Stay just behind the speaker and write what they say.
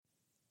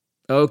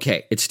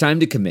Okay, it's time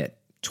to commit.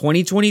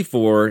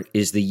 2024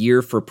 is the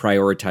year for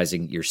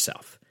prioritizing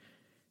yourself.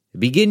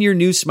 Begin your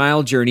new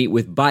smile journey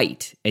with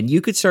Byte, and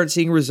you could start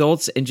seeing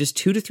results in just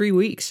 2 to 3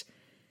 weeks.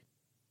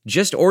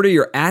 Just order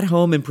your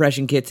at-home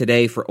impression kit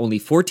today for only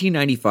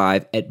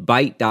 $14.95 at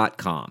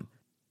Byte.com.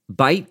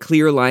 Byte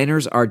clear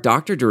liners are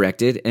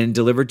doctor-directed and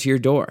delivered to your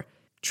door.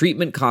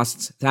 Treatment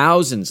costs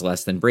thousands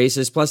less than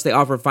braces, plus they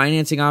offer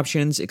financing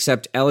options,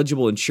 accept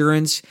eligible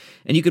insurance,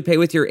 and you could pay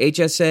with your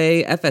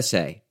HSA,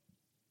 FSA.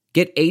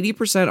 Get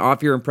 80%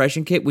 off your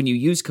impression kit when you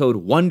use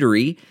code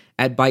WONDERY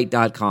at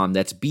Byte.com.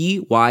 That's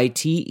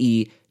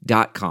BYTE.com.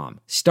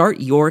 Start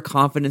your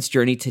confidence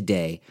journey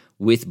today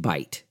with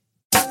Byte.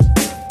 A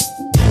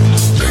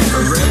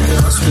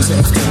red wasp is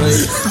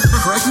escalating.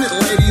 Pregnant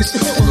ladies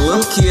and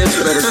little kids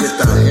better get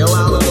the hell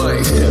out of the way,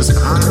 because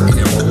I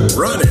am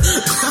running.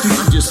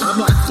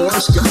 I'm like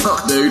Forrest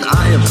Gump, dude.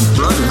 I am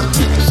running.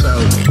 So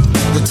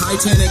the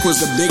Titanic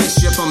was the biggest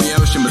ship on the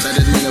ocean, but that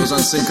didn't mean it was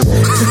unsinkable.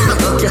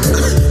 Okay.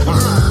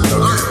 All right.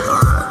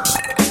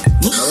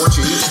 I want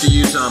you each to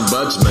use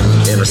ombudsman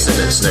in a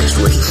sentence next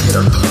week.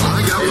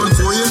 I got one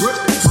for you.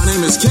 My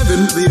name is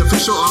Kevin, the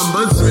official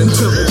ombudsman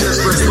of the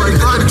Just Press Play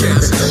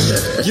podcast.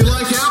 You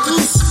like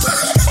apples?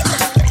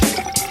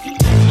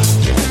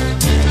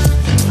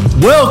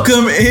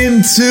 Welcome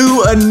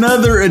into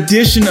another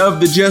edition of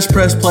the Just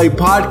Press Play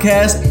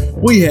podcast.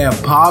 We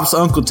have Pops,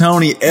 Uncle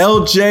Tony,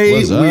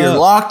 LJ. We are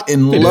locked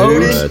and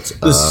loaded.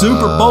 The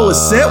Super Bowl is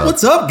set.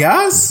 What's up,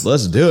 guys?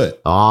 Let's do it.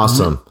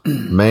 Awesome.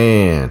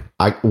 Man,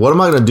 what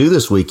am I going to do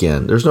this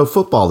weekend? There's no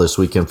football this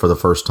weekend for the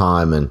first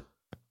time in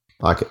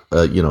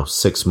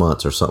 6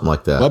 months or soming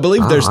like that. Well, I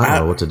believe there's I don't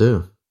know what to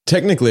do.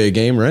 Technically a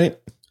game, right?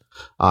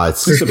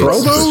 It's the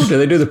Pro Bowl? Do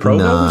they do the Pro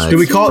Bowl? Do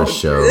we call it?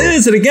 Show.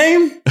 Is it a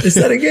game? Is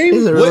that a game?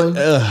 Is it really?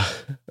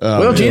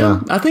 Well,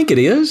 Jim, I think it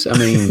is. I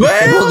mean, we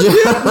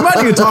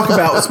might need to talk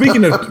about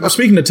speaking of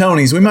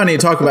Tonys. We might need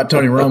to talk about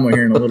Tony Romo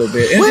here in a little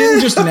bit,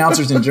 and just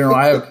announcers in general.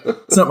 I have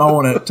something I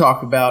want to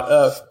talk about.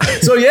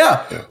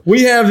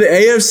 We have the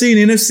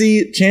AFC and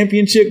NFC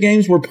championship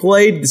games were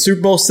played. The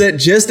Super Bowl set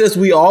just as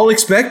we all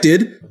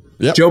expected.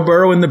 Yep. Joe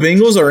Burrow and the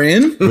Bengals are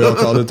in. We all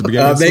called it at the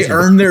beginning. They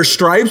earned their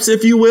stripes,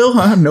 if you will.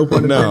 No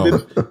pun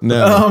intended.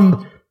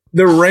 No.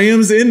 The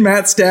Rams in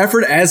Matt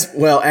Stafford, as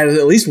well as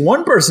at least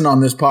one person on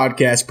this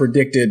podcast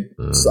predicted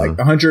like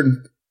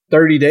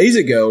 130 days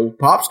ago.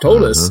 Pops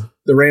told us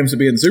the Rams would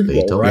be in the Super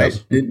Bowl, right?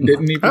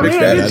 Didn't he predict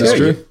that? That is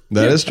true.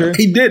 That is true.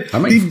 He did.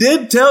 He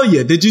did tell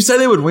you. Did you say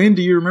they would win?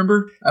 Do you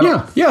remember?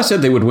 Yeah, I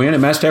said they would win,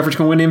 and Matt Stafford's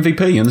going to win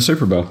MVP in the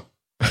Super Bowl.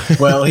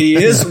 Well,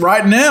 he is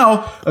right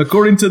now,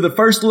 according to the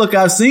first look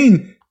I've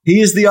seen,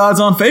 he is the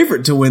odds-on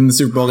favorite to win the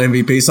Super Bowl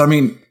MVP. So, I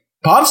mean,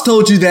 Pops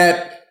told you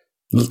that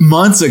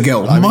months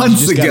ago.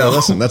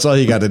 Listen, that's all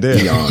you got to do.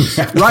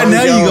 Right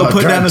now, you go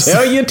put down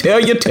tell you.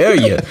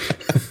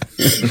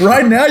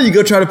 Right now, you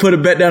go try to put a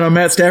bet down on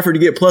Matt Stafford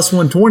to get plus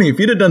 120. If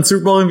you'd have done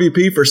Super Bowl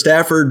MVP for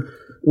Stafford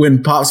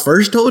when Pops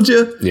first told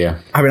you,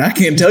 I mean, I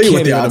can't tell you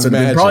what the odds would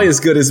be. Probably as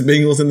good as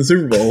Bengals in the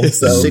Super Bowl.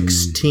 So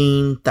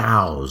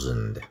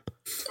 16,000.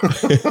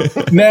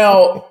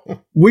 Now,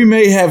 we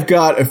may have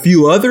got a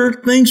few other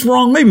things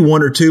wrong, maybe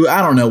one or two.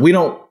 I don't know. We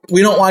don't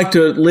like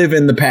to live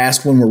in the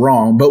past when we're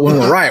wrong, but when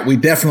we're right, we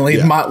definitely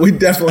like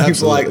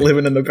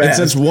living in the past.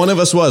 And since one of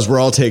us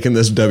we're all taking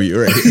this W,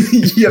 right?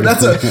 Yeah,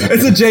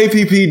 it's a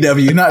JPP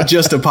W, not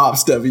just a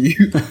Pops W.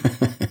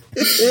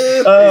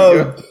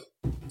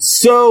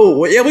 So,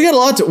 we got a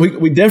lot to.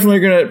 We definitely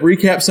are going to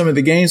recap some of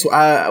the games.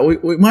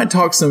 We might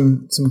talk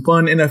some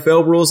fun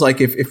NFL rules,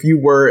 like if you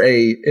were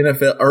a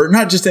NFL, or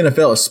not just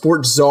NFL, a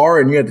sports czar,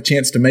 and you had the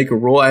chance to make a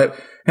rule. I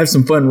have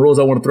some fun rules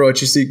I want to throw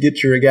at you, so you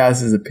get your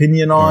guys'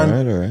 opinion on.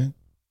 All right.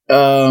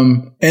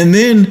 And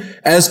then,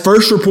 as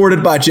first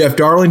reported by Jeff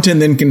Darlington,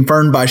 then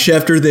confirmed by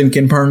Schefter, then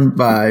confirmed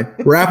by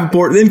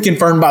Rappaport, then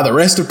confirmed by the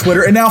rest of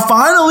Twitter, and now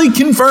finally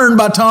confirmed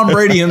by Tom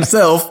Brady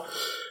himself.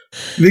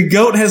 The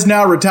GOAT has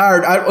now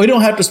retired. We don't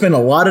have to spend a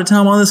lot of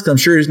time on this because I'm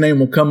sure his name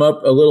will come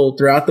up a little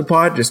throughout the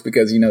pod just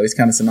because, he's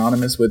kind of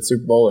synonymous with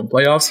Super Bowl and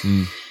playoffs.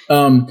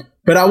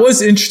 But I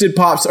was interested,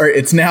 Pops.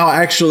 It's now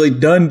actually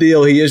done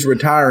deal. He is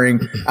retiring.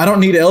 I don't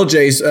need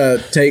LJ's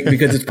take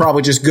because it's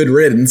probably just good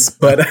riddance.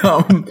 But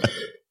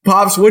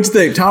Pops, what'd you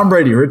think? Tom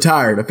Brady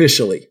retired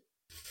officially.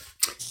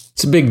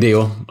 It's a big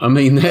deal. I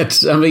mean,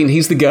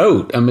 he's the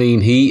GOAT. I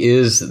mean, he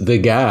is the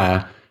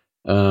guy.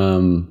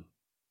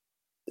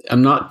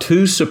 I'm not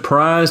too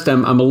surprised. I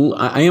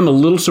am a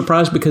little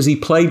surprised because he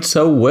played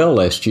so well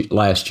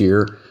last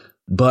year,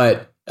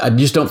 but I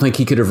just don't think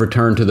he could have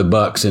returned to the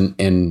Bucs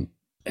and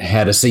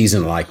had a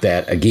season like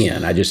that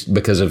again.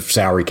 Because of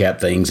salary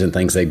cap things and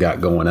things they've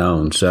got going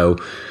on. So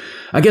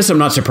I guess I'm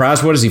not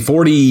surprised. What is he,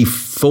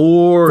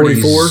 44?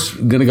 44. He's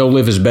going to go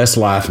live his best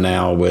life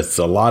now with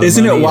a lot of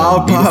Isn't money. It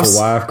wild, Pops?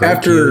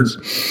 After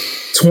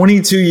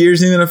 22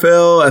 years in the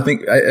NFL, I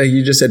think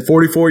you just said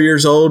 44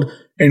 years old.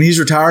 and he's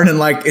retiring, and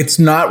like it's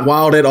not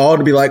wild at all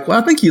to be like,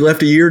 well, I think he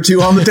left a year or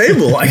two on the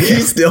table. Like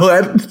he still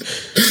had.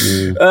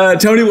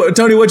 Tony,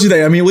 what'd you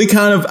think? I mean,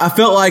 I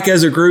felt like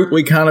as a group,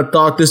 we kind of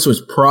thought this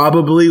was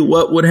probably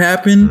what would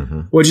happen. Mm-hmm.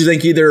 What'd you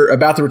think either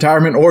about the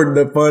retirement or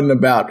the fun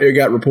about it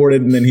got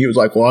reported, and then he was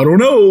like, well, I don't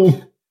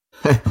know.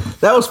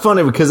 That was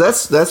funny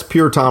because that's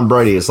pure Tom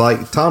Brady. It's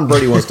like Tom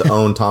Brady wants to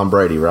own Tom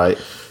Brady, right?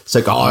 It's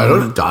like, I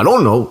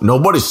don't know.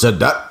 Nobody said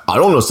that. I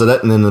don't know said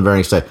that. And then the very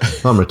next day,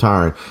 I'm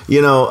retiring.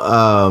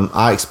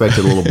 I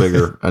expected a little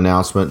bigger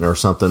announcement or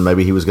something.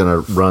 Maybe he was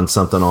going to run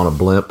something on a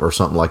blimp or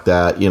something like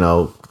that.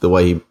 The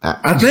way he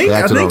I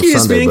think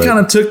ESPN kind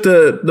of took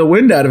the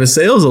wind out of his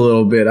sails a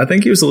little bit. I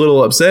think he was a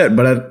little upset,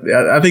 but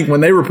I think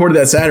when they reported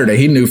that Saturday,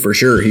 he knew for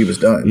sure he was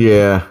done.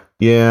 Yeah.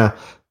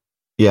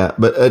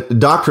 But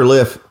Dr.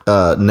 Liff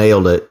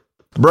nailed it.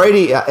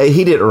 Brady,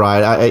 he did it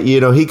right.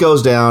 He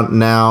goes down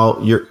now.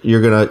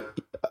 You're gonna,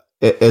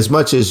 as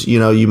much as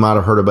you might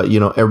have heard about.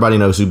 Everybody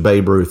knows who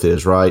Babe Ruth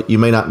is, right? You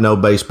may not know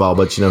baseball,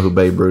 but you know who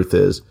Babe Ruth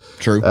is.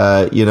 True.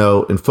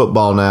 In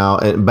football now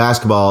and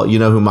basketball, you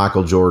know who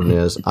Michael Jordan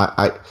is.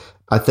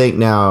 I think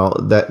now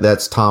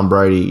that's Tom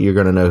Brady. You're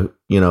gonna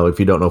know. If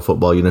you don't know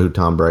football, you know who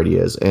Tom Brady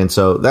is, and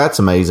so that's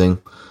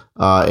amazing.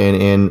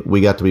 And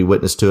we got to be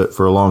witness to it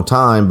for a long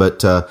time,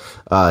 but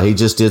he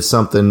just did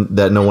something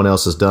that no one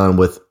else has done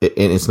and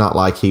it's not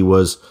like he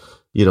was,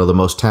 the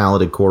most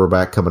talented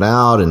quarterback coming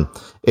out, and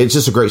it's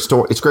just a great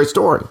story. It's a great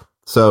story.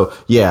 So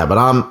yeah, but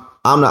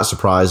I'm not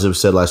surprised. As we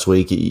said last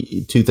week,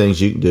 two things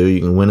you can do: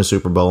 you can win a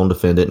Super Bowl and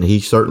defend it, and he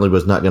certainly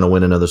was not going to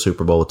win another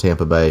Super Bowl with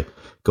Tampa Bay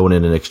going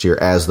into next year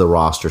as the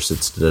roster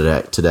sits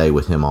today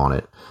with him on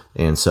it.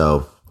 And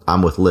so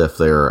I'm with Liff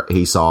there.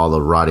 He saw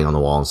the writing on the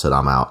wall and said,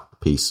 "I'm out.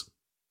 Peace."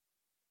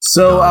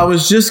 So I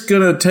was just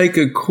going to take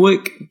a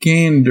quick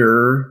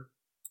gander.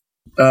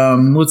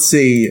 Let's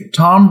see.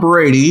 Tom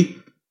Brady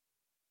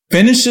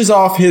finishes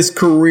off his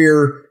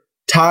career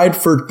tied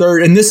for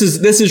third. And this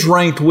is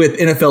ranked with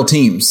NFL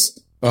teams.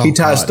 Oh, he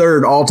ties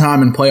third all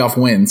time in playoff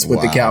wins with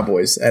the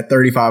Cowboys at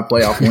 35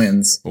 playoff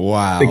wins.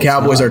 Wow. The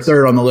Cowboys are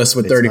third on the list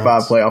with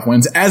 35 playoff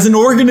wins as an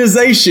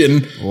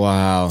organization.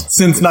 Wow.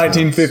 Since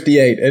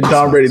 1958. And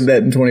Tom Brady did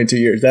that in 22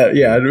 years.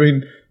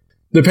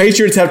 The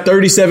Patriots have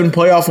 37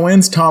 playoff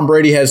wins. Tom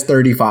Brady has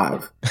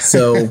 35.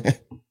 So,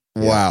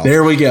 wow.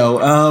 There we go.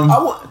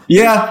 Go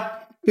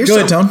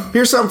ahead, Tom.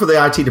 Here's something for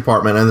the IT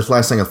department. And this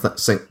last thing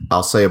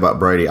I'll say about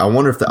Brady. I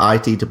wonder if the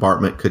IT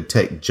department could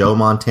take Joe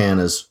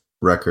Montana's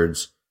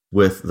records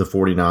with the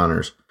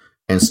 49ers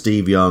and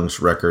Steve Young's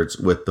records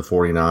with the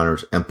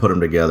 49ers and put them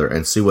together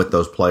and see what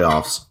those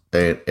playoffs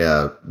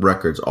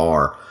records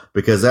are,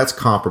 because that's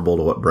comparable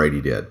to what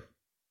Brady did.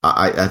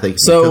 I think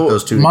so.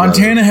 Those two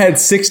Montana had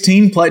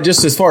 16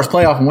 just as far as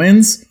playoff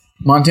wins.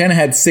 Montana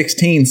had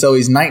 16, so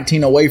he's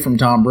 19 away from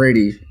Tom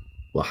Brady.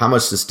 Well, how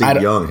much does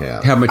Steve Young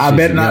have? How much? I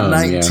bet not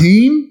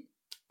 19.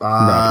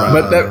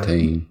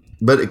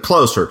 But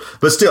closer.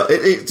 But still,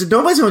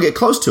 nobody's going to get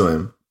close to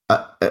him.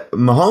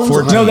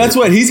 Mahomes. No, that's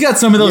what he's got.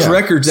 Some of those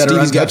records that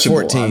Stevie's are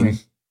untouchable. got 14.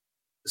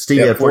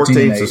 Stevie had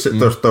 14,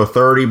 so throw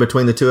 30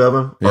 between the two of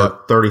them, or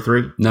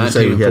 33.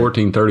 19 and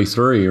 14,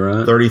 33,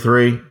 right?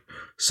 33.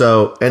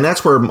 So, and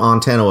that's where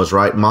Montana was,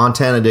 right?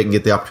 Montana didn't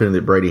get the opportunity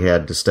that Brady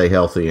had to stay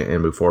healthy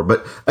and move forward.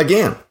 But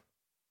again,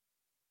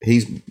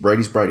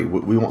 Brady's Brady.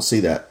 We won't see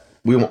that.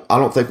 I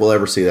don't think we'll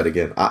ever see that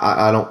again.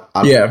 I don't.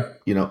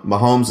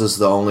 Mahomes is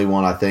the only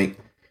one. I think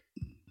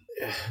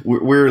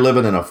we're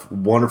living in a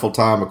wonderful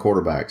time of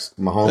quarterbacks.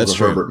 Mahomes and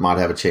Herbert might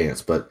have a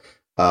chance, but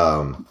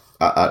I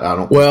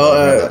don't think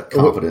have that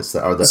confidence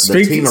that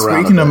the team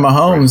around. Speaking of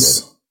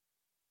Mahomes.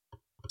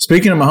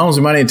 Speaking of Mahomes,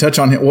 we might need to touch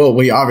on him. Well,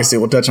 we obviously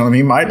will touch on him.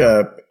 He might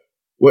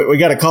we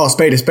got to call a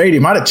spade a spade. He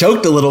might have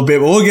choked a little bit,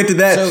 but we'll get to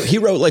that. So he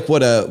wrote like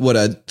what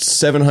a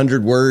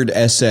 700-word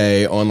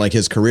essay on like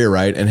his career,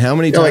 right? And how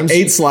many times? Like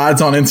 8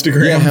 slides on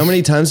Instagram. Yeah, how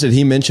many times did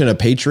he mention a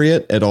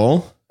Patriot at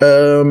all?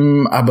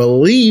 I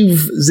believe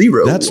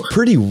 0. That's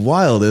pretty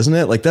wild, isn't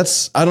it? Like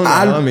I don't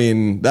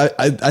know.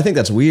 I think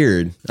that's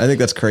weird. I think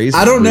that's crazy.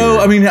 I don't know.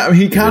 I mean,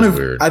 he kind of.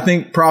 Weird. I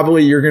think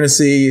probably you're going to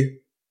see.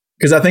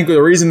 Because I think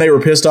the reason they were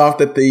pissed off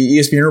that the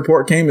ESPN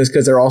report came is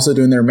because they're also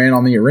doing their Man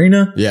on the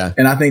Arena. Yeah.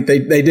 And I think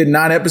they did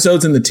 9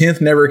 episodes and the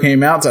 10th never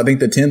came out. So I think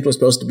the 10th was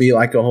supposed to be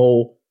like a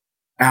whole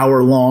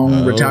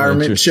hour-long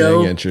retirement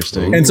show.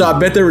 Interesting. And so I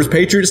bet there was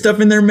Patriot stuff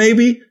in there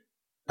maybe.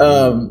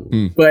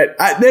 But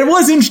it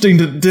was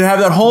interesting to have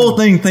that whole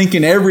thing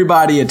thinking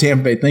everybody at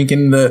Tampa Bay,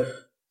 thinking the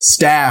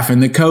staff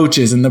and the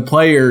coaches and the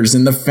players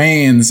and the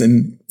fans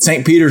and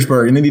St.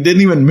 Petersburg. And then he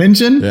didn't even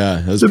mention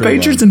the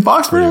Patriots in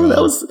Foxborough.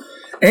 That was...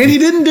 And he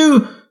didn't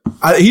do.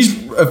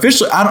 He's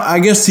officially. I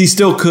guess he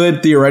still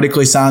could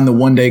theoretically sign the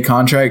 1-day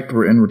contract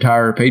and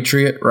retire a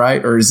Patriot,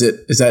 right? Or is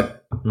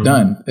that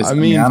done? I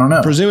don't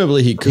know.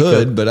 Presumably he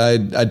could, but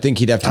I think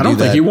he'd have to do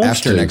that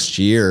after next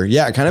year.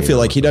 Yeah, I kind of feel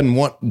like he doesn't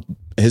want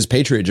his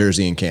Patriot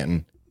jersey in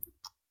Canton.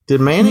 Did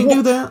Manning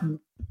do that?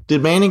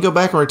 Did Manning go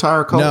back and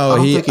retire a Colt?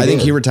 No, I think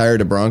he retired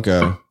a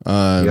Bronco.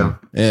 And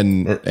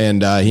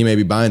he may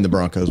be buying the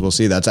Broncos. We'll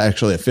see. That's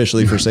actually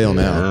officially for sale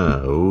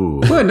now.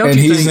 Ooh. Well, and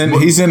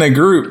he's in a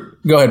group.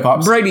 Go ahead,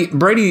 Pops.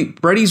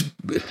 Brady's.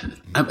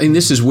 I mean,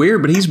 this is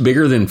weird, but he's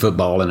bigger than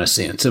football in a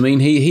sense. I mean,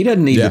 he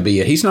doesn't need to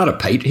be. He's not a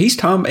Patriot. He's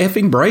Tom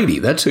effing Brady.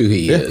 That's who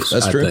he is.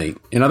 That's true. I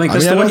think, and I think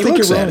that's the way he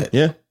looks at it.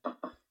 Yeah.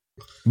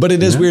 But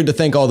it is weird to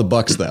thank all the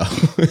Bucks, though.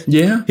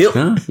 Yeah,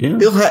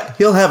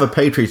 he'll have a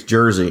Patriots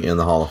jersey in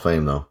the Hall of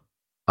Fame, though.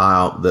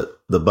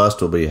 The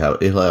bust will be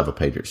he'll have a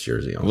Patriots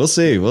jersey on. We'll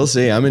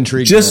see. I'm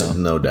intrigued. Just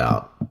no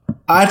doubt.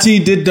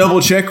 IT did double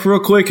check real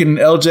quick, and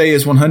LJ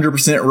is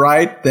 100%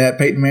 right that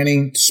Peyton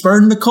Manning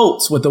spurned the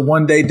Colts with a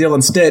one-day deal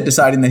instead,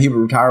 deciding that he would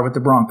retire with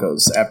the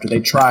Broncos after they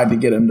tried to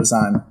get him to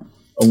sign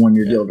a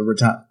one-year deal to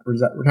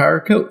retire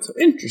a coach. So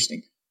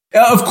interesting.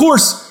 Of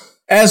course,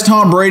 as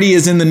Tom Brady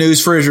is in the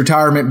news for his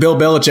retirement, Bill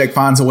Belichick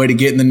finds a way to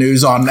get in the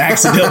news on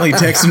accidentally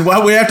texting.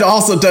 Well, we have to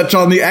also touch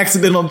on the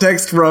accidental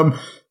text from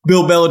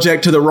Bill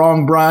Belichick to the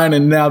wrong Brian,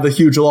 and now the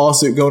huge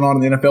lawsuit going on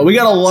in the NFL. We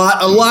got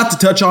a lot to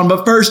touch on,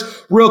 but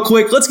first, real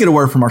quick, let's get a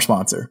word from our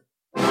sponsor.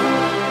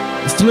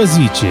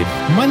 Здравствуйте.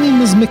 My name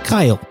is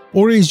Mikhail,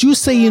 or as you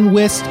say in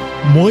West,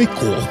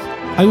 Michael.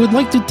 I would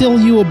like to tell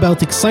you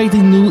about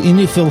exciting new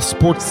NFL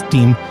sports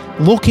team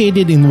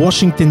located in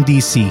Washington,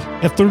 D.C.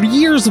 After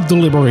years of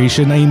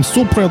deliberation, I am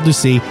so proud to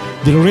say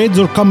the Reds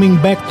are coming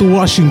back to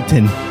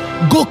Washington.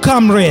 Go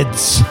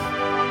Comrades!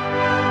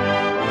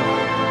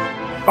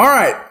 All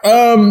right.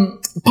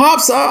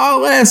 Pops,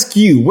 I'll ask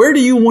you, where do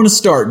you want to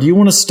start? Do you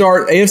want to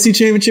start AFC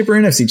Championship or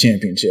NFC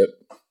Championship?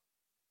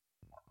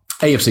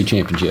 AFC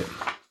Championship.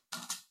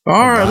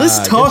 All right,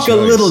 let's talk a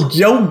little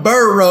Joe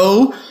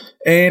Burrow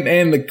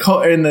and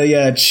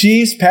the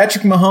Chiefs,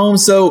 Patrick Mahomes.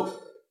 So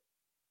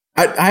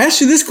I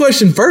asked you this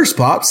question first,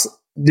 Pops.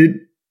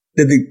 Did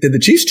the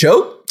Chiefs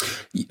choke?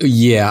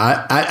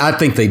 Yeah, I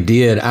think they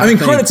did. I mean,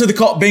 credit to the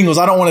Bengals.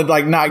 I don't want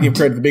to not give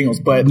credit to the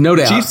Bengals, but no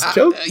doubt. Chiefs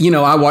choke?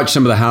 I watched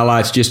some of the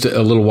highlights just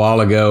a little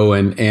while ago,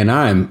 and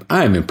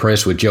I'm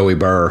impressed with Joey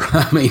Burr.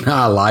 I mean,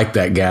 I like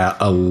that guy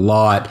a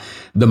lot.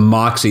 The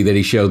moxie that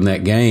he showed in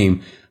that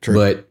game.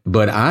 True.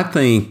 But I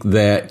think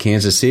that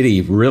Kansas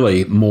City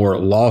really more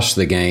lost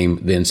the game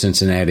than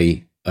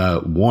Cincinnati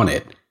won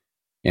it.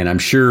 And I'm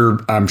sure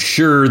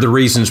the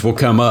reasons will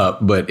come up,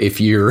 but if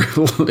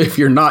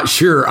you're not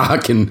sure, I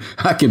can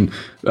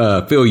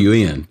fill you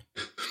in.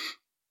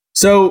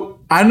 So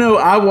I know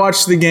I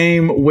watched the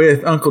game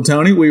with Uncle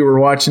Tony. We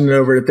were watching it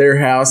over at their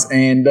house,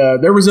 and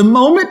there was a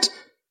moment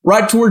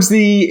right towards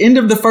the end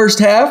of the first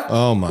half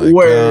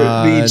where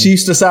the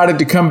Chiefs decided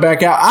to come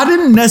back out. I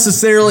didn't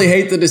necessarily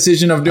hate the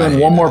decision of doing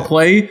one more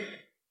play,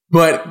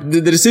 but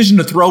the decision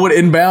to throw it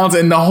inbounds,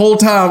 and the whole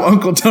time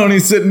Uncle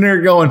Tony's sitting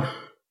there going,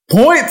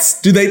 points?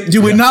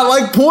 Do we not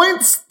like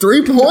points?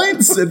 3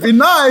 points? It'd be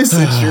nice.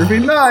 It'd sure be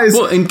nice.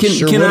 Well, and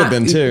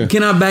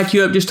can I back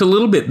you up just a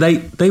little bit?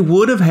 They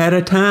would have had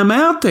a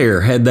timeout there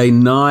had they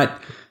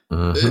not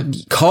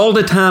called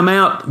a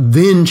timeout,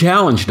 then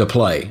challenged a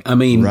play. I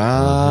mean,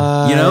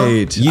 I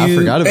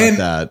forgot about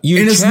that.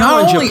 You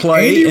challenge a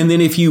play, and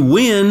then if you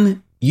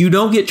win, you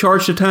don't get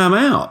charged a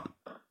timeout.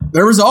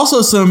 There was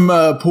also some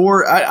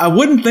poor. I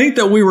wouldn't think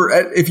that we were.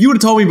 If you would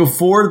have told me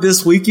before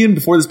this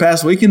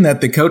past weekend,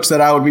 that the coach that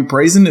I would be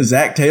praising is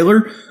Zach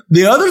Taylor,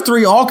 the other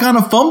three all kind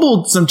of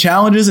fumbled some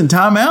challenges and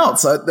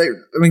timeouts.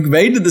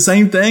 They did the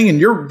same thing, and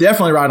you're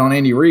definitely right on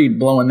Andy Reid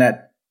doing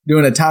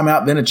a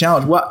timeout then a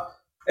challenge. What?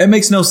 It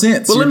makes no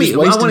sense. Well,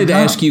 I wanted to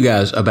ask you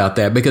guys about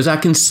that because I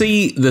can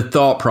see the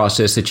thought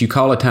process that you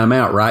call a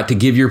timeout, right, to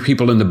give your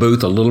people in the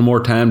booth a little more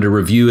time to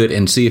review it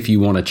and see if you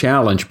want to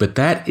challenge. But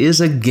that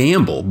is a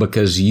gamble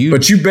because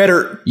But you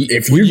better,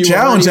 if you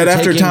challenge that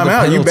after a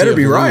timeout, you better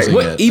be right.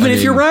 Well,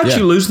 if you're right,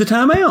 you lose the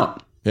timeout.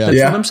 Yeah.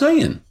 That's what I'm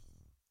saying.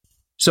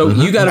 So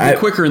you got to be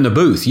quicker in the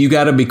booth.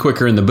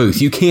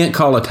 You can't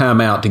call a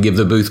timeout to give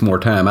the booth more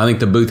time. I think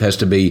the booth has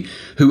to be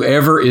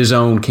whoever is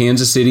on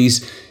Kansas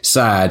City's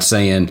side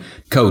saying,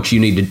 Coach, you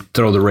need to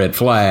throw the red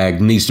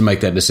flag, needs to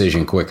make that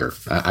decision quicker.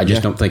 I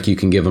just don't think you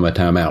can give them a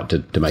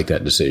timeout to make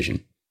that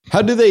decision.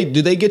 How do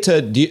they get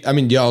to, do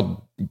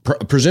y'all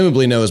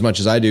presumably know as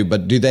much as I do,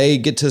 but do they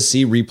get to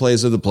see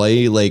replays of the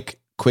play like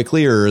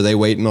quickly, or are they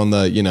waiting on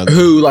the,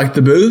 who, like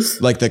the booth,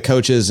 like the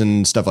coaches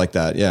and stuff like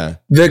that? Yeah.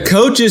 The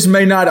coaches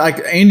may not,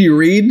 like Andy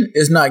Reid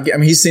is not,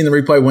 he's seen the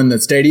replay when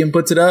the stadium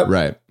puts it up.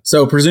 Right.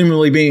 So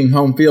presumably being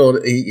home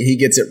field, he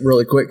gets it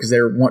really quick because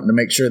they're wanting to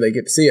make sure they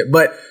get to see it.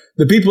 But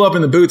the people up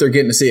in the booth are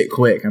getting to see it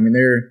quick. I mean,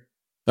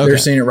 they're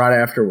seeing it right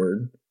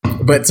afterward.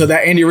 But so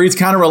that Andy Reid's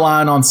kind of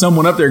relying on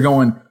someone up there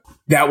going,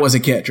 that was a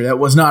catch or that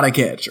was not a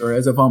catch or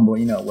as a fumble,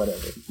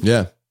 whatever.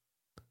 Yeah.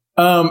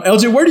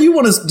 LJ, where do you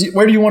want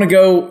to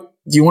go?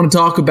 Do you want to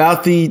talk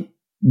about the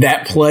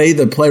play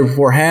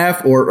before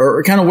half,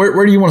 or kind of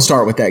where do you want to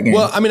start with that game?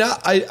 Well, I mean,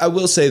 I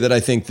will say that I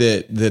think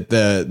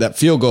that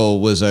field goal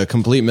was a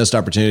complete missed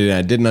opportunity, and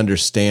I didn't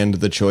understand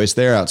the choice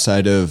there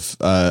outside of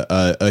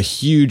a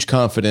huge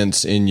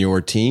confidence in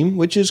your team,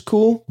 which is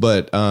cool.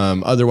 But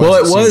otherwise, well,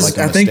 it was.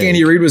 Like I think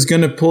Andy Reid was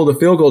going to pull the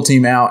field goal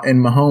team out,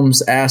 and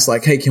Mahomes asked,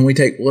 like, "Hey,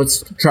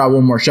 let's try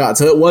one more shot."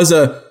 So it was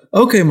a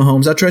okay,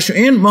 Mahomes, I trust you.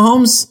 And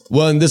Mahomes,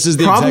 well, and this is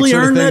the probably exact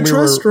sort of earned thing that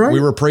trust, right? we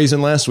were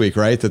praising last week,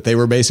 right? That they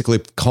were basically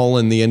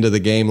calling the end of the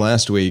game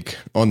last week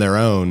on their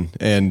own,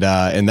 and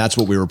that's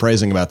what we were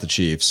praising about the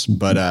Chiefs.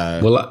 But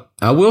well,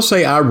 I will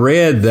say I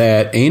read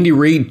that Andy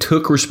Reid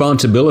took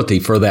responsibility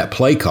for that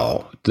play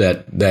call,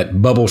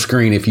 that bubble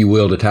screen, if you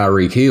will, to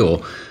Tyreek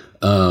Hill.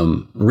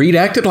 Reid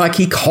acted like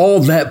he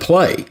called that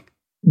play.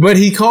 But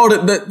he called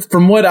it, but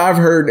from what I've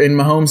heard, and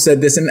Mahomes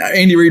said this, and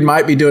Andy Reid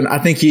might be doing, I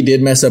think he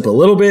did mess up a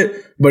little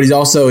bit, but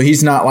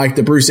he's not like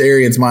the Bruce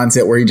Arians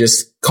mindset where he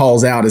just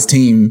calls out his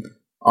team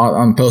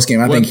on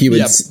postgame. I think he would.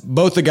 Yeah,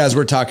 both the guys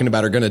we're talking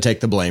about are going to take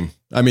the blame.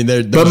 I mean,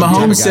 but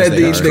Mahomes said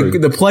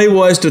the play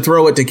was to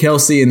throw it to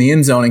Kelce in the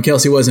end zone, and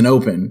Kelce wasn't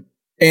open.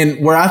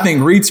 And where I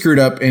think Reid screwed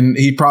up, and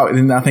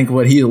I think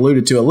what he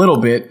alluded to a little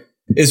bit,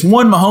 is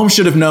one, Mahomes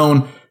should have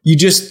known.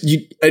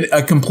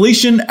 A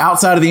completion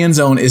outside of the end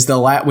zone is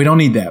we don't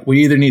need that.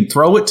 We either need to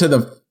throw it to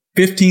the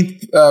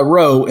 15th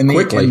row in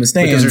the stands,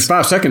 because there's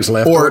 5 seconds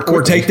left,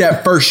 or take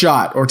that first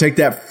shot,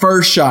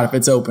 if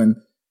it's open.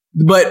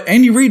 But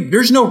Andy Reid,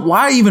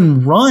 why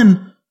even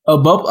run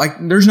above? Like,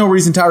 there's no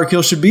reason Tyreek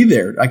Hill should be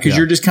there, because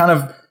you're just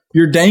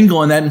you're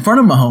dangling that in front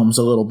of Mahomes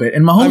a little bit,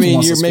 and Mahomes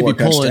wants to score a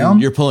touchdown.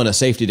 You're pulling a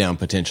safety down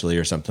potentially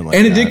or something like that.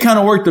 And it did kind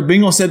of work. The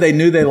Bengals said they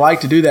knew they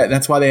liked to do that. And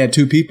that's why they had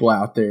 2 people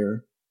out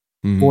there.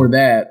 For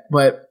that.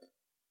 But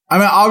I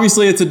mean,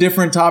 obviously it's a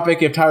different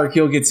topic if Tyreek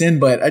Hill gets in,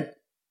 but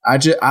I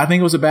think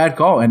it was a bad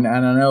call. And I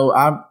know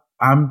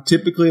I'm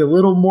typically a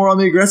little more on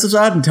the aggressive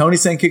side, and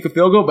Tony's saying kick a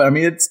field goal, but I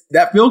mean, it's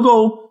that field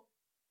goal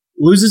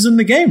loses in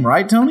the game,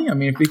 right, Tony? I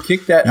mean, if he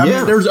kicked that, I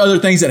mean, there's other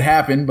things that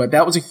happened, but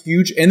that was a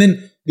huge, and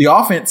then the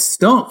offense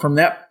stunk from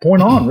that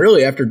point on,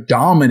 really, after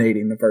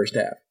dominating the first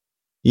half.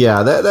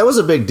 Yeah, that was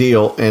a big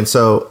deal. And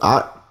so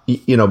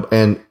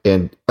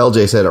and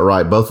LJ said it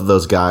right. Both of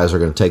those guys are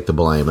going to take the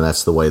blame, and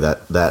that's the way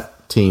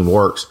that team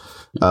works.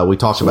 We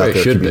talked about it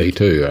should be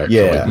too.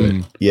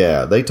 Actually.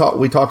 Yeah.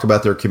 We talked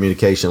about their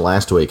communication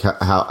last week.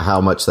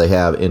 How much they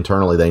have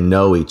internally. They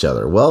know each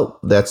other. Well,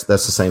 that's the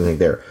same thing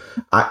there.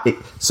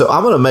 So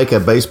I'm going to make a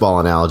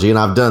baseball analogy, and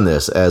I've done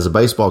this as a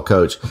baseball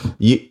coach.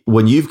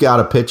 When you've got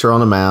a pitcher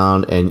on the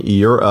mound and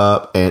you're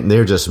up, and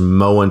they're just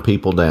mowing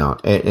people down,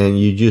 and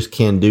you just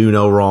can do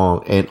no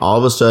wrong, and all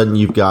of a sudden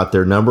you've got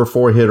their number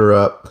 4 hitter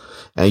up,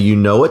 and you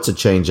know it's a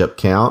changeup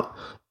count.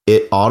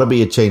 It ought to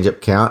be a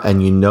changeup count,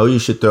 and you know you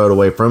should throw it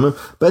away from him,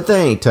 but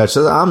they ain't touched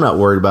it. I'm not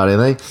worried about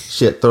anything.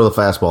 Shit, throw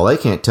the fastball. They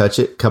can't touch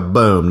it.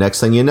 Kaboom. Next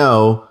thing you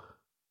know,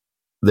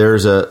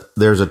 there's a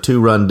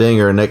 2-run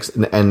dinger,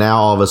 and now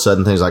all of a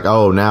sudden things like,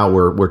 oh, now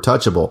we're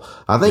touchable.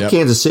 I think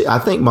Kansas City, I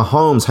think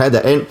Mahomes had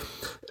that,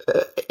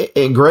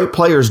 and great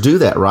players do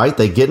that, right?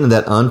 They get into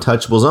that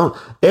untouchable zone.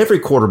 Every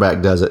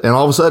quarterback does it, and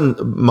all of a sudden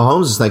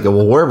Mahomes is thinking,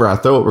 well, wherever I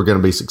throw it, we're going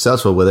to be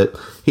successful with it.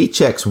 He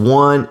checks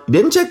one. He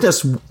didn't check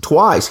this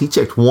twice. He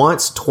checked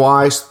once,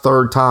 twice,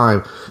 third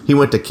time. He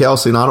went to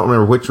Kelce, and I don't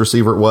remember which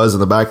receiver it was in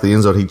the back of the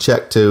end zone. He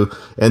checked to,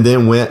 and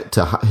then went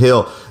to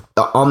Hill.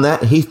 On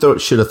that, he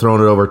should have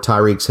thrown it over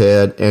Tyreek's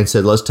head and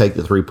said, let's take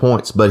the 3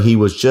 points. But he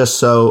was just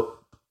so,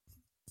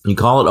 you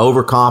call it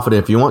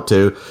overconfident if you want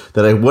to,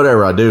 that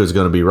whatever I do is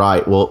going to be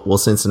right. Well,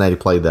 Cincinnati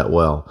played that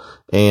well.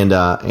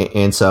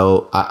 And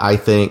so I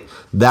think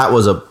that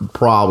was a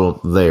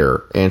problem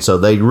there. And so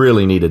they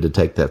really needed to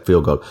take that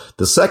field goal.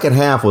 The second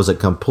half was a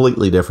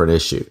completely different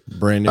issue.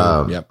 Brand new.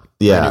 Brand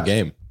new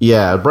game.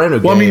 Yeah, brand new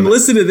game. Well, I mean,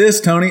 listen to this,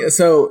 Tony.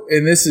 So,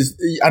 and this is,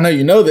 I know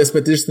you know this,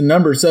 but there's the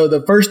number. So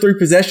the first 3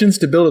 possessions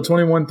to build a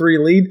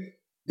 21-3 lead,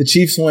 the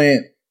Chiefs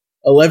went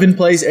 11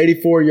 plays,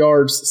 84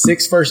 yards,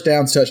 6 first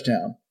downs,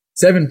 touchdown.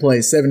 7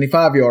 plays,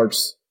 75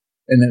 yards,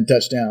 and then a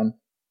touchdown.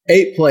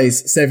 8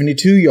 plays,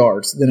 72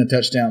 yards, then a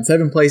touchdown.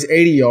 7 plays,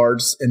 80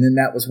 yards, and then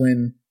that was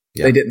when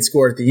they didn't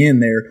score at the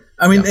end there.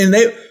 I mean, and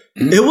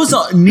it was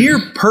a near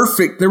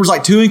perfect. There was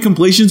like 2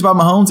 incompletions by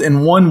Mahomes,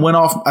 and one went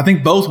off. I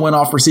think both went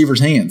off receivers'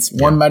 hands.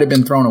 One might have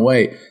been thrown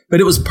away, but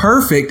it was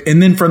perfect.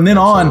 And then from then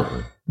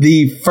on,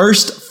 the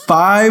first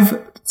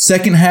 5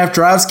 second half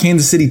drives,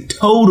 Kansas City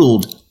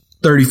totaled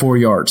 34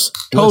 yards.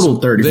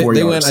 Totaled 34 yards.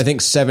 They went, I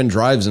think, 7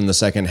 drives in the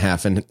second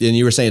half. And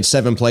you were saying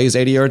 7 plays,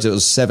 80 yards. It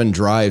was 7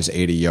 drives,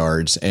 80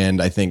 yards,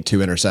 and I think 2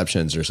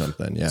 interceptions or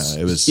something. Yeah,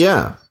 it was.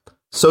 Yeah.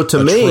 So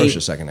to me,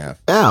 atrocious second half.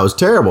 Yeah, it was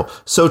terrible.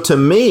 So to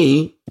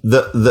me,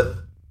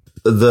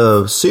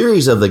 the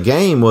series of the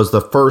game was the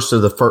first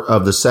of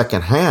the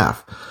second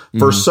half.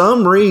 For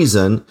some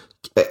reason,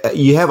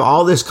 you have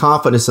all this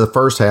confidence in the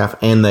first half,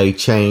 and they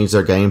changed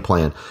their game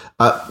plan.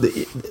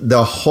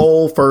 The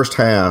whole first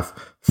half.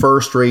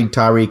 First read,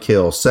 Tyreek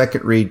Hill.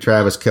 Second read,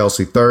 Travis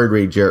Kelce. Third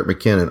read, Jerick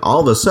McKinnon.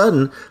 All of a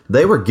sudden,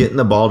 they were getting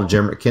the ball to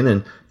Jerick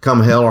McKinnon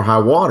come hell or high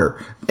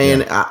water.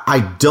 And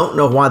I don't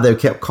know why they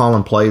kept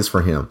calling plays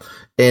for him.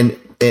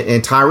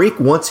 And Tyreek,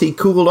 once he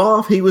cooled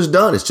off, he was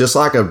done. It's just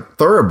like a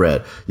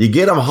thoroughbred. You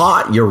get him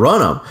hot, you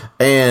run him.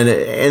 And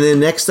then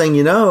next thing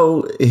you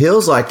know,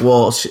 Hill's like,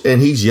 well,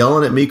 and he's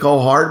yelling at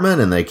Mecole Hardman,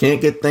 and they can't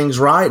get things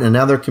right. And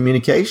now their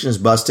communication is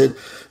busted.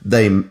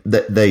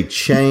 They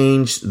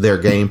changed their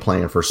game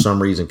plan for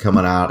some reason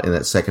coming out in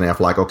that second half.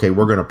 Like, okay,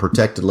 we're going to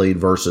protect the lead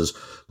versus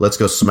let's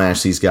go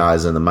smash these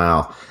guys in the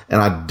mouth. And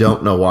I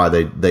don't know why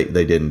they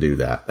didn't do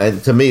that.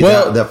 And to me,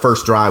 that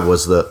first drive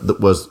was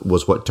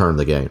what turned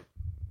the game.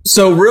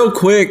 So real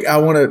quick, I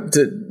want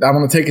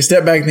to take a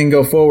step back and then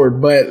go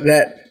forward. But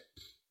that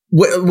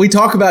we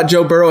talk about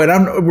Joe Burrow,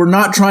 and we're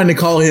not trying to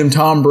call him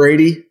Tom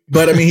Brady,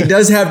 but I mean he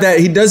does have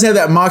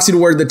that moxie to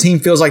where the team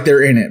feels like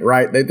they're in it,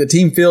 right? The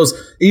team feels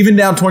even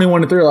down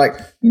 21-3, like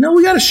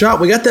we got a shot.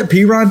 We got that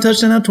P-Ron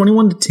touchdown now,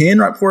 21-10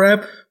 right before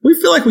half. We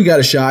feel like we got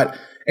a shot,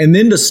 and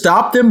then to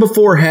stop them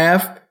before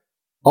half.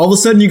 All of a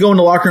sudden, you go in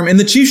the locker room, and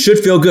the Chiefs should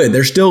feel good.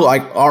 They're still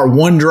like our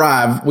one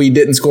drive we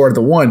didn't score at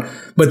the one,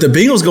 but the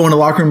Bengals go in the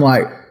locker room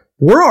like,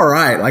 we're all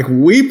right. Like,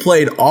 we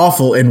played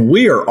awful, and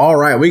we are all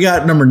right. We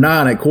got number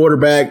 9 at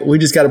quarterback. We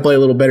just got to play a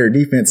little better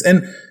defense.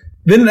 And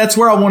then that's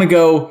where I want to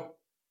go.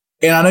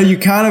 And I know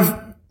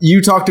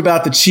you talked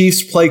about the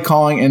Chiefs play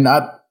calling, and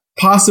not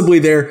possibly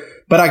there,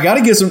 but I got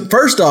to give some.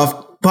 First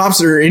off,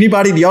 Pops, or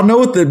anybody, do y'all know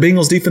what the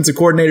Bengals defensive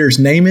coordinator's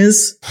name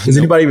is? Does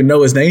anybody even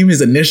know his name,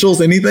 his initials,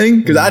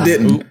 anything? Because I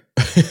didn't.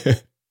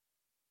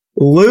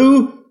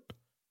 Lou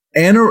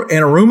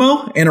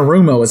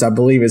Anarumo is, I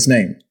believe, his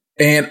name.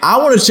 And I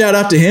want to shout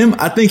out to him.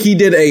 I think he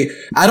did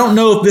I don't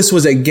know if this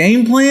was a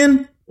game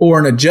plan or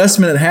an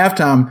adjustment at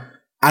halftime.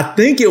 I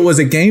think it was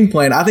a game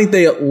plan. I think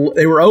they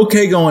were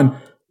okay going,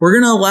 we're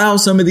going to allow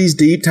some of these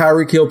deep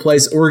Tyreek Hill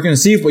plays. We're going to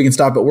see if we can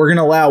stop it. We're going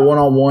to allow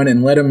one-on-one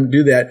and let him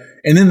do that.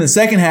 And then the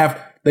second half,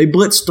 they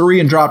blitzed 3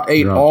 and dropped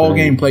 8 all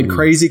game, played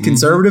crazy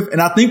conservative.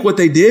 And I think what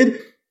they did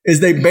is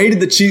they baited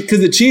the Chiefs,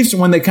 because the Chiefs,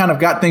 when they kind of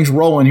got things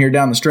rolling here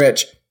down the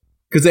stretch,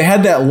 because they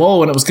had that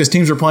lull, and it was because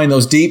teams were playing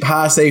those deep,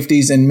 high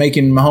safeties and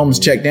making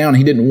Mahomes check down.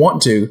 He didn't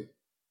want to.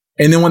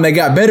 And then when they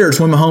got better, it's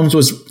when Mahomes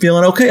was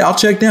feeling, okay, I'll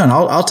check down.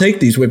 I'll take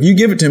these. If you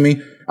give it to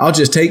me, I'll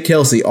just take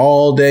Kelsey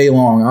all day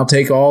long. I'll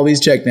take all these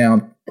check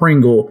down,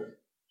 Pringle,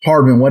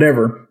 Hardman,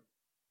 whatever.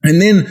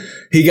 And then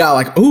he got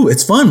like, ooh,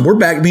 it's fun. We're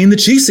back being the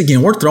Chiefs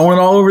again. We're throwing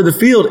it all over the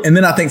field. And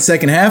then I think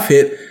second half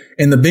hit,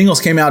 and the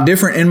Bengals came out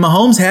different, and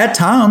Mahomes had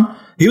time.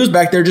 He was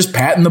back there just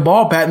patting the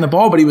ball,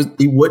 but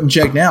he wouldn't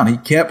check down. He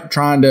kept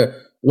trying to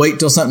wait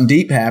till something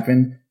deep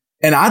happened.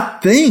 And I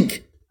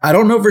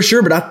don't know for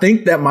sure, but I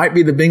think that might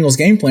be the Bengals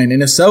game plan.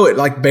 And if so, it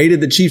like baited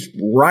the Chiefs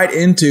right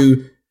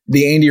into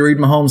the Andy Reid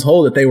Mahomes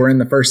hole that they were in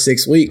the first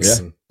 6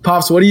 weeks. Yeah.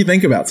 Pops, what do you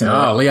think about some of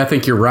that? Lee, I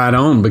think you're right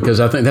on,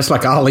 because I think that's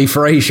like Ollie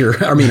Frazier.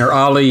 or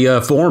Ollie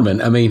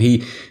Foreman. I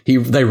mean,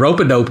 they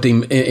rope-a-doped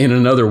him in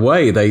another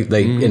way. They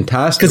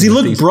enticed him. Because he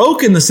looked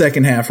broke in the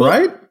second half,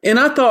 right? And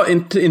I thought,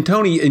 and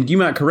Tony, and you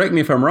might correct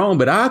me if I'm wrong,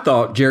 but I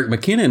thought Jerick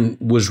McKinnon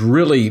was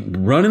really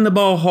running the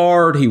ball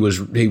hard. He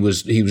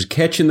was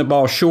catching the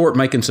ball short,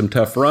 making some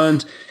tough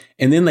runs.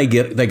 And then they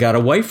got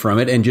away from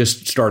it and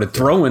just started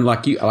throwing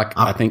like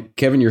I think,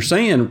 Kevin, you're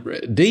saying,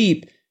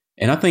 deep.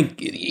 And I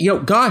think,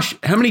 gosh,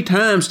 how many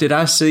times did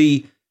I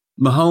see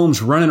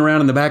Mahomes running around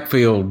in the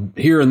backfield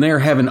here and there,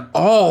 having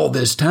all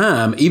this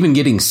time, even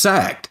getting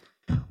sacked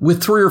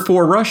with 3 or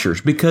 4 rushers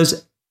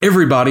because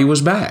everybody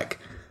was back?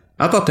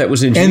 I thought that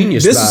was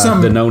ingenious by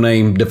the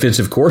no-name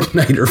defensive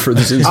coordinator for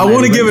the Cincinnati I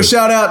want to Bengals. give a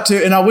shout-out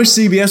to, and I wish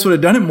CBS would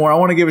have done it more, I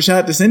want to give a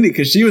shout-out to Cindy,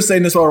 because she was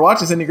saying this while we were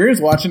watching. Cindy Greer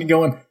was watching and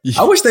going,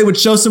 I wish they would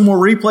show some more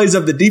replays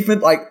of the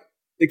defense,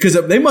 because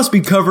they must be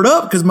covered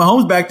up, because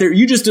Mahomes back there,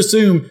 you just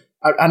assume,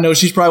 I know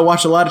she's probably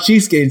watched a lot of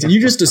Chiefs games, and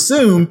you just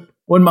assume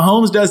when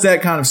Mahomes does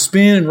that kind of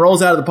spin and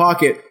rolls out of the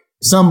pocket,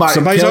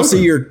 somebody's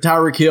Kelsey open. Or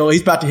Tyreek Hill,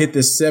 he's about to hit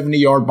this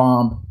 70-yard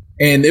bomb,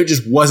 and it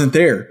just wasn't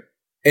there.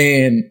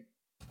 And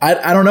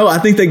I don't know. I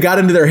think they got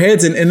into their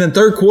heads. And in the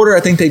third quarter,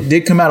 I think they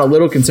did come out a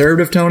little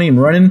conservative, Tony,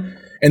 and running.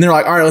 And they're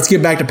like, all right, let's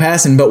get back to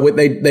passing. But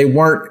they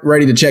weren't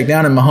ready to check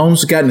down, and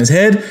Mahomes got in his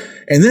head.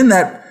 And then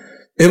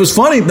it was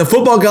funny. The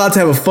football gods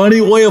have a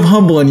funny way of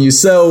humbling you.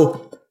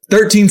 So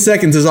 13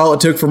 seconds is all it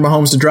took for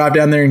Mahomes to drive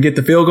down there and get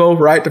the field goal,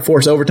 right, to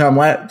force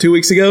overtime 2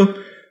 weeks ago.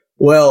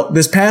 Well,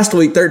 this past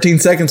week, 13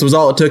 seconds was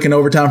all it took in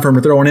overtime for him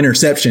to throw an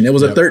interception. It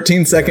was a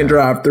 13-second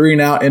drive,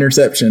 3-and-out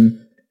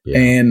interception. Yeah.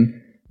 And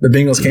the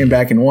Bengals came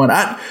back and won.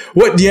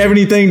 Do you have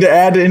anything to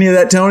add to any of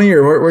that, Tony,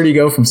 or where do you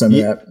go from some of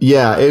that?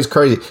 Yeah, it was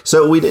crazy.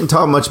 So we didn't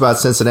talk much about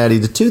Cincinnati.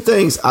 The two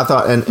things I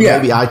thought, and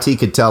maybe IT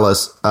could tell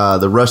us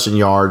the rushing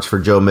yards for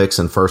Joe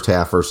Mixon first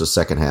half versus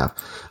second half.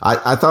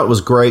 I thought it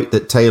was great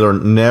that Taylor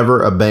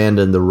never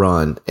abandoned the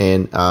run,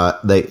 and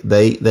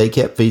they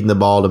kept feeding the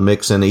ball to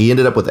Mixon. He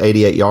ended up with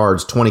 88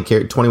 yards,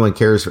 21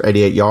 carries for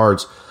 88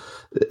 yards.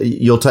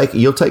 You'll take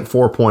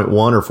 4.1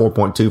 or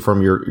 4.2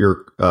 from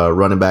your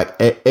running back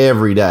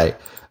every day.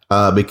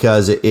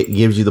 Because it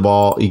gives you the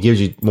ball, it gives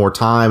you more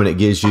time, and it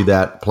gives you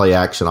that play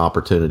action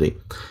opportunity.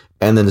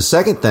 And then the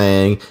second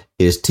thing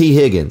is T.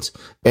 Higgins.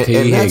 And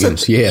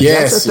that's Higgins,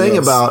 That's the thing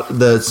about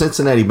the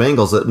Cincinnati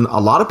Bengals that a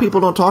lot of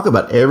people don't talk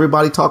about.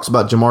 Everybody talks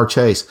about Jamar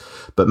Chase.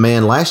 But,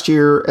 man, last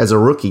year as a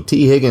rookie,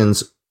 T.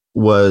 Higgins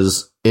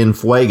was in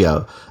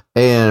fuego.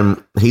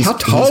 And how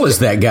tall is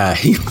that guy?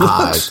 He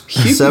looks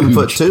huge.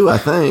 7'2", I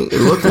think.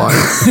 It looked like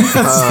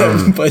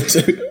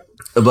 7'2".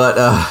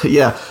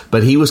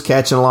 But he was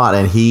catching a lot,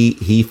 and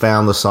he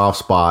found the soft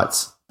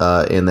spots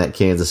in that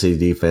Kansas City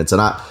defense.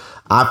 And I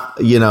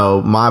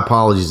my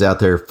apologies out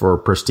there for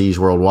Prestige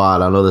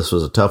Worldwide. I know this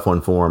was a tough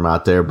one for him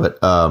out there, but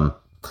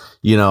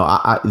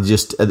I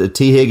just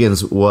T.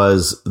 Higgins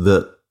was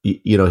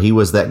he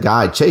was that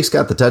guy. Chase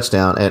got the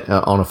touchdown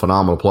on a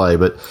phenomenal play,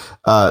 but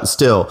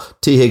still,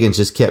 T. Higgins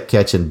just kept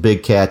catching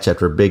big catch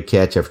after big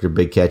catch after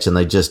big catch, and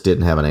they just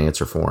didn't have an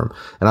answer for him.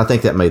 And I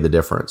think that made the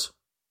difference.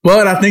 Well,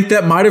 and I think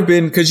that might have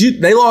been because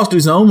they lost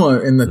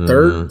Uzomah in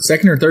the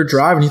second or third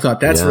drive, and you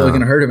thought that's really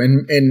going to hurt him.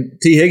 And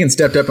T. Higgins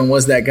stepped up and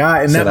was that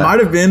guy. And that might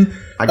have been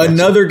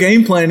another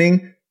game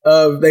planning.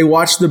 They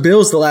watched the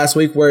Bills the last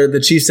week where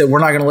the Chiefs said, we're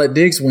not going to let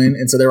Diggs win.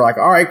 And so they were like,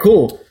 all right,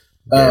 cool.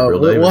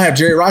 We'll have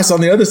Jerry Rice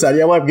on the other side.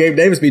 Yeah, we'll have Gabe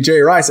Davis be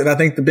Jerry Rice. And I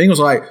think the Bengals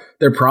were like,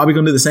 they're probably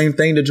going to do the same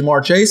thing to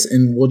Jamar Chase,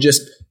 and we'll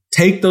just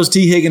take those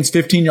T. Higgins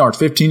 15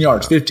 yards. And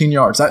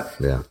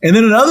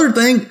then another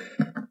thing,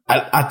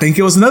 I think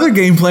it was another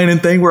game planning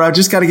thing where I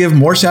just got to give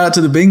more shout out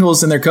to the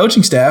Bengals and their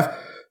coaching staff.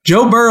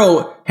 Joe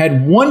Burrow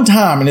had one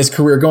time in his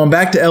career going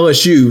back to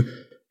LSU,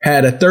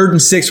 had a 3rd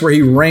and 6 where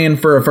he ran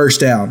for a first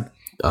down.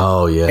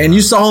 Oh, yeah. And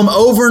you saw him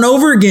over and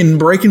over again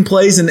breaking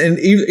plays and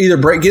either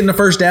getting the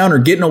first down or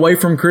getting away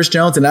from Chris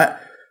Jones. And I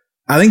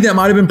think that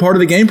might have been part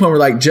of the game plan. We're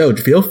like, Joe,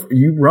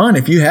 you run.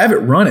 If you have it,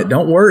 run it.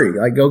 Don't worry.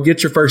 Like, go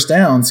get your first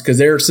downs because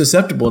they're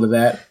susceptible to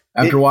that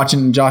after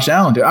watching Josh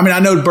Allen do it. I mean, I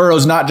know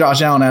Burrow's not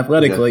Josh Allen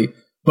athletically,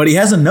 but he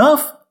has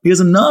enough. He has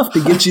enough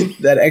to get you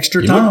that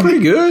extra time. Look pretty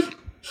good.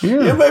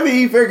 Yeah, maybe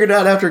he figured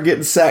out after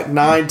getting sacked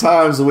 9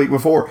 times the week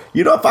before,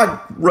 if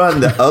I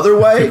run the other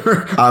way,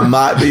 I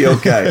might be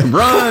okay.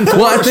 Run.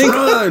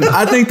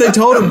 I think they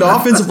told him the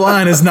offensive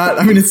line is not,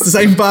 I mean, it's the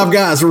same 5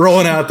 guys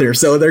rolling out there,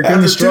 so they're going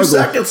to struggle. 2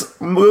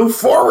 seconds, move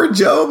forward,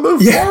 Joe,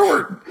 move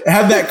forward.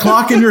 Have that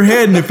clock in your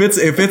head, and if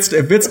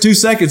it's 2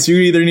 seconds, you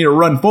either need to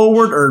run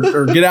forward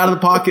or get out of the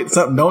pocket.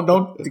 Something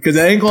don't because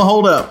it ain't gonna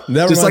hold up.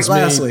 That just like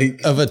reminds last me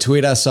week. of a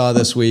tweet I saw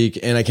this week,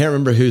 and I can't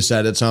remember who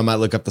said it, so I might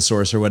look up the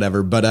source or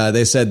whatever. But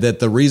they said that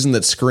the reason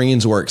that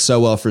screens work so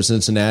well for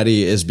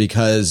Cincinnati is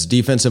because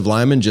defensive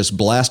linemen just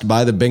blast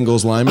by the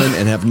Bengals linemen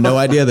and have no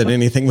idea that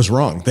anything was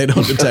wrong. They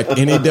don't detect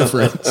any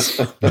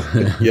difference.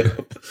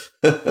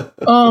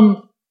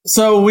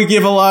 So we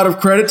give a lot of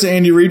credit to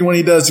Andy Reid when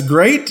he does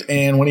great,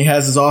 and when he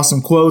has his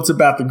awesome quotes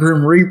about the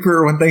Grim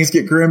Reaper. When things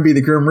get grim, be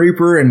the Grim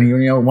Reaper, and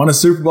he won a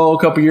Super Bowl a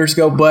couple years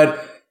ago.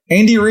 But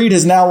Andy Reid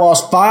has now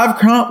lost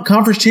 5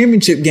 conference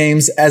championship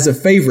games as a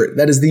favorite.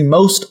 That is the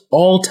most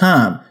all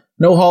time.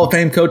 No Hall of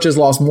Fame coach has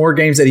lost more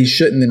games that he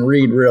shouldn't than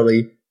Reid. Really,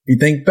 if you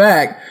think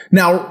back,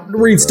 now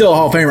Reid's still a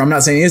Hall of Famer. I'm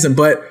not saying he isn't,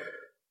 but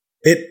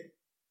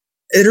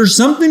there's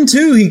something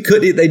too.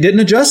 They didn't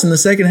adjust in the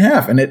second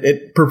half, and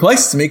it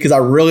perplexes me because I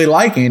really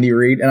like Andy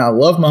Reid and I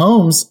love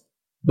Mahomes,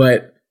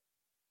 but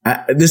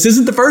this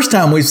isn't the first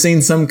time we've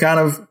seen some kind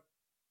of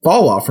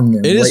fall off from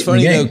them. It is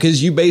funny though,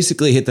 because you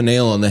basically hit the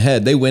nail on the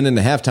head. They went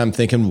into halftime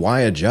thinking,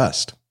 "Why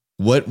adjust?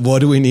 What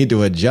do we need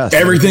to adjust?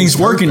 Everything's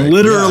working. Perfect."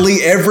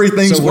 Literally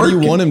everything's so what working.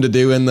 do you want him to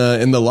do in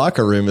the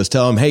locker room? Is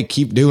tell him, "Hey,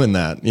 keep doing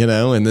that,"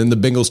 And then the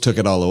Bengals took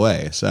it all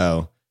away.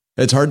 So.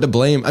 It's hard to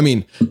blame. I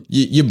mean,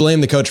 you blame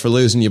the coach for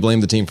losing, you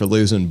blame the team for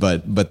losing,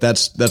 but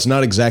that's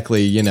not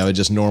exactly, a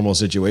just normal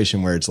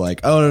situation where it's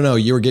like, oh, no,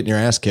 you were getting your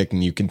ass kicked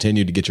and you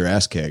continue to get your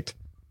ass kicked.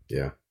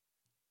 Yeah.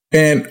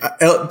 And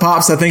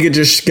Pops, I think it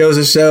just goes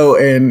to show,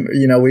 and,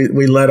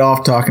 we let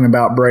off talking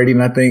about Brady,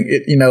 and I think,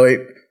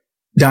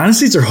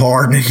 dynasties are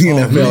hard in the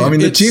NFL. Man, I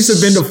mean, the Chiefs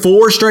have been to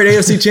 4 straight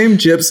AFC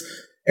championships,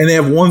 and they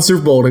have 1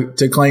 Super Bowl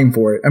to claim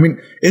for it. I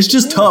mean, it's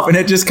just tough, and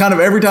it just kind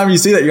of, every time you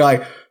see that, you're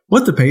like,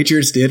 what the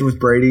Patriots did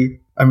with Brady.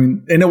 I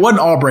mean, and it wasn't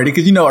all Brady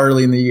because,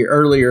 early in the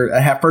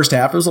year, first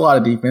half, there was a lot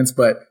of defense,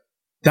 but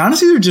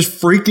dynasties are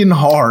just freaking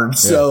hard. Yeah.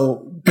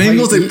 So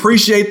Bengals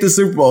appreciate the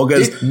Super Bowl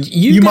because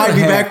you might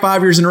be back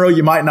 5 years in a row.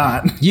 You might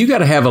not. You got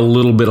to have a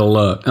little bit of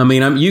luck. I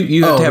mean,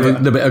 you have to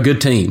have a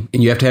good team,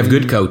 and you have to have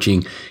good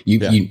coaching.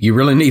 You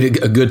really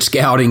need a good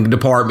scouting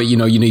department.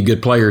 You need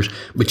good players,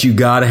 but you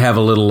got to have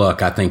a little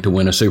luck, I think, to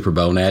win a Super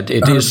Bowl. Now, it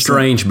is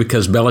strange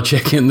because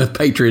Belichick and the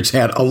Patriots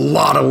had a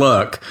lot of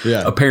luck,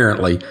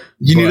 apparently.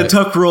 You need a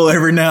tuck rule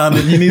every now and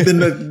then. You need them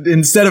to,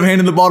 instead of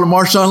handing the ball to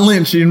Marshawn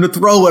Lynch, you need to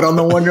throw it on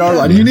the 1 yard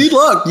line. You need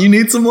luck. You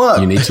need some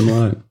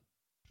luck.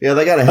 Yeah,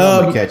 they got a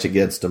helmet catch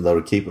against them, though,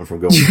 to keep them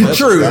from going.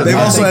 True. They've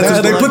also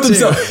had they put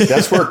themselves.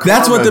 That's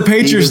what the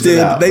Patriots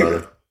did.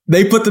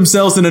 They put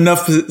themselves in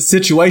enough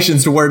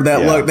situations to where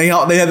that luck. They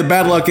had the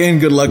bad luck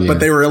and good luck, but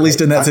they were at least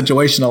in that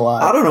situation a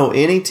lot. I don't know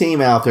any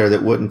team out there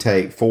that wouldn't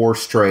take 4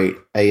 straight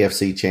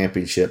AFC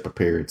championship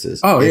appearances.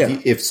 Oh,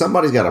 If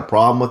somebody's got a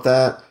problem with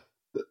that,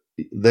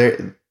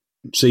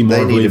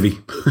 Seymour Levy.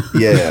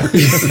 Yeah.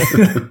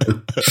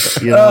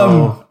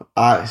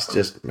 It's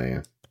just,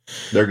 man,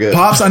 they're good.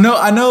 Pops, I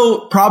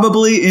know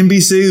probably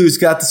NBC, who's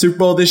got the Super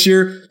Bowl this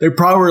year, they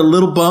probably were a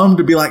little bummed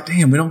to be like,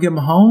 damn, we don't get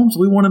Mahomes.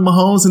 We wanted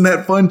Mahomes in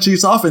that fun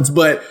Chiefs offense.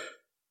 But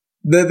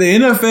the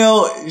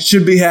NFL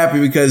should be happy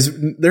because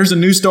there's a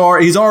new star.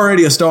 He's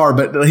already a star,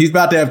 but he's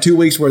about to have 2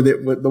 weeks where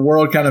the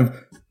world kind of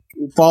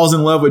falls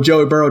in love with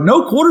Joey Burrow.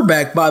 No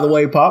quarterback, by the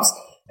way, Pops,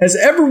 has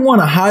ever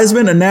won a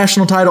Heisman, a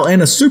national title,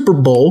 and a Super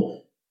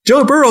Bowl.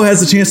 Joey Burrow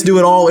has a chance to do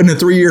it all in a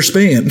 3-year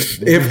span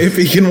if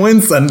he can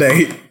win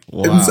Sunday.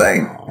 Wow.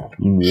 Insane.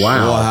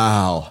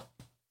 Wow.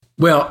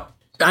 Well,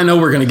 I know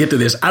we're going to get to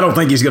this. I don't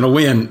think he's going to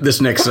win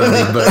this next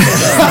Sunday, but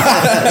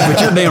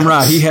you're damn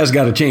right. He has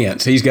got a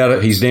chance. He's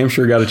damn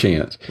sure got a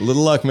chance. A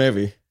little luck,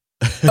 maybe.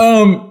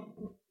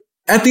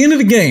 At the end of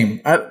the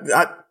game,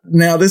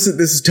 now this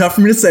is tough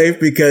for me to say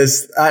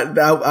because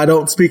I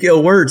don't speak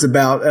ill words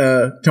about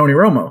Tony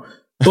Romo,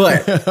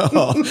 but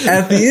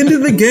at the end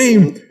of the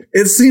game,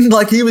 it seemed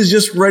like he was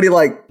just ready.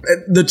 Like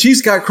the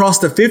Chiefs got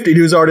crossed to 50, and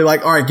he was already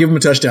like, "All right, give him a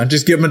touchdown.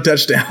 Just give him a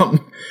touchdown."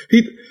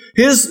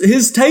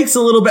 His takes a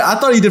little bit. I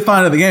thought he did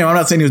fine in the game. I'm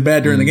not saying he was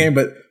bad during the game,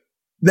 but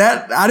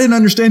that I didn't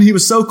understand. He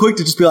was so quick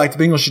to just be like,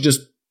 the Bengals should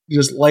just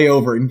lay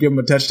over and give him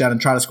a touchdown and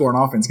try to score an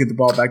offense, get the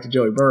ball back to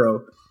Joey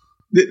Burrow.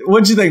 What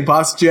did you think,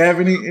 Pops? Did you have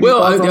any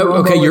well, thoughts on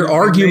okay, Romo your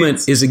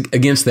argument is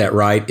against that,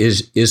 right?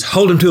 Is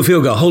hold him to a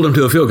field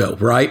goal,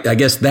 right? I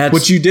guess that's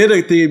what you did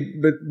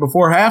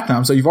before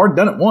halftime, so you've already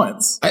done it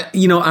once.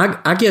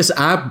 I guess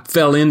I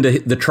fell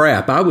into the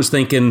trap. I was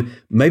thinking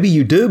maybe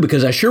you do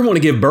because I sure want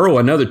to give Burrow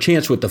another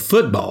chance with the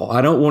football.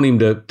 I don't want him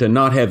to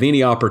not have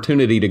any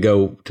opportunity to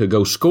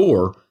go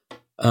score.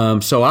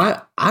 So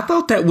I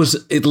thought that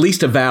was at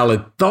least a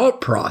valid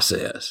thought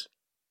process.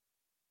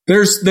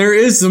 There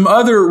is some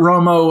other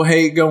Romo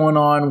hate going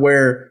on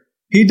where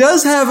he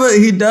does have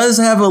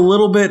a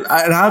little bit,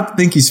 and I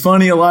think he's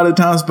funny a lot of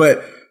times, but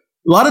a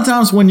lot of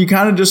times when you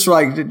kind of just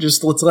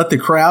let's let the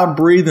crowd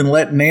breathe and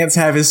let Nance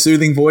have his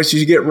soothing voice,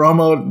 you get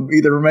Romo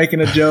either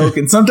making a joke,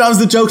 and sometimes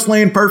the jokes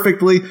land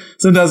perfectly,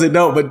 sometimes they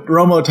don't, but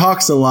Romo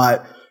talks a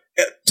lot.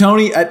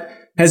 Tony,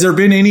 has there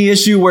been any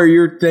issue where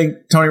you think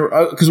Tony,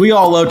 because we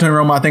all love Tony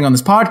Romo, I think, on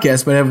this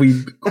podcast, but have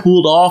we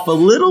cooled off a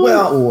little?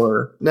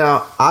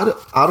 Now I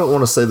don't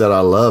want to say that I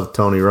love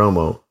Tony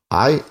Romo.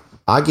 I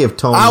give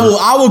Tony.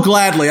 I will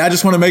gladly. I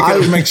just want to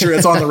make sure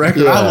it's on the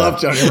record. Yeah. I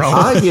love Tony Romo.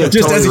 I give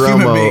just Tony as a Romo,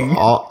 human being.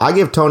 I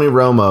give Tony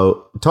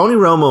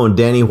Romo and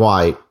Danny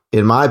White,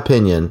 in my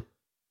opinion,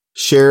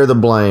 share the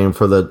blame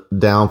for the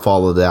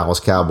downfall of the Dallas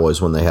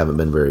Cowboys when they haven't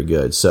been very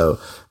good. So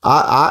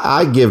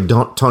I give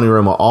Tony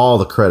Romo all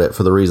the credit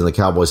for the reason the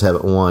Cowboys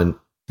haven't won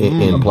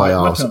in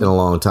playoffs in a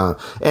long time.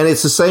 And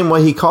it's the same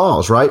way he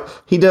calls, right?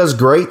 He does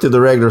great through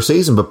the regular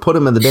season, but put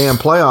him in the damn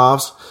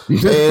playoffs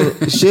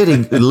and shit, he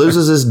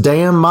loses his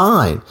damn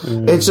mind.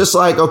 It's just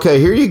like, okay,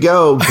 here you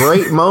go.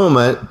 Great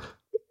moment.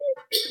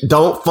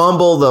 Don't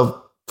fumble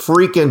the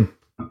freaking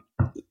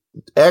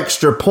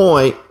extra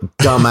point,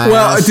 dumbass.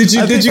 Well, did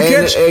you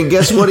catch? And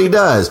guess what he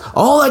does?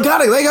 Oh, they got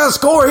to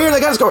score here. They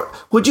got to score.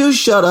 Would you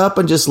shut up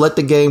and just let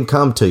the game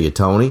come to you,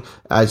 Tony?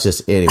 It's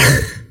just, anyway.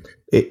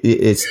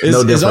 It's no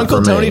different. Is Uncle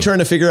for Tony me. trying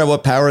to figure out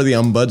what power the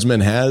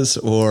ombudsman has,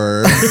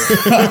 or?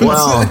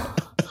 Well,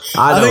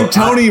 I think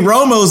Tony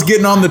Romo's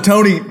getting on the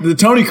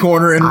Tony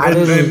corner,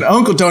 and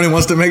Uncle Tony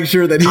wants to make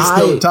sure that he's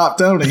still top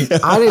Tony.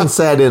 I didn't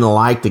say I didn't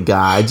like the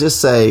guy. I just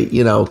say,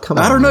 come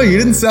on. I don't know. You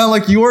didn't sound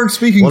like you weren't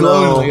speaking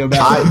glowingly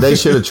about it. They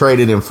should have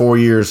traded him 4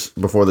 years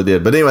before they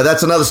did. But anyway,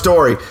 that's another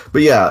story.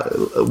 But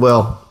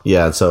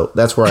so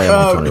that's where I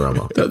am with Tony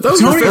Romo.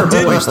 Those are fair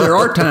points. There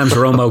are times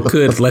Romo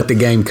could let the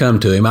game come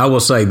to him. I will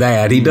say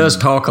that. He does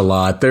talk a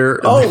lot.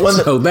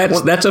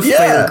 That's a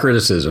fair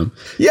criticism.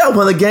 Yeah,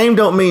 when the game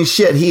don't mean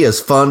shit, he is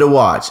fun to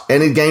watch.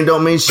 And the game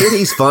don't mean shit,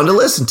 he's fun to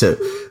listen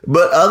to.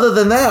 But other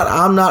than that,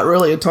 I'm not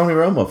really a Tony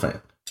Romo fan.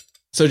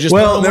 So just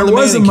there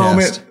was a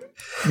moment.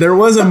 There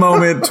was a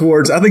moment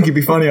towards, I think you'd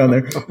be funny on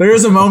there. There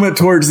was a moment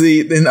towards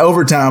in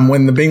overtime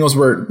when the Bengals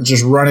were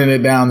just running it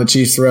down the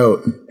Chiefs'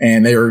 throat,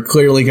 and they were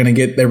clearly going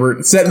to they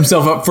were setting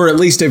themselves up for at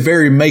least a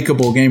very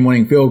makeable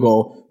game-winning field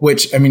goal,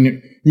 which, I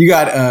mean, you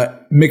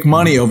got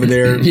McMoney over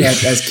there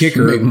as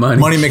kicker,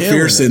 Money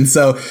McPherson.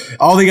 So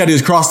all they got to do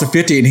is cross the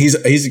 50, and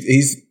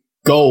he's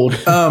gold.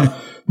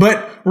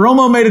 But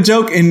Romo made a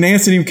joke, and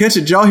Nance didn't even catch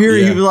it. Did y'all hear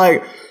it?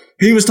 Yeah.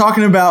 He was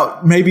talking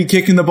about maybe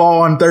kicking the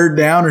ball on third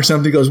down or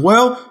something. He goes,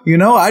 well, you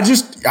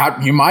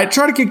might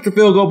try to kick the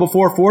field goal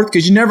before fourth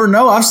because you never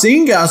know. I've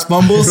seen guys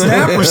fumble a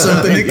snap or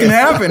something. It can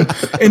happen.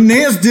 And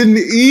Nance didn't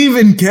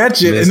even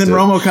catch it. And then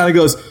Romo kind of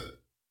goes,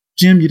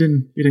 Jim, you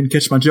didn't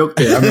catch my joke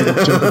there. I made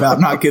a joke about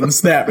not getting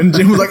snapped. And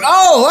Jim was like,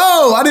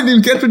 oh, I didn't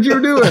even catch what you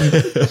were doing.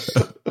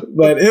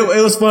 But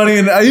it was funny,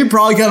 and he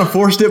probably kind of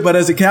forced it. But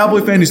as a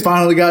Cowboy fan who's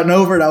finally gotten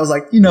over it, I was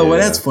like, what?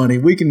 That's funny.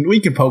 We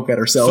can poke at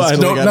ourselves. I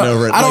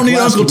don't need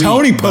Uncle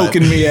Tony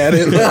poking me at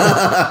it.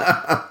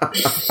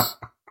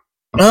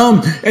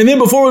 And then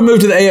before we move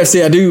to the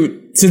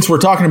AFC, since we're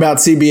talking about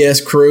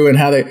CBS Crew and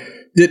how they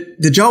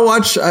did y'all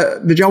watch the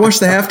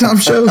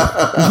halftime show?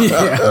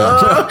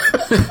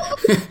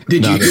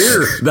 Did you hear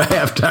the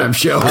halftime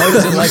show? Oh,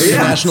 was it like the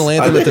national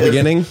anthem at the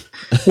beginning?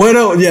 Well,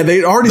 no, yeah,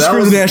 they already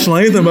screwed the national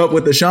anthem up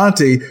with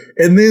Ashanti,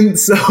 and then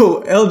so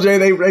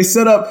LJ they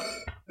set up.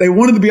 They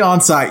wanted to be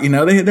on site,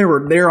 They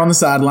were there on the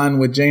sideline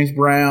with James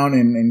Brown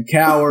and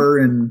Cower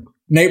and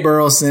Nate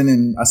Burleson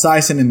and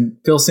Sison and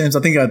Phil Simms. I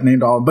think I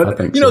named all of them.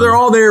 But they're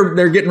all there.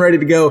 They're getting ready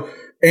to go,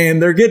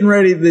 and they're getting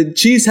ready. The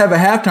Chiefs have a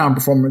halftime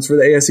performance for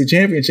the AFC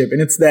Championship,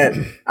 and it's that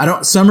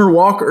Summer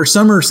Walker or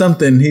Summer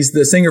something. He's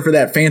the singer for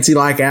that Fancy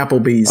Like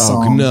Applebee's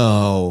song. Oh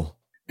no.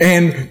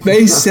 And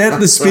they set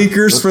the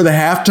speakers for the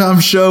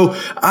halftime show.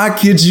 I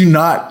kid you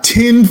not,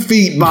 10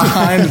 feet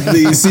behind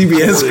the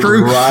CBS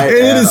crew. And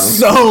it is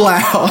so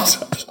loud.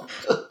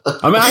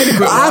 I mean, I had to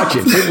quit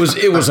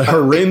watching. It was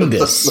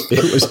horrendous.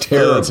 It was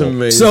terrible. That's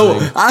amazing. So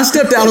I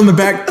stepped out on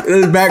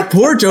the back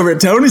porch over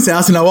at Tony's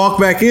house, and I walked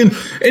back in.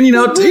 And,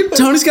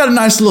 Tony's got a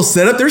nice little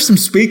setup. There's some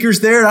speakers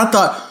there. And I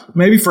thought,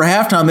 maybe for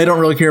halftime, they don't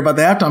really care about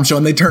the halftime show,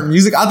 and they turn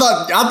music. I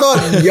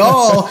thought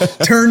y'all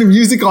turned the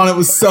music on. It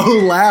was so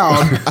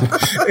loud.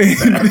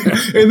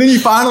 and then you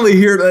finally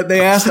hear that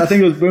they asked, I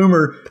think it was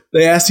Boomer,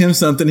 they asked him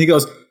something. He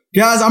goes,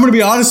 guys, I'm going to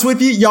be honest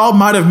with you. Y'all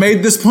might have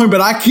made this point,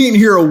 but I can't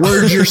hear a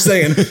word you're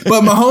saying.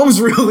 But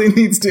Mahomes really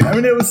needs to. I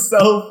mean, it was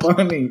so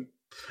funny.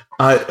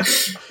 I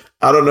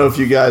don't know if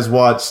you guys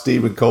watched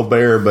Stephen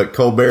Colbert, but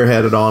Colbert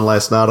had it on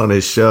last night on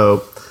his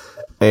show.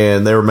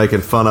 And they were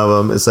making fun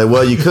of him and say,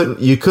 well, you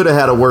could have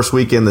had a worse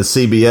weekend than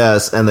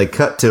CBS. And they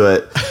cut to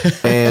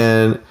it.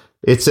 And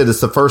it said it's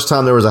the first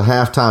time there was a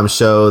halftime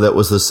show that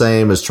was the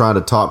same as trying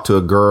to talk to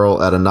a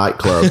girl at a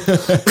nightclub.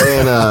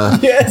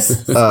 And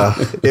Yes.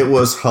 It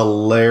was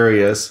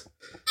hilarious.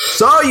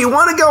 So you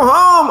want to go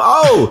home?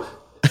 Oh,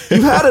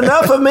 you've had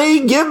enough of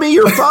me? Give me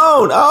your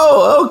phone.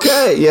 Oh,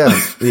 okay.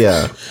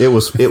 Yeah. It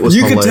was You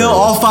hilarious. could tell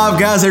all five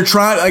guys, they're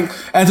trying,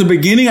 at the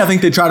beginning, I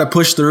think they try to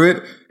push through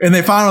it. And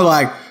they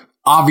finally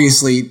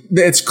obviously,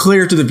 it's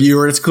clear to the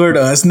viewer. It's clear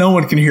to us. No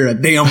one can hear a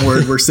damn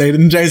word we're saying.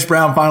 And James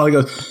Brown finally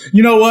goes,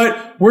 you know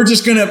what? We're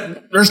just going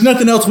to, there's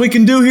nothing else we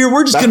can do here.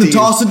 We're just going to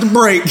toss it to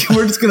break.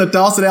 We're just going to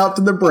toss it out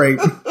to the break.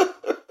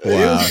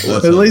 Wow.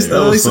 At least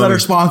let our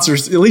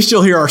sponsors, at least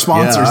you'll hear our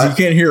sponsors. You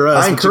can't hear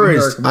us. I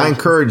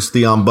encourage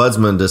the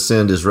ombudsman to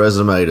send his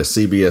resume to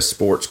CBS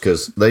Sports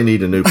because they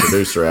need a new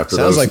producer after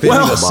Sounds those. like they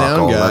need a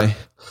sound guy.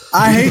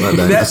 I hate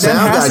that. That sound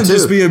has guy to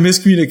just too. be a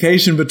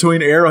miscommunication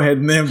between Arrowhead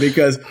and them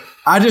because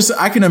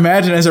I can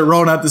imagine as they're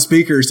rolling out the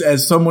speakers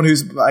as someone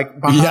who's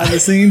behind the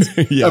scenes,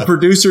 a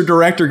producer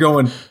director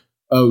going,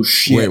 oh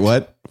shit. Wait,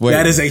 what?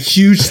 That is a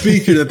huge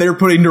speaker that they're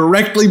putting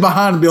directly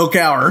behind Bill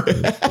Cowher.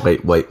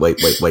 Wait.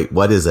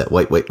 What is that?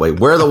 Wait.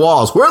 Where are the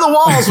walls? Where are the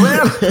walls, man?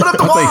 Put up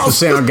the I think the walls.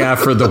 sound guy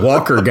for the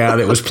Walker guy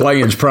that was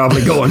playing is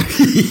probably going,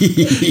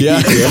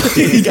 Yeah.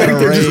 He's back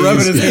there just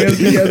rubbing his hands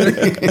together.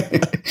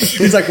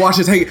 He's like, watch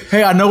this.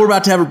 Hey, I know we're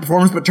about to have a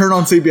performance, but turn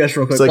on CBS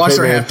real quick. It's like, Watch hey,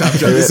 our man, halftime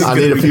show. This is I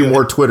gonna need a be few good.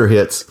 more Twitter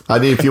hits.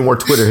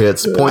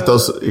 Point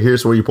those.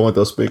 Here's where you point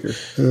those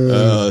speakers.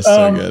 Oh, that's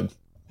so good.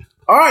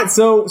 All right,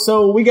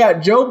 so we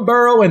got Joe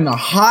Burrow and the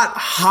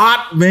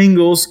hot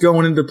Bengals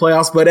going into the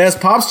playoffs. But as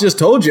Pops just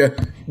told you,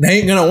 they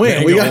ain't gonna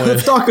win.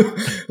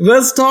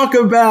 Let's talk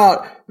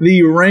about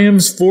the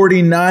Rams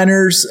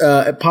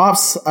 49ers.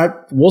 Pops,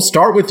 we'll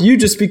start with you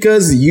just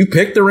because you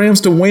picked the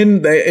Rams to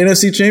win the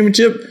NFC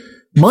Championship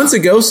months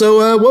ago.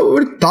 So what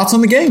were your thoughts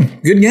on the game?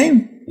 Good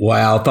game.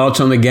 wow, thoughts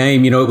on the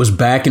game. It was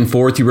back and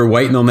forth. You were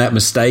waiting on that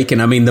mistake.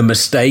 And I mean, the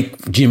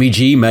mistake, Jimmy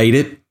G made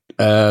it.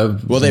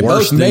 Well, they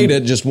both made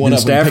it. Just one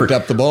of them picked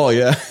up the ball.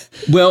 Yeah.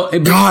 Well,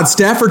 God,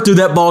 Stafford threw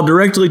that ball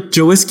directly.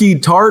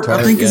 Jowiski Tart,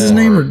 I think is his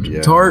name,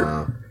 or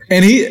Tart.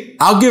 And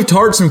I'll give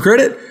Tart some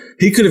credit.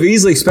 He could have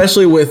easily,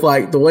 especially with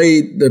the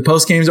way the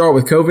post games are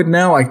with COVID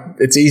now,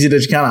 it's easy to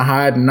just kind of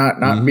hide and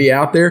not be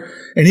out there.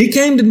 And he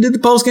came and did the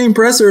post game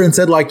presser and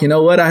said, you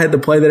know what, I had the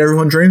play that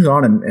everyone dreams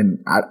on, and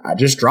I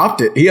just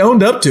dropped it. He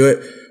owned up to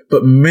it.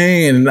 But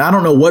man, I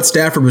don't know what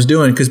Stafford was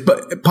doing because,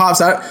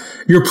 Pops,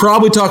 you're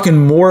probably talking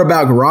more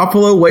about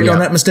Garoppolo waiting on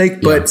that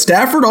mistake. But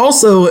Stafford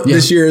also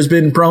this year has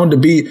been prone to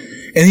be,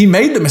 and he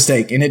made the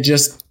mistake, and it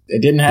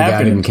didn't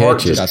happen. didn't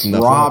catch it. Just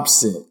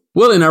drops it.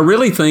 Well, and I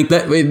really think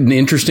that an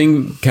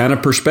interesting kind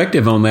of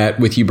perspective on that,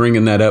 with you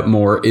bringing that up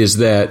more, is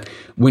that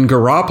when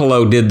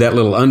Garoppolo did that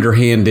little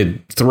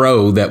underhanded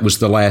throw that was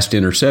the last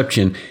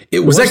interception,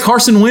 was that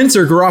Carson Wentz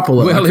or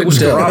Garoppolo? Well, it was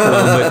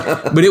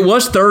Garoppolo, but it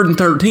was 3rd and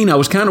 13. I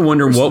was kind of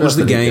wondering what was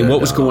the game,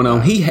 what was going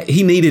on.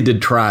 He needed to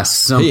try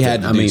something. He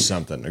had to do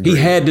something. Agreed. He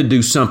had to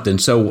do something.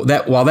 So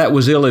that while that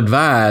was ill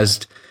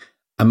advised,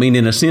 I mean,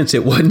 in a sense,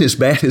 it wasn't as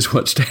bad as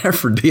what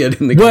Stafford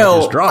did in the game.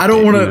 Well, I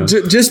don't want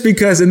to just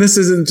because, and this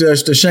isn't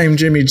just to shame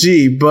Jimmy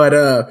G, but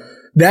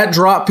that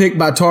drop pick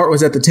by Tart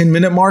was at the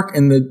 10-minute mark,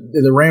 and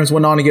the Rams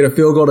went on to get a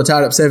field goal to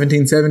tie it up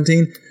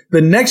 17-17.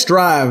 The next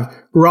drive,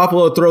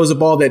 Garoppolo throws a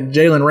ball that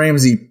Jalen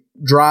Ramsey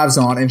drives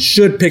on and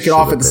should pick it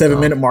off at the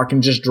 7-minute mark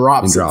and just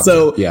drops it.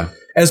 So,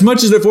 as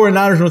much as the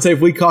 49ers would say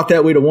if we caught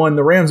that, we'd have won,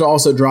 the Rams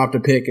also dropped a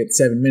pick at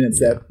 7 minutes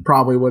that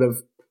probably would have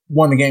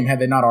won the game had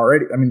they not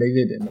already. I mean, they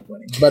did end up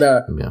winning. But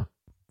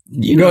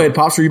Go ahead,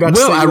 Pops. Were you about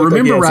to say? Well, I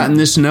remember writing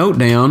this note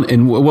down,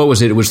 and what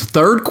was it? It was the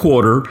third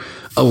quarter,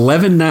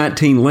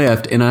 11:19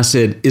 left, and I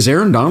said, "Is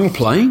Aaron Donald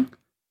playing?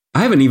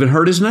 I haven't even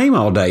heard his name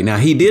all day." Now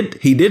he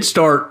did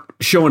start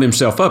showing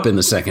himself up in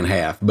the second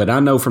half, but I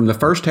know from the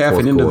first half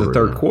and into the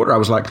third quarter, I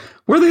was like,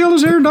 "Where the hell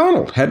is Aaron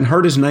Donald?" Hadn't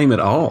heard his name at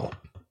all.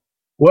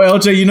 Well,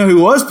 LJ, you know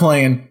who was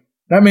playing?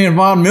 That man,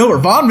 Von Miller.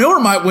 Von Miller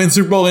might win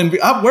Super Bowl MVP.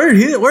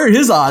 Where are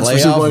his odds for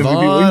Super Bowl MVP?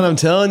 Von, I'm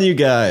telling you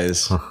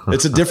guys.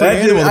 It's a different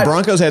animal. The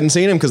Broncos hadn't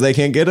seen him because they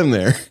can't get him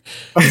there.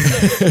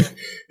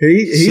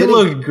 He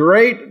looked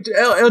great.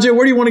 LJ,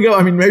 where do you want to go?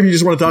 I mean, maybe you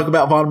just want to talk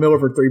about Von Miller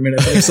for 3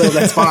 minutes, so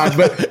that's fine.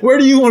 But where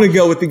do you want to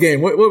go with the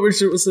game? What's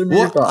some of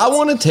your thoughts? I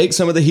want to take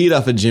some of the heat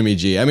off of Jimmy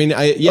G. I mean,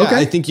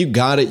 I think you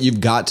got it. You've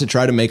got to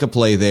try to make a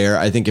play there.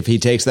 I think if he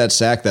takes that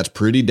sack, that's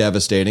pretty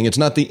devastating. It's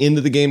not the end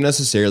of the game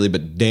necessarily,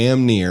 but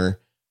damn near.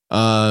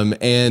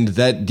 And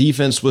that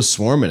defense was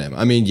swarming him.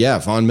 I mean,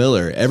 Von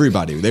Miller,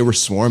 everybody, they were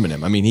swarming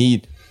him. I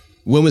mean,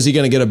 when was he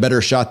going to get a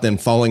better shot than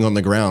falling on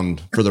the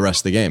ground for the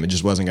rest of the game? It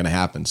just wasn't going to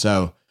happen.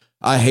 So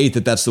I hate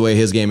that that's the way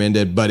his game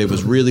ended, but it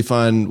was really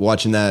fun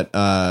watching that,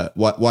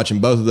 watching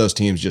both of those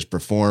teams just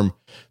perform.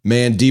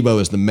 Man, Debo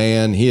is the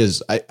man. He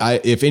is.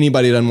 If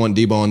anybody doesn't want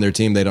Debo on their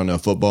team, they don't know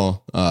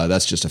football.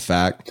 That's just a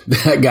fact.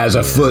 That guy's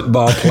a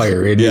football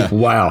player.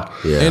 Wow.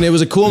 Yeah. And it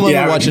was a cool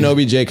moment watching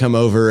OBJ come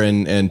over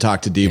and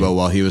talk to Debo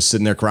while he was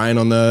sitting there crying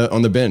on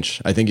the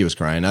bench. I think he was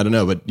crying. I don't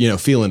know, but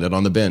feeling it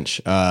on the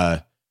bench.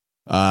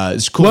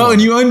 It's cool. Well,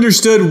 and you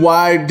understood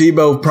why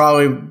Debo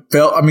probably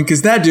felt. I mean,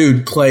 because that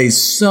dude plays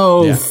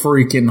so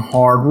freaking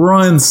hard,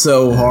 runs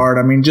so hard.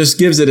 I mean, just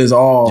gives it his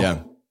all. Yeah.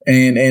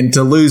 And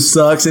to lose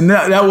sucks. And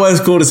that was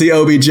cool to see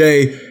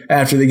OBJ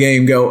after the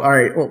game go, all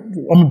right, well, I'm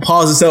going to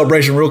pause the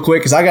celebration real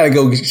quick because I got to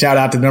go shout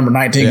out to number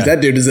 19 because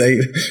that dude is a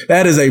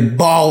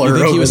baller. You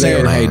think over he was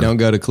there. saying, hey, don't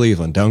go to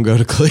Cleveland. Don't go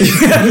to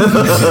Cleveland.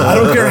 I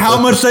don't care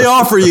how much they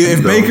offer you.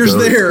 If Baker's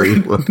there,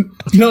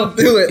 don't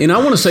do it. And I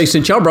want to say,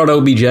 since y'all brought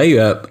OBJ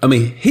up, I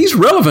mean, he's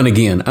relevant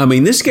again. I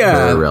mean, this guy,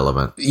 very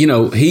relevant.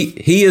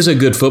 He is a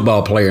good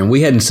football player, and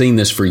we hadn't seen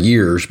this for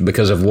years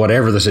because of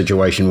whatever the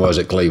situation was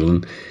at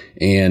Cleveland.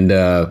 And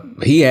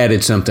he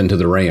added something to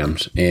the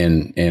Rams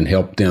and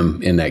helped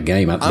them in that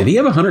game. Did he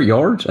have 100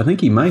 yards? I think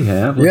he may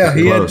have.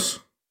 He close.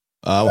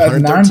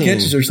 had 9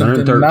 catches or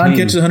something. 9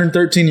 catches,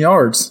 113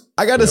 yards.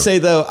 I got to say,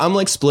 though, I'm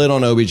like split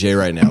on OBJ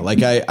right now.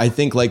 Like, I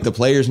think like the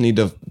players need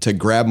to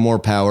grab more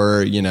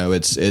power.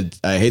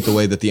 I hate the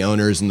way that the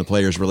owners and the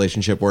players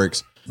relationship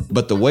works.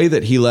 But the way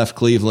that he left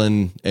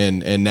Cleveland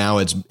and now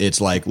it's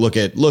like, look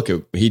at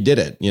he did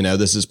it.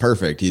 This is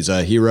perfect. He's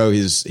a hero.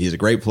 He's a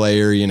great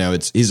player.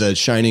 He's a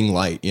shining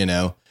light, and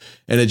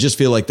I just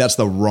feel like that's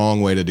the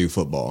wrong way to do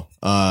football.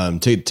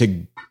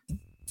 To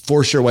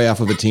force your way off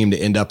of a team to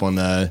end up on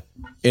the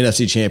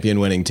NFC champion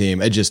winning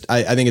team. I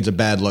think it's a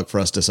bad look for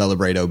us to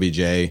celebrate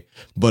OBJ,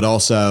 but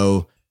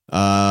also,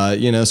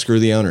 screw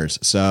the owners.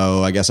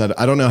 So I guess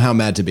I don't know how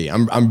mad to be.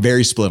 I'm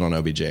very split on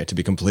OBJ, to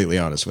be completely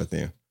honest with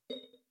you.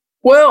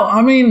 Well,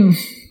 I mean,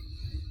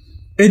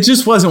 it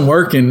just wasn't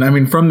working. I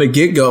mean, from the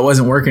get-go, it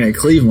wasn't working at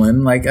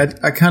Cleveland. Like,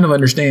 I kind of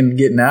understand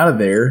getting out of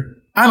there.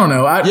 I don't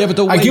know. But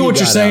the way I get what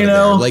you're saying,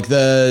 though. Like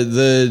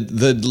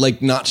the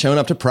like not showing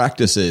up to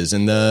practices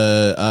and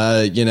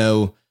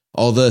the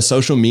all the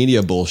social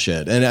media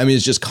bullshit, and I mean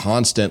it's just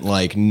constant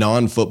like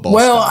non-football.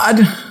 Well,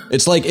 stuff.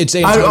 It's like it's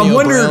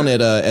Antonio Brown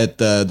at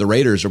the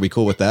Raiders. Are we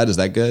cool with that? Is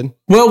that good?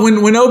 Well,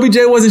 when OBJ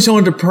wasn't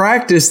showing to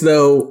practice,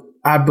 though,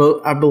 I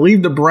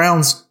believe the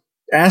Browns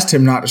asked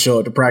him not to show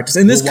up to practice,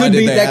 and this could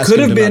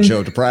have been show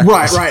up to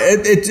practice.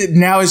 right.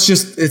 Now it's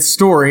just it's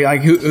story.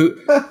 Like who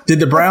did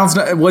the Browns?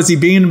 Was he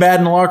being bad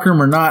in the locker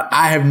room or not?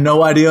 I have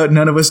no idea.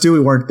 None of us do. We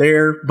weren't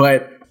there,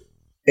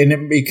 and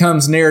it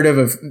becomes narrative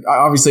of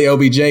obviously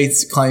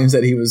OBJ claims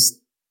that he was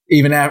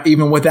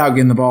even without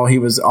getting the ball, he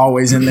was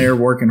always in there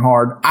working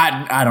hard.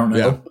 I don't know.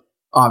 Yeah.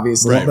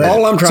 Obviously, right.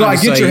 All I'm trying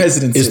to say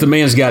is the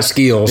man's got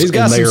skills. He's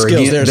got some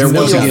skills. They're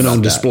once again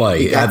on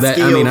display.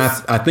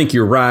 I think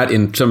you're right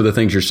in some of the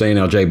things you're saying,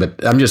 LJ.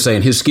 But I'm just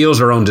saying his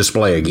skills are on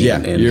display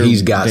again, and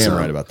he's got damn some.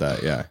 Right about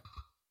that. Yeah,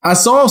 I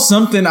saw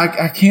something.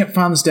 I can't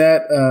find the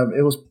stat.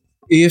 It was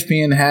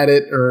ESPN had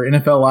it or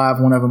NFL Live,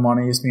 one of them on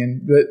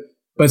ESPN.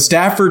 But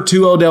Stafford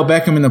to Odell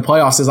Beckham in the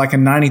playoffs is like a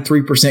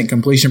 93%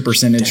 completion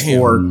percentage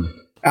for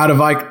out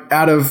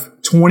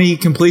of 20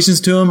 completions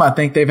to him. I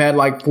think they've had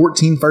like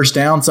 14 first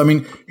downs. So, I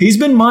mean, he's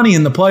been money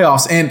in the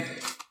playoffs. And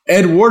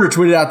Ed Warder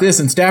tweeted out this,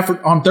 and Stafford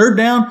on third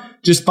down,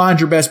 just find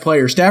your best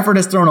player. Stafford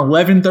has thrown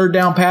 11 third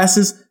down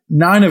passes,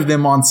 9 of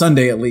them on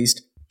Sunday at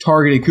least,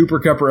 targeted Cooper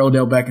Kupp or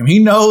Odell Beckham. He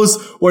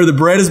knows where the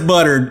bread is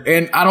buttered,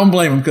 and I don't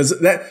blame him because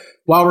that.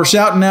 While we're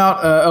shouting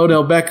out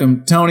Odell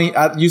Beckham, Tony,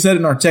 you said it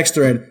in our text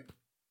thread.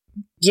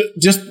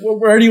 Just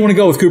where do you want to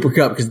go with Cooper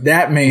Kupp? Because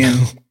that man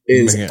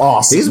is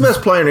awesome. He's the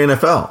best player in the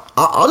NFL.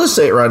 I'll just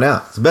say it right now.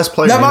 He's the best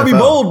player. That in the NFL. That might be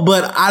bold,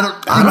 but I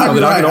don't.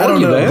 I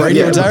don't know.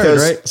 Brady retired,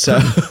 right? So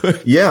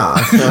yeah.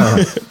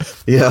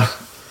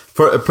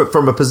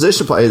 From a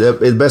position play,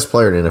 the best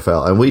player in the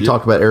NFL, and we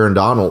talked about Aaron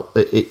Donald.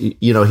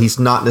 He's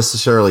not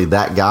necessarily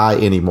that guy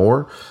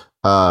anymore.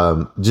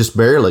 just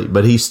barely,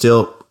 but he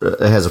still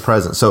has a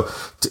presence. So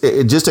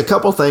just a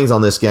couple things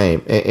on this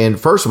game. And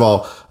first of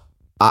all,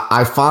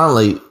 I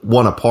finally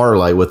won a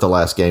parlay with the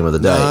last game of the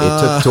day. It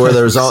took to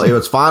where it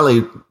was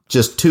finally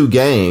just 2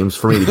 games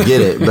for me to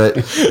get it, but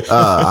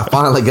I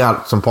finally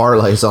got some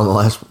parlays on the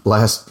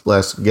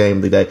last game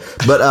of the day.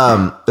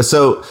 But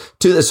so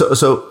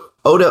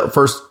Odell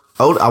first.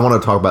 I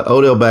want to talk about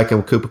Odell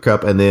Beckham, Cooper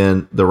Kupp, and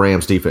then the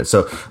Rams defense.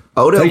 So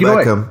Odell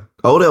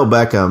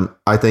Beckham,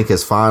 I think,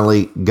 has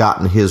finally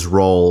gotten his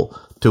role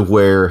to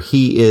where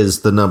he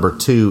is the number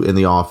 2 in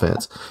the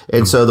offense.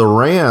 And so the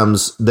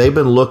Rams, they've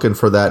been looking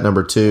for that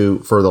number 2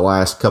 for the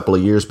last couple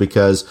of years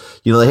because,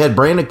 they had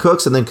Brandon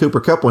Cooks and then Cooper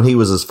Kupp when he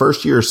was his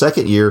first year or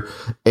second year,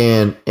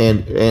 and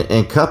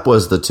Kupp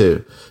was the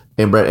 2.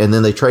 And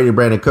then they traded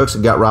Brandon Cooks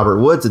and got Robert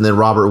Woods, and then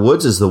Robert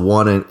Woods is the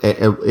 1, and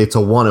it's a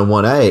 1 and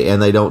 1A,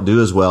 and they don't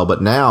do as well.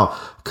 But now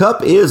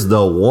Kupp is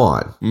the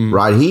 1,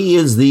 right? He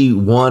is the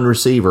 1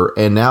 receiver,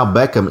 and now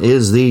Beckham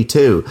is the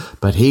 2,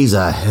 but he's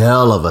a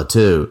hell of a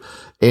 2.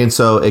 And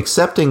so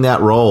accepting that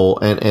role,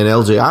 and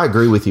LJ, I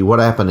agree with you. What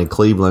happened in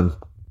Cleveland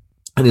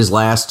in his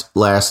last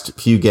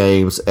few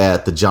games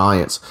at the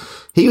Giants,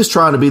 he was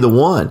trying to be the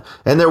 1,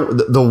 and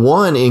the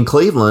 1 in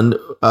Cleveland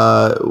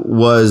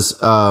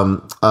was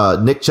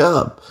Nick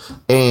Chubb,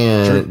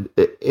 and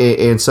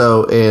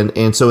so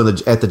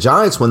at the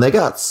Giants when they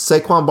got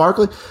Saquon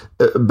Barkley,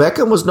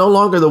 Beckham was no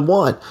longer the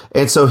 1,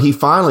 and so he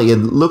finally, it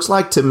looks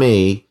like to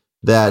me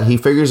that he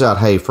figures out,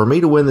 hey, for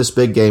me to win this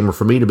big game or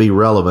for me to be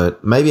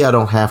relevant, maybe I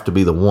don't have to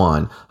be the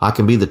 1. I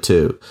can be the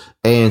 2.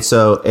 And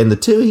so, and the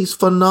 2, he's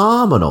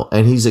phenomenal.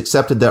 And he's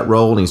accepted that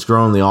role and he's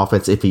grown the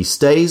offense. If he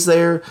stays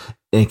there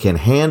and can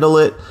handle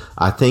it,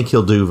 I think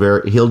he'll do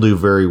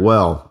very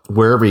well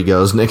wherever he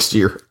goes next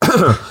year.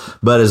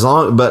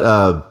 Because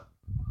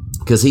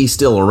he's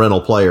still a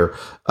rental player.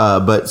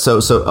 But so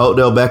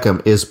Odell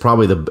Beckham is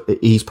probably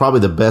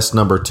the best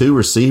number 2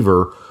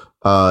 receiver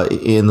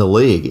in the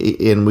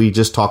league. And we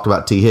just talked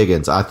about T.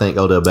 Higgins. I think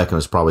Odell Beckham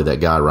is probably that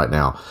guy right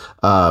now.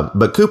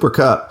 But Cooper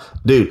Kupp,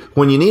 dude,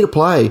 when you need a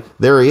play,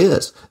 there he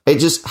is. It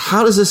just,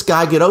 how does this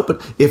guy get open?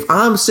 If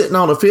I'm sitting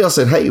on the field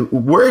saying, hey,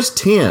 where's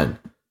 10?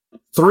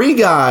 3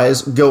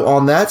 guys go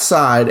on that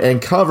side and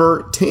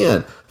cover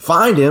 10.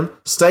 Find him,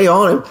 stay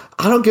on him.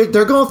 I don't get,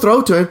 they're going to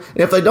throw to him. And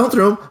if they don't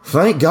throw him,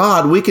 thank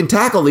God we can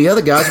tackle the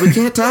other guys. We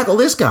can't tackle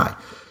this guy.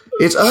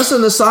 It's us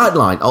on the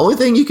sideline. Only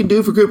thing you can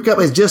do for Cooper Kupp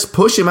is just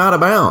push him out of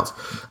bounds.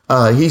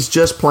 He's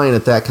just playing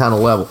at that kind of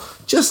level.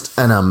 Just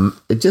an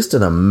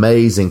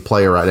amazing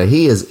player right now.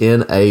 He is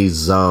in a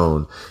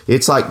zone.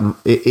 It's like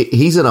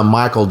he's in a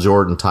Michael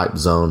Jordan type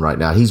zone right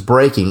now. He's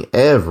breaking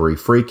every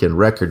freaking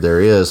record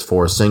there is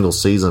for a single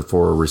season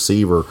for a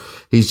receiver.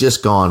 He's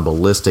just gone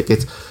ballistic.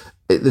 It's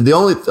the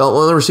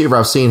only receiver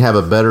I've seen have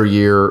a better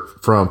year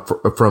from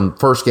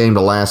first game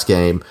to last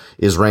game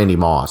is Randy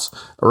Moss.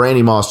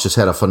 Randy Moss just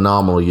had a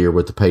phenomenal year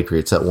with the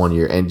Patriots that one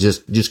year, and you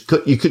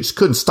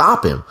couldn't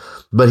stop him.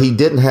 But he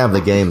didn't have the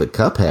game that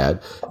Kupp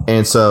had,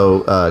 and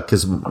so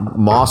because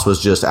Moss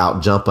was just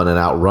out jumping and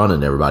out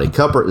running everybody.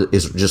 Kupp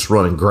is just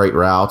running great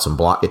routes and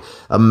blocking.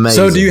 Amazing.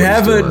 So do you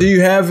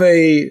have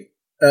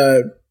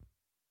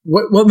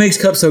what makes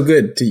Kupp so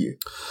good to you?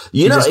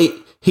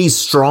 He's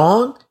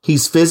strong.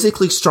 He's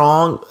physically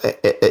strong.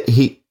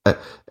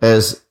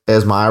 As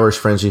my Irish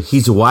friends,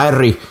 he's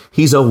wiry.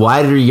 He's a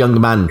wiry young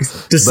man.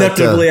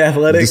 Deceptively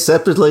athletic.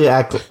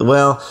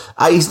 Well,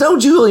 he's no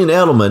Julian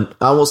Edelman.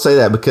 I won't say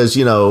that because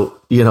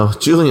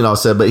Julian all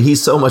said, but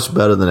he's so much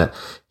better than that.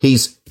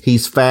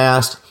 He's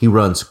fast. He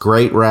runs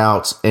great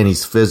routes, and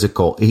he's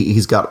physical.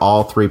 He's got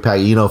all 3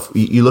 packs.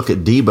 You look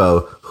at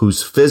Debo,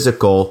 who's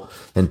physical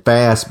and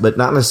fast, but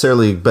not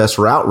necessarily the best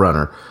route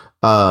runner.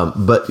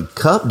 But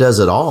Kupp does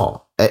it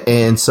all.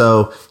 And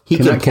so he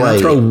can play. Can I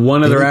throw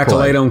one other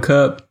accolade on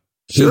Kupp?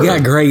 Sure. He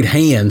got great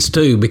hands,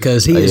 too,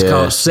 because he has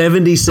caught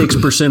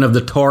 76% of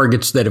the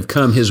targets that have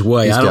come his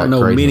way. I don't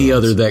know many hands.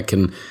 Other that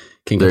can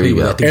compete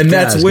with that. And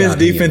that's with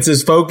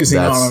defenses focusing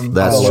on him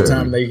all the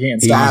time. They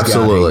can't stop.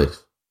 Absolutely.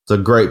 It's a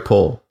great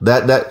pull.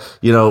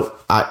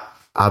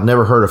 I've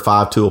never heard a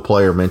 5-tool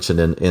player mentioned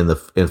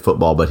in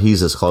football, but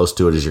he's as close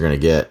to it as you're going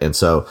to get. And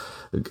so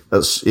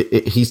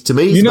he's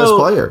the best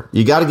player.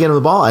 You got to get him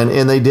the ball,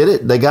 and they did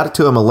it. They got it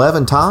to him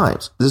 11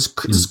 times. This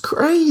is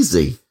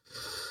crazy.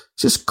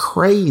 Just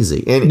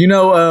crazy. And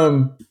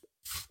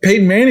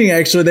Peyton Manning,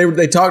 actually,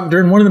 they talked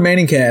during one of the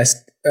Manning cast.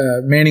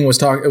 Manning was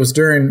talking. It was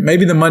during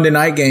maybe the Monday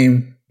night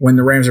game when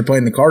the Rams are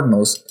playing the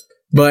Cardinals,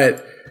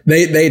 but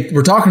they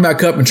were talking about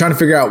Kupp and trying to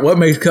figure out what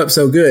makes Kupp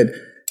so good.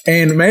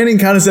 And Manning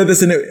kind of said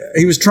this, and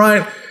he was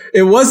trying.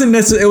 It wasn't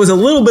necessarily. It was a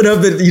little bit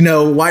of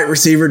the white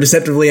receiver,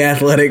 deceptively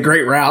athletic,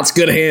 great routes,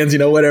 good hands,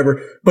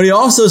 whatever. But he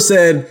also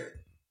said,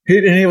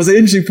 and it was an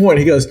interesting point.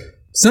 He goes,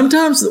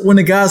 sometimes when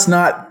a guy's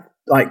not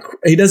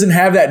he doesn't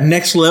have that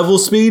next level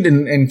speed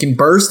and can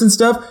burst and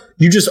stuff,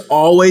 you just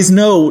always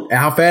know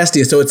how fast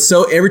he is.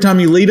 So every time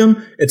you lead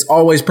him, it's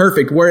always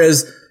perfect.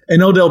 Whereas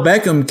an Odell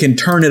Beckham can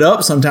turn it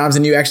up sometimes,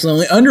 and you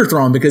accidentally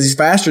underthrow him because he's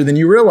faster than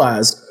you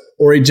realized,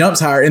 or he jumps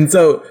higher. And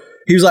so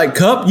he was like,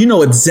 Kupp, you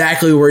know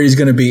exactly where he's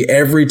going to be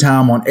every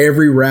time on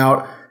every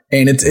route,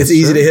 and it's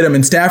easy to hit him.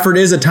 And Stafford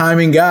is a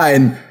timing guy,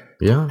 and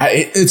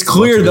it's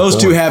clear those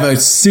two have a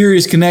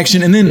serious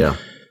connection. And then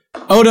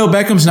Odell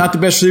Beckham's not the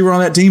best receiver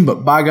on that team,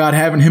 but by God,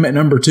 having him at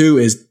number 2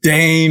 is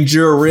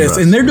dangerous.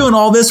 And they're doing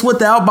all this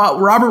without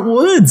Robert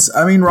Woods.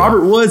 I mean,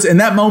 Robert Woods, in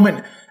that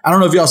moment, I don't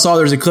know if y'all saw,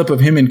 there's a clip of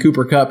him and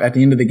Cooper Kupp at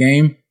the end of the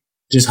game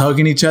just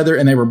hugging each other,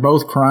 and they were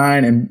both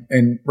crying.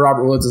 And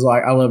Robert Woods is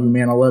like, I love you,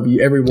 man. I love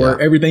you.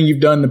 Everything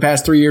you've done the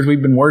past 3 years,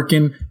 we've been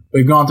working.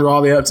 We've gone through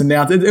all the ups and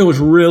downs. It was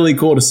really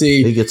cool to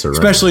see, he gets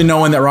especially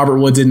knowing that Robert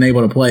Woods isn't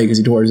able to play because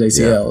he tore his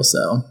ACL.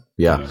 So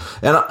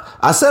and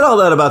I said all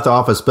that about the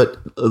offense, but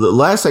the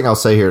last thing I'll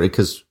say here,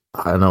 because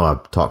I know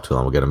I've talked too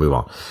long, we're going to move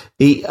on.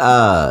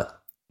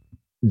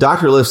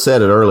 Dr. Liff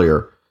said it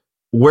earlier.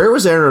 Where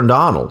was Aaron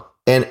Donald?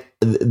 And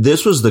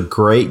this was the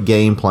great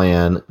game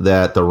plan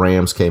that the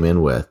Rams came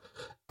in with.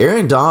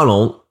 Aaron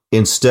Donald,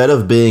 instead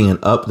of being an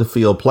up the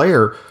field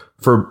player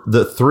for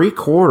the 3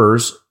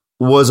 quarters,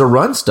 was a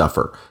run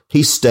stuffer.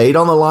 He stayed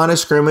on the line of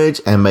scrimmage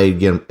and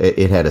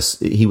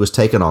he was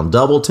taken on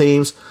double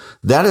teams.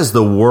 That is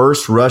the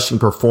worst rushing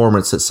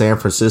performance that San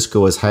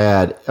Francisco has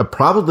had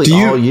probably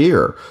all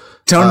year.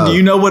 Tony, do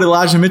you know what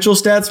Elijah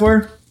Mitchell's stats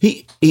were?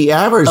 He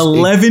averaged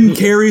 11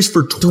 carries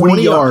for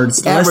 20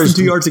 yards, less than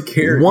 2 yards a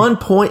carry.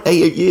 1.8.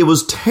 It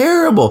was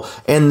terrible,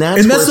 and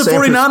that's the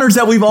 49ers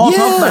that we've all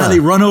talked about. How they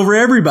run over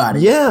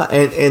everybody. Yeah,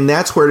 and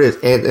that's where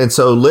it is. And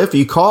so, Liff,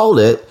 you called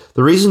it.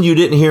 The reason you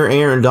didn't hear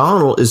Aaron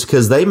Donald is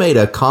because they made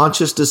a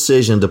conscious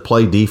decision to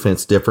play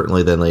defense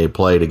differently than they had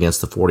played against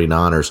the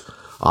 49ers.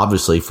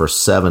 Obviously, for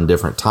 7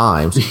 different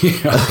times,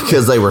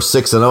 because they were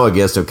 6-0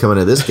 against him coming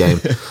into this game.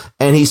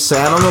 And he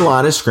sat on the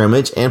line of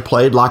scrimmage and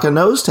played like a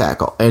nose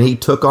tackle. And he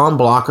took on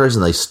blockers,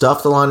 and they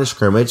stuffed the line of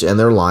scrimmage, and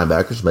their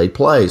linebackers made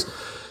plays.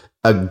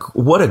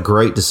 What a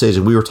great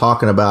decision. We were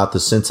talking about the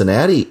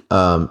Cincinnati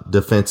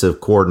defensive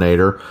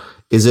coordinator.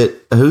 Who's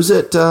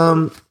it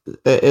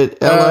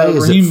at LA?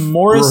 Raheem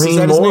Morris?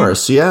 Raheem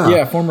Morris,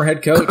 yeah, former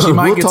head coach. He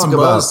might get some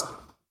buzz.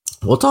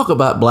 We'll talk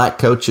about black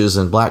coaches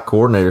and black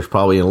coordinators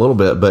probably in a little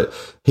bit, but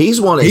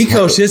he's one. He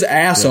coached his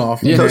ass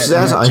off. He coached his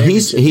ass off.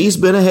 He's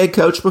been a head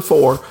coach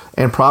before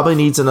and probably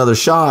needs another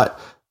shot.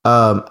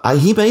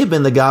 He may have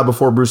been the guy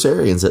before Bruce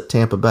Arians at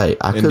Tampa Bay.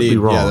 I could be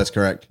wrong. Yeah, that's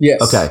correct.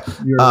 Yes. Okay.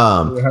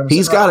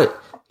 He's got it.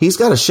 He's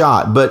got a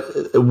shot, but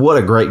what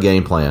a great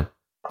game plan.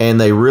 And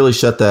they really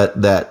shut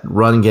that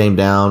run game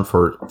down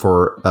for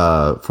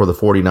the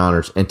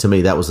 49ers. And to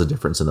me, that was the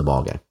difference in the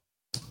ball game.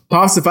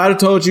 Pops, if I'd have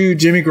told you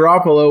Jimmy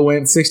Garoppolo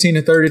went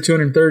 16-30,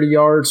 230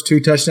 yards, 2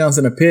 touchdowns,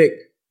 and a pick,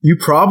 you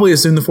probably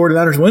assumed the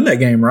 49ers win that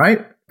game, right?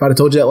 If I'd have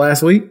told you that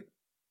last week.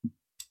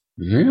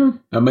 Yeah.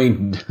 I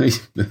mean,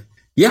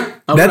 yeah.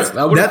 I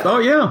would have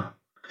thought, yeah.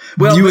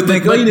 Well, you would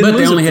think, but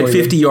they only had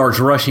 50 yards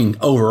rushing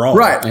overall.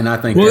 Right. And I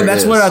think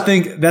that's where I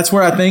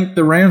think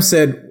the Rams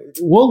said,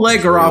 we'll let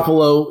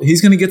Garoppolo, he's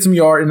going to get some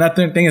yards. And that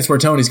thing is where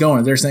Tony's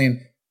going. They're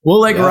saying, we'll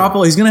let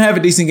Garoppolo, he's going to have a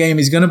decent game.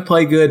 He's going to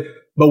play good.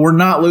 But we're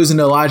not losing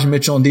to Elijah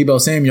Mitchell and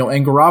Deebo Samuel.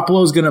 And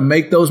Garoppolo is going to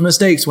make those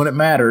mistakes when it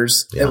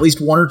matters, at least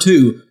 1 or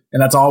 2.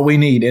 And that's all we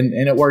need.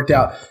 And it worked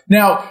out.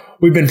 Now,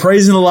 we've been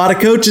praising a lot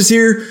of coaches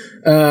here.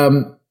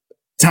 Time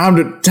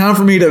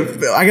for me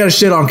to – I got to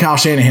shit on Kyle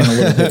Shanahan a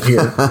little bit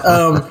here.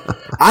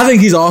 I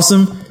think he's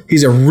awesome.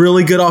 He's a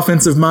really good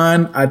offensive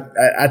mind.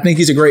 I think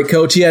he's a great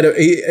coach. He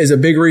is a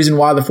big reason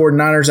why the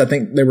 49ers, I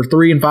think they were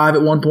 3-5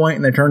 at one point,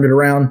 and they turned it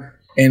around.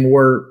 And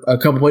we're a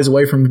couple plays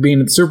away from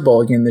being at the Super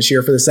Bowl again this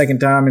year for the second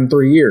time in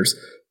 3 years.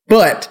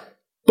 But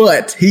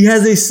he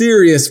has a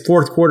serious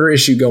fourth quarter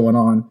issue going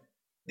on.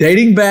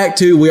 Dating back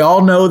to, we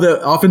all know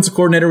the offensive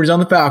coordinator was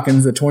on the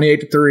Falcons, the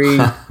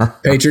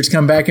 28-3. Patriots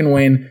come back and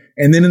win.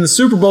 And then in the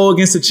Super Bowl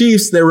against the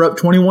Chiefs, they were up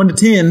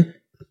 21-10,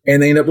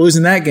 and they ended up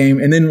losing that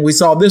game. And then we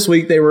saw this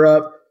week they were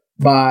up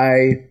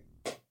by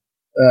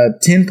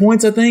 10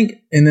 points, I think,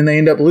 and then they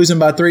end up losing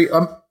by 3.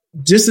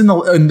 Just in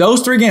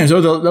those 3 games,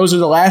 those are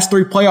the last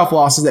 3 playoff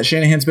losses that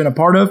Shanahan's been a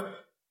part of.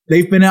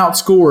 They've been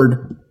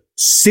outscored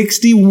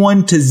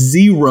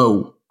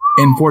 61-0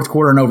 in fourth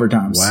quarter and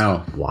overtimes.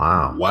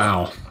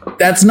 Wow.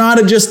 That's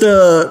not just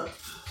a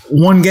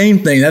one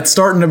game thing. That's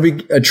starting to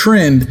be a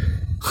trend.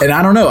 And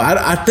I don't know.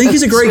 I think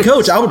he's a great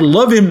coach. I would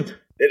love him.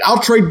 I'll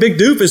trade Big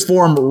Doofus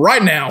for him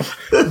right now.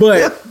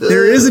 But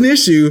there is an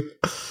issue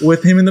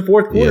with him in the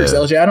fourth quarter.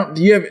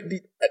 LJ,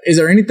 is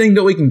there anything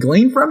that we can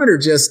glean from it, or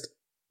just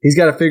he's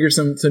got to figure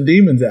some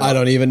demons out? I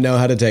don't even know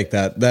how to take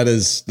that.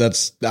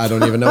 I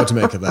don't even know what to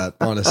make of that,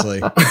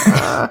 honestly.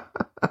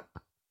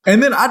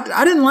 And then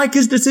I didn't like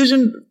his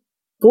decision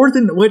fourth,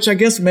 in which I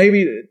guess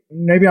maybe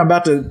I'm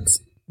about to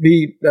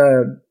be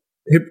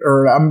hip,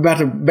 or I'm about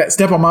to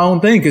step on my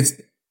own thing, because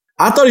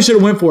I thought he should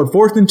have went for it.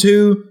 4th and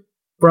 2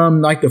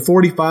 from like the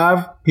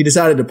 45. He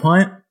decided to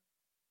punt.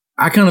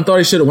 I kind of thought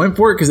he should have went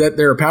for it because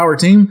they're a power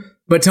team.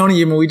 But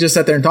Tony, we just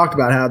sat there and talked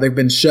about how they've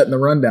been shutting the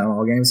run down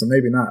all game, so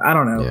maybe not. I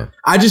don't know. Yeah.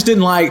 I just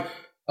didn't like.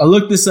 I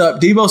looked this up.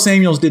 Deebo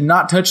Samuels did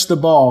not touch the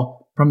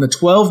ball from the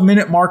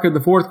 12-minute mark of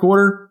the fourth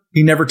quarter.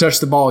 He never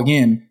touched the ball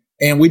again.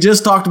 And we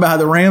just talked about how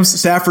the Rams,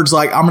 Stafford's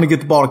like, I'm going to get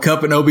the ball to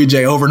Kupp and OBJ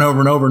over and over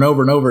and over and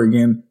over and over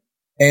again.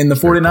 And the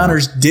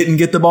 49ers didn't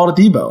get the ball to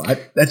Debo.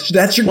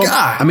 That's your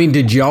guy. I mean,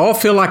 did y'all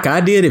feel like I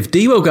did? If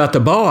Debo got the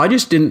ball, I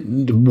just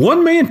didn't.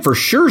 One man for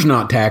sure is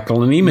not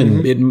tackling him,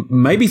 and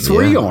maybe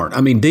three aren't.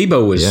 I mean,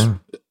 Debo was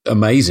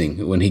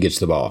amazing when he gets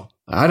the ball.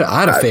 I'd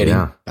have fed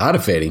him. I'd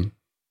have fed him.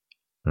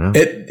 Yeah.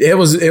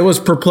 It was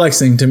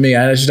perplexing to me.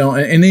 I just don't.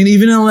 And then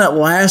even on that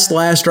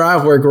last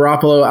drive where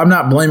Garoppolo, I'm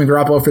not blaming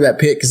Garoppolo for that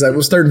pick because it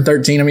was 3rd and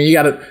 13. I mean, you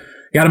got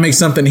to make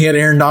something. He had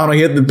Aaron Donald.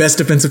 He had the best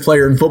defensive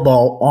player in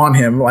football on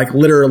him, like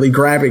literally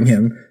grabbing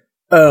him.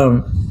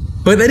 But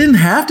they didn't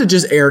have to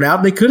just air it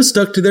out. They could have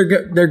stuck to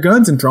their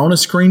guns and thrown a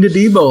screen to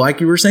Debo,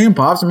 like you were saying,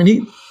 Pops. I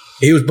mean,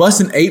 he was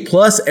busting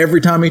 8+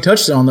 every time he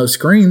touched it on those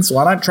screens.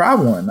 Why not try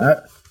one?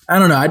 I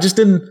don't know. I just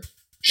didn't.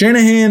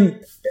 Shanahan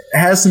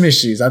has some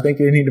issues I think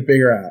they need to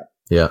figure out.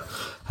 Yeah.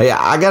 Hey,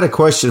 I got a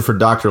question for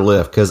Dr.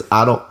 Lift because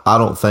I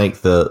don't think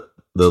the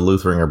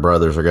Luthringer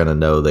brothers are going to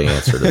know the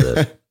answer to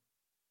this.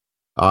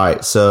 All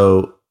right.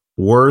 So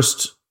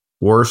worst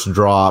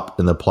drop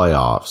in the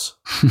playoffs.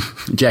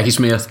 Jackie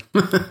Smith.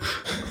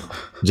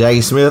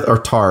 Jackie Smith or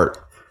Tart?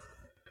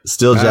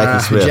 Still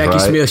Jackie Smith, Jackie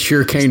right? Smith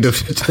sure came to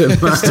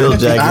mind. Still Jackie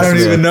Smith. I don't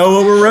even know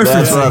what we're referencing.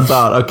 That's what I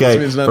thought.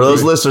 Okay. For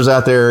those listeners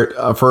out there,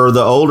 for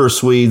the older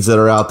Swedes that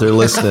are out there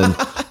listening,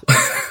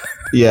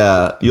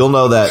 yeah, you'll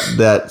know that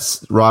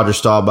Roger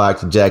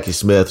Staubach and Jackie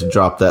Smith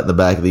dropped that in the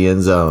back of the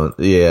end zone.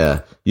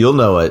 Yeah, you'll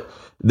know it.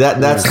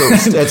 That's still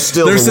they're the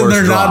sitting worst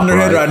there drop, nodding their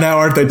head right now,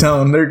 aren't they?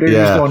 Telling they're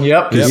just going,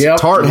 yep.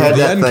 Tart had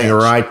that thing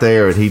right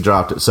there, and he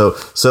dropped it. So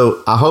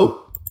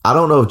I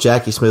don't know if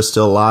Jackie Smith's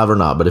still alive or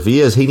not, but if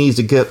he is, he needs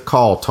to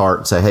call Tart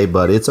and say, "Hey,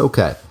 bud, it's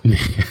okay. You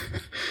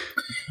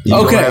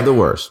don't have the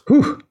worst."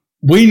 Whew.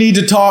 We need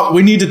to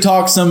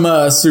talk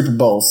some Super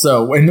Bowl.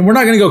 So, and we're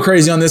not going to go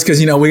crazy on this because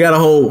we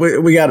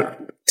got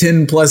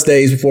 10+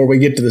 days before we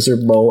get to the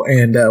Super Bowl,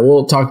 and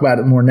we'll talk about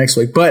it more next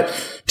week. But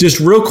just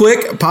real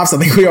quick, Pops, I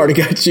think we already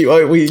got you.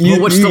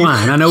 What's the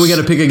line? I know we got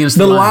to pick against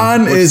the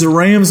line. The line is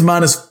Rams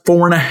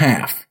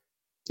 -4.5.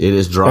 It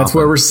is dropping. That's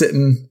where we're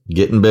sitting.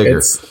 Getting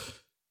bigger.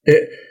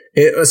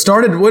 It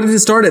started. What did it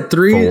start at?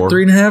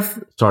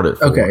 3.5. Started at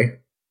 4. Okay,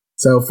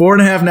 so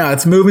 4.5 now.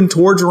 It's moving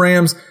towards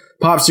Rams.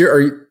 Pops,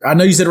 I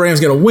know you said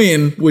Rams going to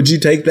win. Would you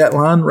take that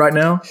line right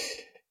now?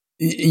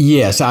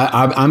 Yes,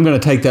 I'm going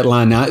to take that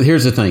line now.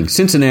 Here's the thing.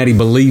 Cincinnati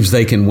believes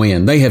they can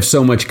win. They have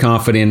so much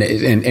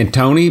confidence. And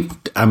Tony,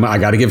 I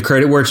got to give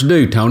credit where it's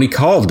due. Tony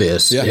called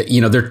this.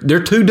 Yeah.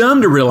 They're too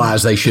dumb to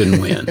realize they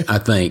shouldn't win, I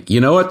think.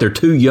 You know what? They're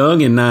too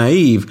young and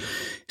naive.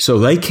 So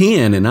they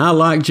can. And I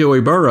like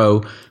Joey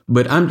Burrow.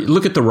 But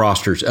look at the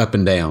rosters up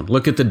and down.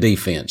 Look at the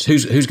defense.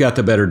 Who's got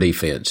the better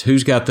defense?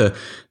 Who's got the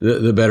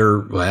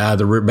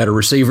better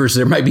receivers?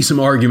 There might be some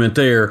argument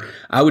there.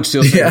 I would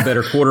still say the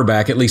better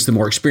quarterback, at least the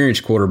more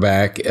experienced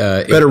quarterback.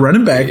 Better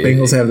running back.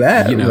 Bengals have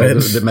that.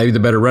 Maybe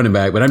the better running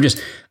back. But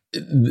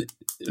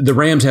the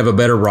Rams have a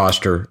better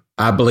roster.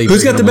 I believe.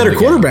 Who's got the better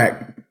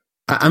quarterback?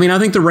 I mean, I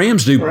think the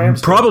Rams do.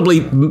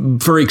 Probably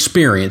for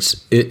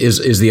experience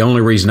is the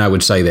only reason I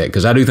would say that,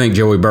 because I do think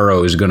Joey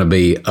Burrow is going to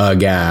be a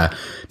guy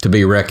to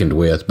be reckoned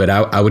with. But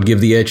I would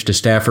give the edge to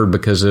Stafford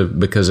because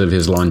of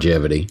his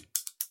longevity.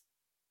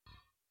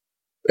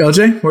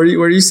 LJ, where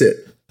do you sit?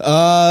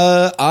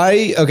 So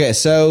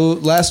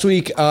last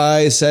week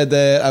I said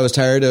that I was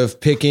tired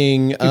of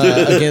picking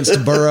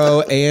against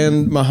Burrow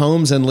and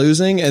Mahomes and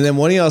losing, and then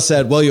one of y'all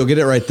said, "Well, you'll get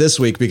it right this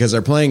week because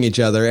they're playing each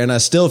other," and I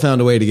still found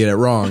a way to get it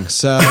wrong.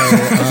 So,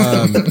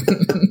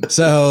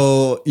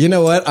 so you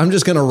know what? I'm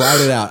just going to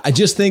ride it out. I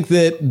just think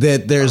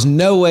that there's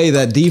no way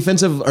that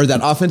defensive or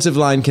that offensive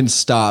line can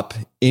stop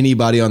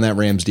anybody on that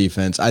Rams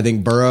defense. I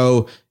think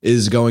Burrow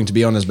is going to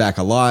be on his back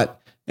a lot.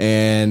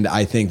 And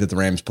I think that the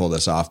Rams pull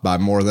this off by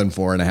more than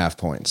 4.5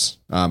 points.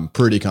 I'm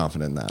pretty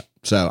confident in that.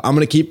 So I'm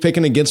going to keep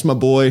picking against my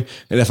boy.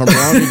 And if I'm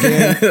wrong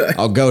again,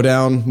 I'll go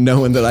down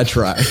knowing that I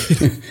tried.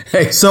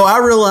 Hey, so I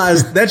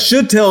realized that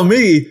should tell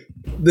me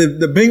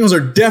the Bengals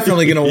are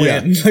definitely going to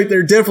win. Like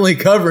they're definitely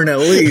covering at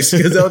least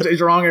because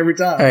LJ's wrong every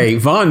time. Hey,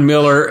 Von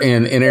Miller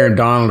and Aaron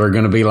Donald are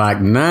going to be like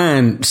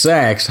 9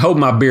 sacks. Hold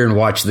my beer and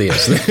watch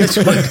this. That's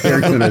what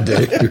they're going to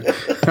do.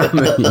 I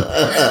mean,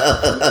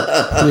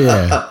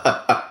 yeah.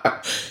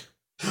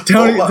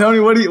 Tony,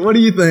 what do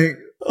you think?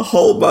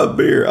 Hold my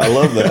beer. I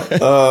love that.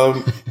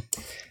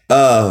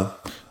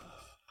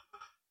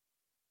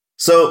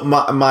 So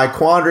my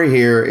quandary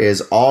here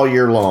is all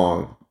year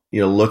long,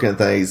 looking at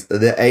things,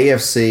 the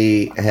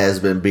AFC has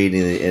been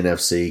beating the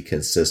NFC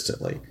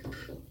consistently.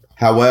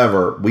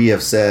 However, we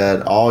have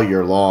said all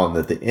year long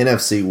that the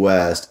NFC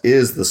West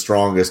is the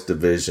strongest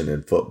division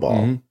in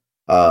football.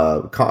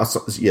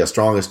 Mm-hmm.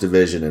 Strongest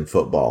division in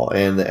football.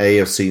 And the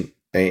AFC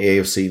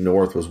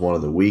North was one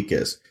of the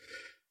weakest.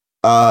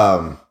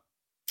 With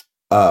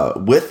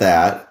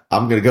that,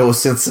 I'm going to go with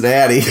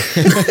Cincinnati.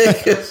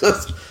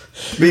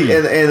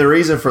 And the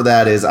reason for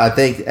that is I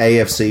think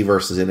AFC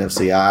versus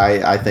NFC.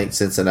 I think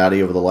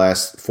Cincinnati over the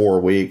last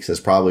 4 weeks has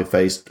probably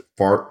faced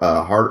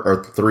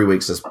 3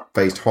 weeks has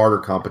faced harder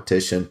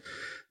competition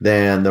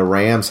than the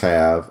Rams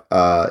have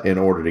in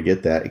order to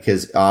get that.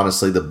 Because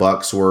honestly, the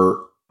Bucs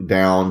were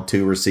down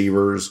 2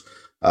 receivers.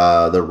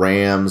 The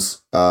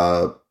Rams,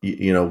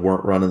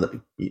 weren't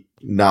running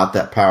not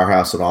that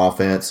powerhouse on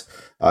offense.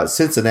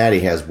 Cincinnati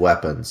has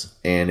weapons,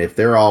 and if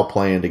they're all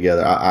playing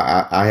together,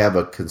 I have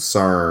a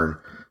concern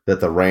that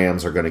the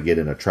Rams are going to get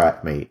in a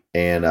track meet.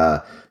 And,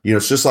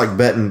 it's just like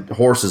betting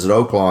horses at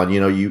Oaklawn.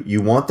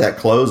 You want that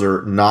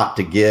closer not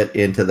to get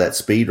into that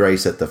speed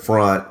race at the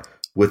front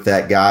with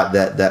that guy,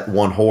 that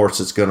one horse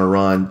that's going to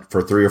run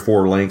for 3 or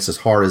 4 lengths as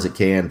hard as it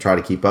can, try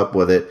to keep up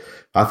with it.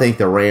 I think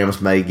the Rams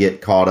may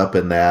get caught up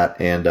in that,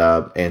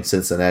 and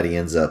Cincinnati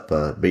ends up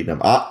beating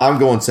them. I'm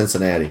going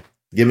Cincinnati.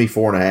 Give me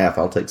 4.5.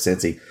 I'll take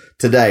Cincy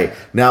today.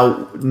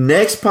 Now,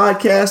 next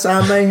podcast,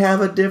 I may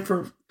have a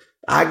different.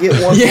 I get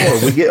one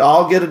more. We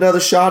all get another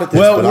shot at this.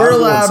 Well, we're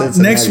allowed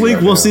next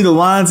week. We'll see the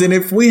lines, and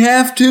if we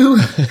have to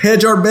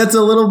hedge our bets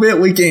a little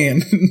bit, we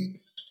can.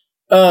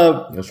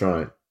 That's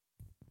right.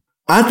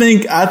 I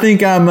think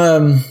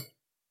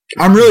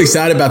I'm really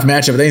excited about the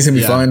matchup. I think it's gonna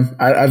be fun.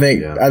 I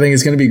think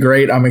it's gonna be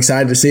great. I'm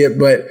excited to see it,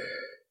 but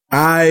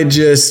I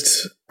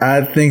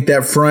think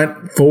that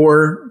front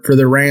 4 for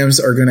the Rams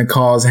are gonna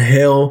cause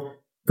hell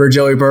for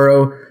Joey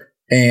Burrow,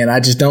 and I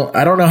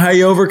don't know how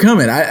you overcome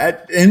it. I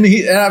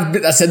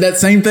said that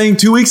same thing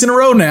 2 weeks in a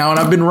row now, and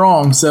I've been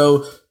wrong.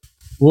 So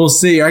we'll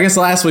see. I guess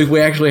last week we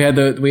actually had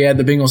the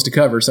Bengals to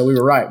cover, so we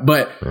were right.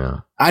 But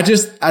I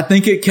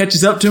think it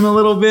catches up to him a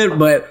little bit,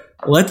 but.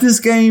 Let this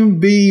game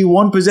be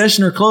 1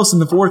 possession or close in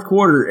the 4th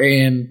quarter,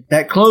 and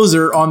that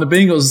closer on the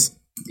Bengals,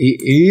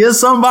 he is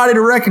somebody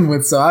to reckon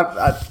with. So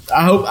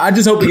I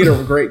just hope we get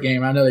a great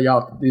game. I know that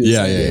y'all do this.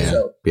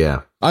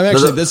 Yeah. I'm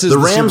actually this is the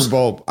Rams, Super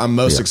Bowl I'm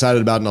most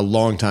excited about in a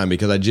long time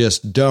because I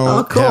just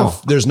don't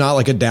have. There's not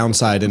like a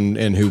downside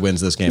in who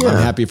wins this game.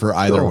 I'm happy for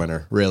either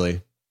winner,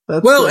 really.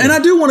 And I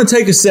do want to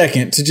take a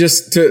second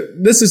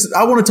to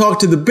I want to talk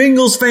to the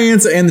Bengals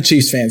fans and the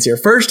Chiefs fans here.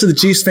 First to the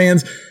Chiefs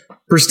fans.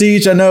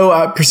 Prestige, I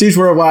know, Prestige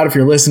Worldwide, if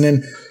you're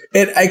listening,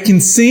 it can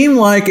seem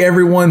like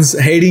everyone's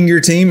hating your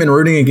team and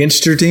rooting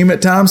against your team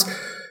at times.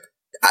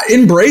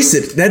 Embrace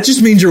it. That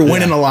just means you're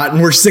winning a lot,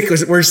 and we're sick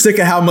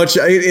of how much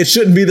it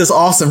shouldn't be this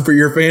awesome for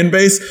your fan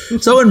base.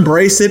 So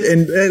embrace it,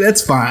 and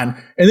that's fine.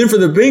 And then for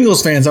the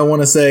Bengals fans, I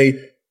want to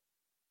say,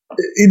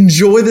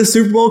 enjoy the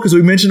Super Bowl, because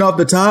we mentioned off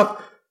the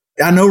top,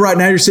 I know right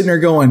now you're sitting there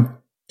going,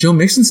 Joe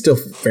Mixon's still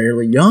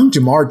fairly young.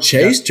 Jamar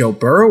Chase, Joe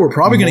Burrow. We're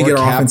probably going to get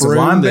our offensive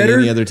line better.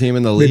 Any other team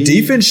in the league.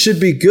 The defense should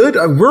be good.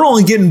 We're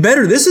only getting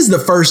better. This is the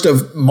first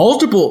of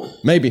multiple.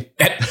 Maybe.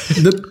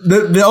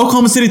 The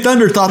Oklahoma City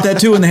Thunder thought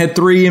that too, and they had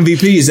 3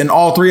 MVPs, and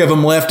all 3 of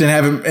them left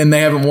and they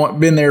haven't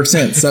been there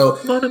since. So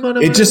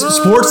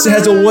sports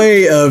has a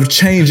way of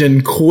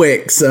changing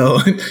quick. So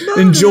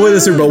enjoy the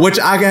Super Bowl, which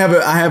I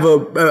have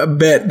a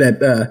bet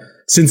that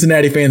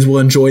Cincinnati fans will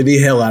enjoy the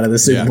hell out of the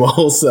Super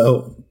Bowl.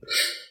 So,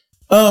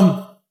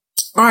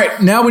 all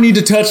right, now we need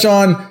to touch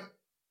on.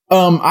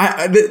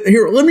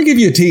 Here, let me give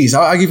you a tease.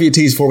 I'll give you a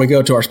tease before we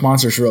go to our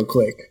sponsors real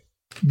quick.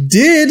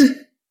 Did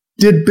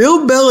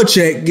Bill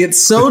Belichick get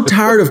so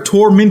tired of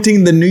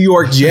tormenting the New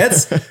York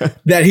Jets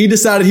that he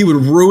decided he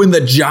would ruin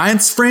the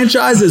Giants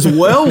franchise as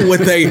well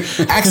with a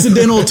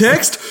accidental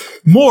text?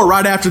 More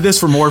right after this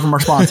for more from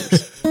our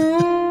sponsors.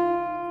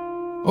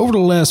 Over the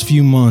last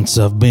few months,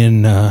 I've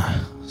been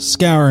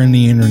scouring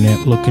the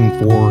internet looking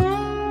for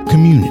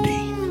community.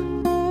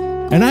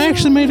 And I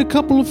actually made a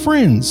couple of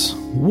friends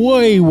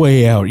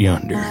way out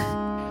yonder.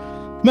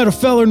 Met a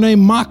feller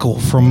named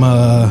Michael from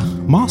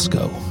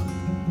Moscow.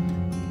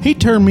 He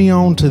turned me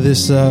on to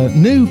this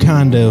new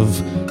kind of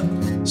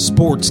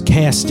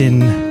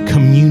sportscasting,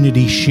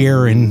 community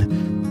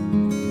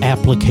sharing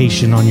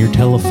application on your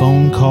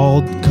telephone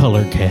called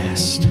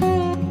Colorcast.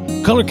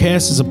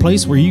 Colorcast is a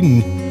place where you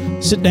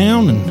can sit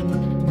down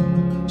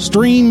and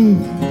stream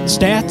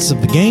stats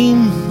of the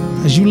game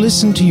as you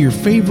listen to your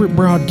favorite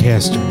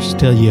broadcasters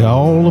tell you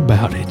all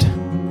about it.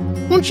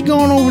 Why don't you go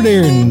on over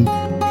there and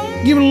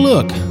give it a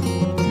look?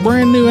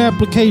 Brand new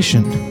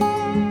application.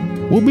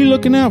 We'll be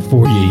looking out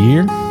for you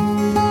here.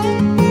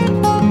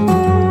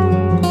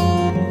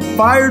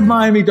 Fired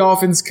Miami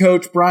Dolphins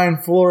coach Brian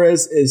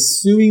Flores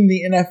is suing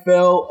the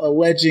NFL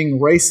alleging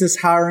racist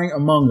hiring,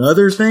 among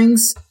other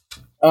things.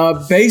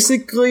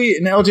 Basically,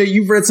 and LJ,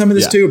 you've read some of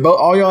this too, but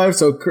all y'all have,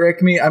 so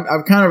correct me.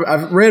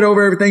 I've read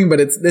over everything, but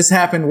this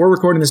happened. We're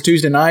recording this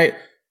Tuesday night,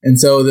 and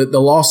so the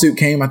lawsuit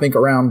came, I think,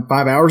 around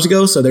 5 hours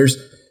ago. So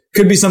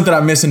could be something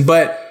I'm missing,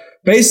 but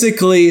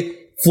basically,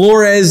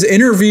 Flores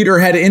interviewed or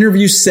had an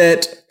interview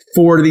set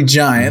for the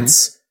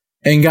Giants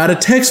and got a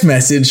text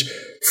message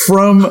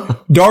from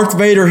Darth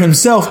Vader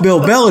himself, Bill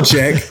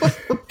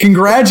Belichick,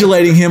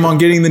 congratulating him on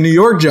getting the New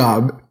York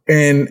job,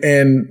 and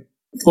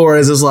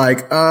Flores is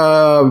like,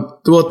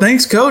 well,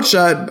 thanks, coach.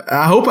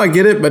 I hope I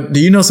get it, but do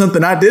you know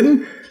something I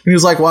didn't? And he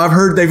was like, well, I've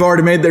heard they've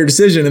already made their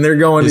decision and they're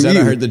going to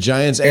you. I heard the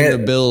Giants and the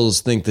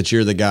Bills think that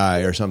you're the guy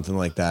or something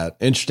like that.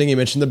 Interesting. You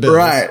mentioned the Bills.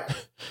 Right.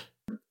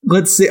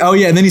 Let's see. Oh,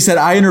 yeah. And then he said,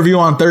 I interview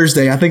on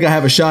Thursday. I think I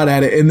have a shot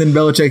at it. And then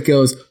Belichick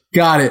goes,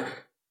 got it.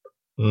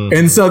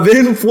 And so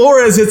then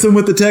Flores hits him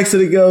with the text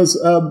and he goes,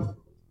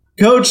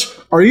 Coach,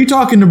 are you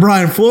talking to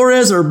Brian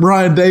Flores or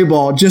Brian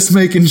Daboll? Just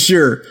making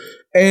sure.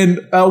 And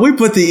we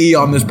put the E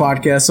on this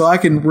podcast, so I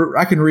can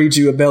read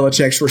you a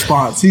Belichick's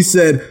response. He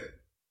said,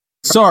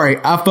 sorry,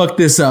 I fucked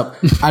this up.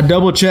 I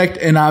double checked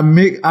and I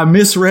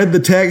misread the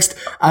text.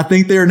 I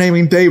think they were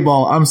naming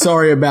Daboll. I'm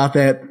sorry about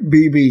that,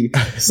 BB.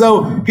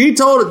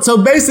 So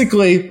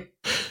basically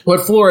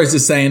what Flores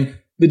is saying,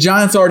 the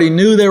Giants already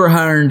knew they were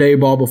hiring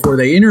Daboll before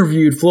they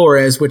interviewed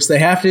Flores, which they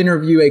have to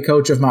interview a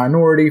coach of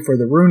minority for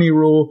the Rooney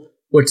Rule,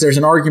 which there's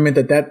an argument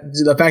that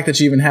the fact that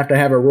you even have to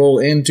have a role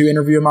in to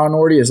interview a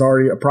minority is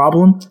already a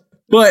problem.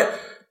 But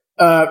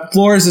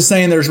Flores is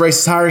saying there's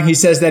racist hiring. He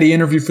says that he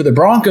interviewed for the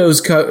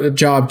Broncos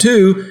job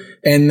too,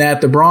 and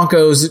that the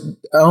Broncos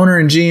owner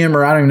and GM,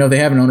 or I don't even know if they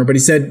have an owner, but he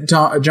said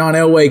John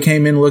Elway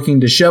came in looking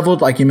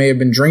disheveled, like he may have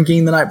been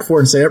drinking the night before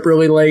and stayed up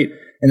really late,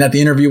 and that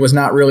the interview was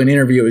not really an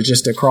interview. It was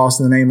just to cross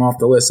the name off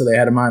the list so they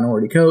had a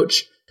minority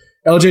coach.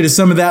 LJ, does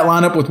some of that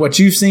line up with what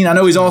you've seen? I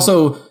know he's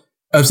also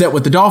upset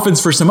with the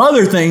Dolphins for some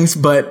other things,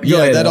 but yeah,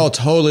 ahead, that all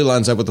totally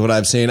lines up with what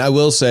I've seen. I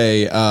will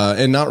say,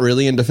 and not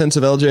really in defense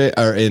of LJ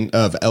or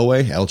of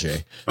Elway,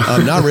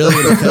 not really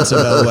in defense of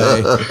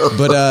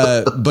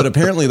Elway, but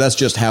apparently that's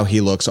just how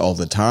he looks all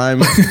the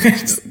time.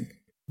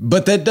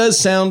 But that does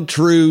sound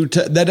true.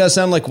 That does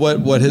sound like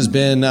what has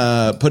been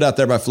put out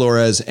there by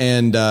Flores,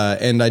 and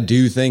I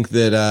do think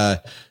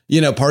that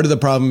part of the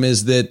problem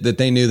is that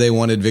they knew they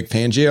wanted Vic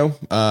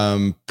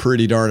Fangio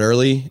pretty darn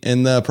early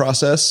in the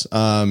process,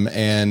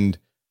 and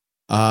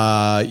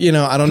I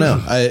don't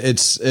know.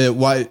 It's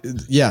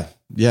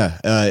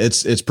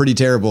pretty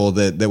terrible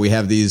that we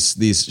have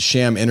these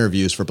sham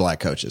interviews for black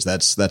coaches.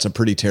 That's a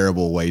pretty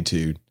terrible way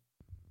to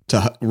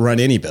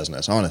run any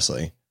business,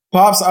 honestly.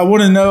 Pops, I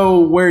want to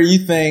know where you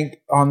think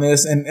on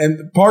this. And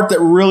the part that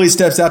really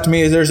steps out to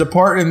me is there's a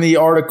part in the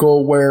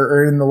article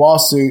or in the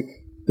lawsuit,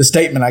 the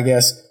statement, I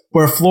guess,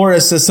 where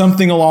Flores says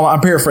something I'm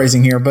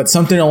paraphrasing here, but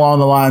something along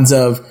the lines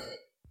of,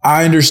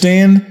 I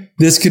understand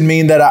this could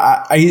mean that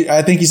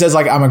I think he says,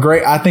 like,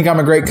 I think I'm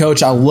a great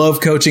coach. I love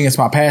coaching. It's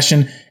my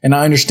passion. And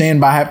I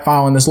understand by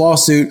filing this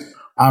lawsuit,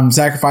 I'm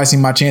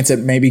sacrificing my chance at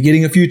maybe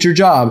getting a future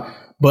job.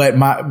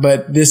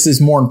 But this is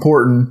more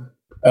important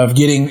of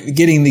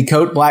getting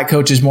the black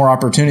coaches more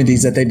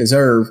opportunities that they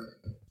deserve.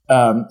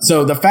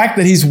 So the fact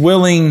that he's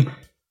willing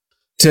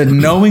to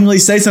knowingly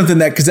say something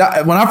because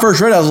when I first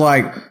read it, I was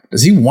like,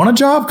 does he want a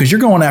job? Because you're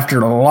going after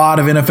a lot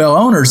of NFL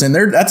owners, and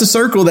that's a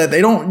circle that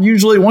they don't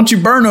usually, once you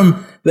burn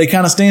them, they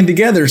kind of stand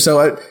together.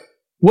 So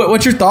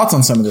what's your thoughts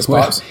on some of this,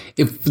 Pops?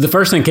 If the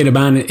first thing came to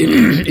mind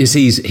is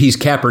he's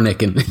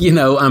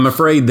Kaepernicking. I'm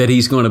afraid that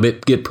he's going to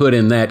get put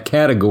in that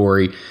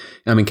category.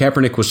 I mean,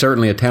 Kaepernick was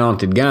certainly a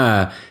talented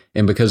guy,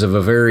 and because of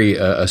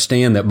a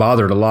stand that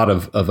bothered a lot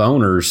of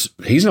owners,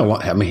 he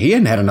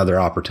hadn't had another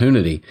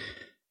opportunity,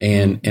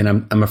 and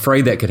I'm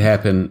afraid that could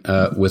happen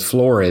with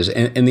Flores.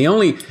 And the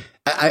only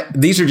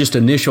these are just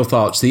initial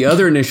thoughts. The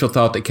other initial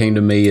thought that came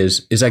to me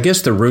is I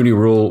guess the Rooney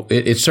Rule.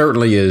 It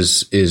certainly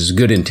is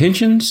good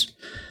intentions.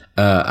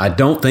 I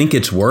don't think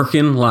it's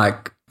working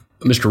like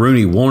Mr.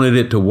 Rooney wanted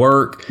it to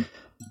work.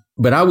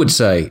 But I would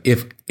say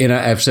and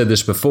I've said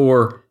this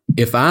before.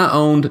 If I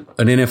owned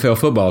an NFL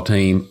football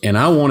team and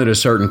I wanted a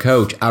certain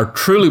coach, I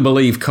truly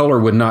believe color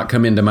would not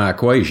come into my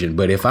equation.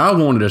 But if I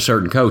wanted a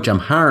certain coach, I'm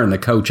hiring the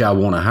coach I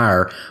want to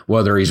hire,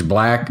 whether he's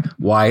black,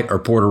 white, or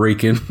Puerto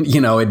Rican.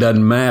 It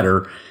doesn't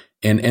matter.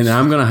 And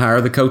I'm going to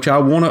hire the coach I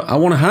want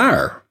to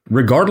hire,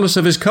 regardless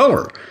of his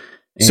color.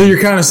 So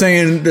you're kind of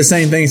saying the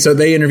same thing. So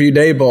they interviewed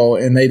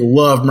Daboll and they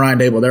love Brian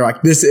Daboll. They're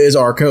like, this is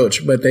our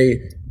coach. But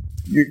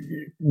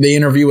the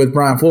interview with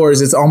Brian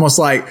Flores, it's almost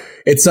like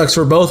it sucks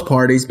for both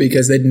parties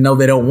because they know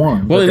they don't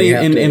want him. Well,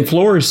 and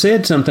Flores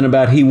said something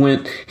about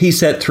he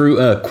sat through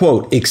a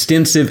quote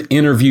extensive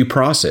interview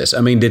process. I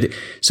mean,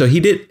 he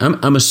did.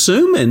 I'm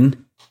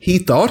assuming he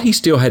thought he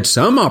still had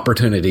some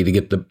opportunity to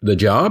get the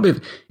job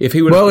if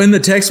he would. Well, in the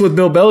text with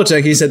Bill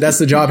Belichick, he said that's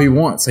the job he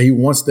wants. So he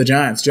wants the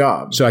Giants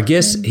job. So I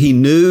guess he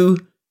knew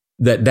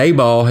that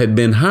Daboll had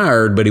been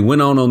hired, but he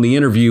went on the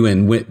interview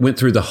and went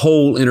through the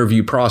whole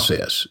interview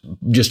process,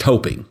 just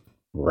hoping,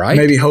 right?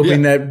 Maybe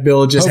hoping that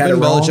Bill just had it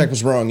wrong. Belichick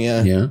was wrong,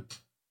 yeah. Yeah.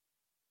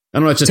 I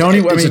don't know. It's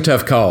a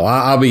tough call.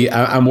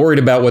 I'm worried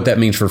about what that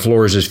means for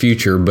Flores'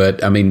 future,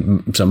 but I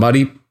mean,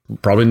 somebody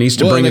probably needs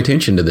to bring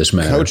attention to this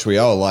matter. Coach we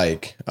all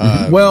like,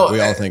 we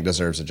all think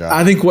deserves a job.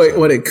 I think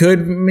what it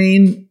could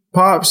mean,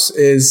 Pops,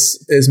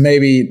 is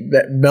maybe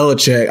that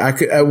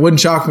Belichick. It wouldn't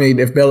shock me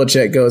if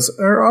Belichick goes,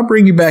 or I'll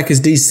bring you back as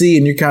DC,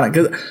 and you're kind of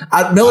because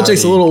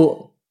Belichick's a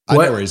little. I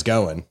know where he's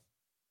going.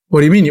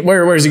 What do you mean?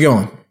 Where is he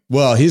going?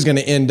 Well, he's going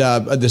to end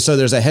up. So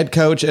there's a head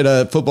coach at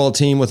a football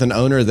team with an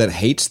owner that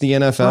hates the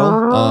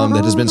NFL,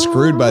 that has been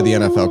screwed by the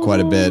NFL quite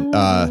a bit.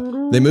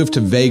 They moved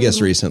to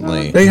Vegas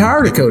recently. They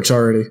hired a coach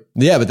already.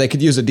 Yeah, but they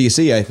could use a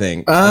DC, I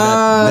think. Oh,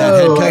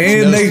 that head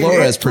coach knows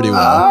Flores pretty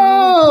well.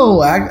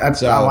 Oh, I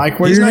like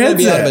where he's your not going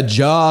head's to be out at. of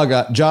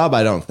a job,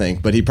 I don't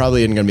think, but he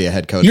probably isn't going to be a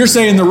head coach. You're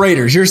saying the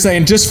Raiders. You're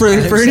saying just for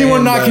anyone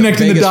saying not the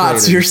connecting the Vegas dots,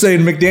 Raiders. you're saying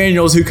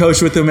McDaniels, who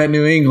coached with them at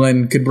New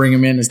England, could bring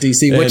him in as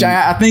DC, which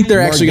I think they're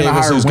Mark actually going to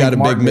Davis, hire who's Wink got a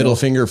big Martindale. middle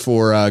finger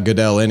for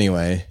Goodell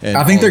anyway. And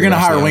I think they're going to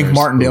hire Wink owners.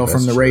 Martindale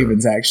from the That's true.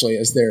 Ravens actually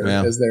as their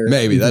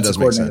Maybe that defensive does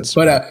make coordinator. sense.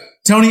 But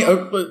Tony,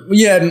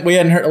 we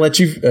hadn't heard, let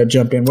you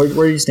jump in. Where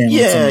are you standing?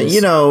 on some Yeah, of this? you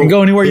know, and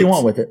go anywhere you it's-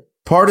 want with it.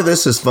 Part of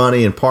this is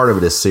funny and part of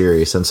it is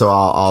serious. And so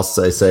I'll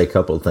say a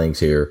couple of things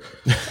here.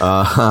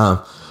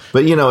 But,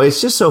 you know, it's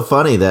just so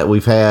funny that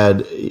we've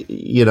had,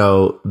 you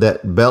know,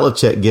 that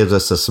Belichick gives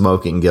us a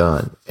smoking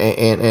gun.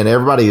 And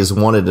everybody has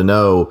wanted to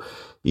know,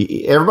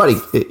 everybody,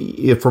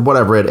 from what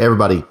I've read,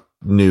 everybody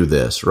knew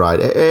this, right?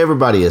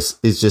 Everybody is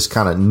just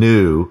kind of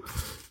new,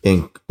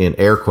 in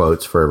air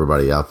quotes for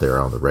everybody out there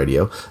on the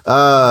radio,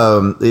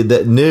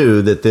 that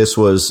knew that this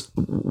was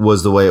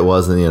the way it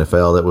was in the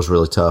NFL. That was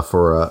really tough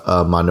for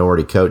a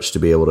minority coach to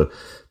be able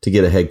to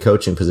get a head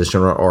coaching position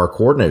or a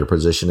coordinator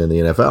position in the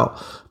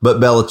NFL. But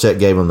Belichick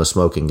gave him the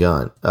smoking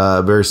gun,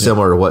 very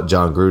similar to what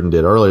John Gruden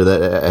did earlier.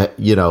 That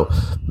you know,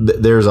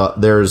 there's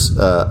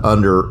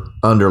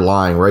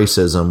underlying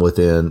racism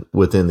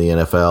within the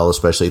NFL,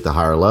 especially at the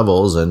higher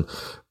levels, and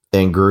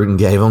Gruden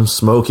gave him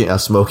a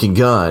smoking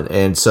gun.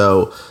 And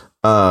so,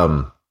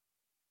 so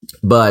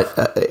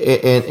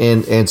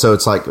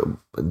it's like,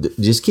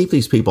 just keep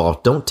these people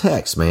off. Don't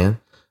text, man.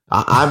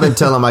 I've been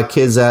telling my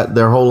kids that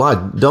their whole life.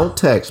 Don't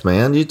text,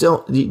 man. You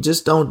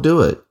just don't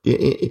do it.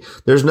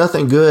 There's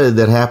nothing good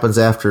that happens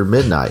after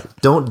midnight.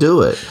 Don't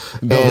do it.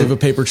 Don't leave a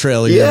paper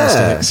trail of your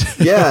mistakes.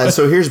 Yeah.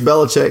 So here's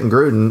Belichick and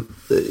Gruden,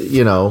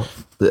 you know,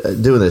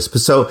 doing this.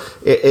 So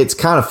it's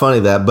kind of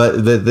funny that,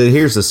 but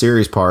here's the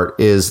serious part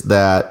is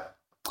that,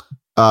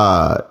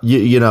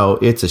 you know,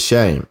 it's a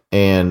shame.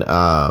 And,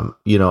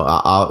 you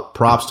know,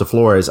 props to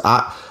Flores.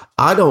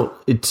 I don't,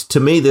 to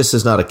me, this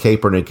is not a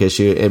Kaepernick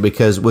issue. And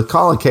because with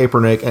Colin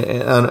Kaepernick,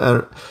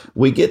 and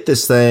we get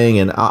this thing,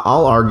 and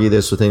I'll argue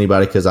this with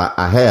anybody because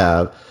I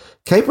have.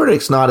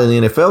 Kaepernick's not in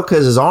the NFL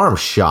because his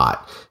arm's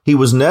shot. He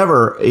was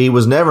never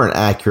an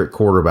accurate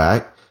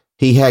quarterback.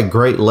 He had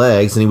great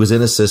legs and he was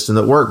in a system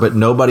that worked, but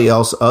nobody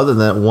else other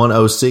than one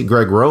OC,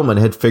 Greg Roman,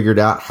 had figured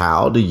out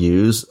how to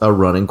use a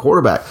running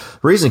quarterback.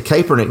 The reason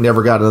Kaepernick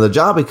never got another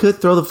job, he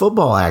could throw the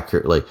football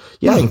accurately.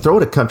 Yeah, he can throw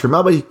it a country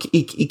mile, but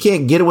he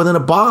can't get it within a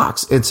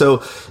box. And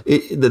so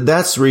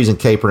that's the reason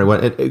Kaepernick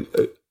went.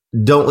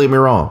 Don't leave me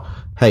wrong.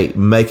 Hey,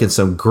 making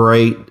some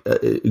great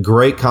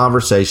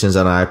conversations,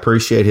 and I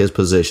appreciate his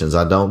positions.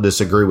 I don't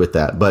disagree with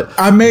that, but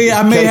I may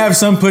have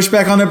some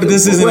pushback on that, but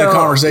this isn't a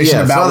conversation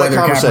about whether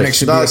Kaepernick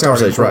should be a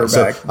starting quarterback.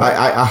 So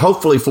I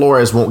hopefully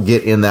Flores won't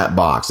get in that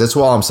box. That's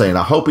all I'm saying.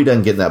 I hope he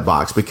doesn't get in that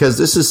box because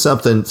this is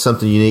something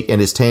unique and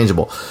it's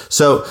tangible.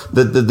 So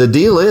the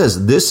deal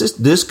is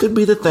this could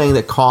be the thing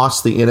that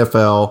costs the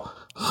NFL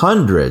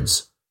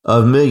hundreds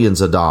of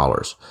millions of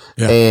dollars.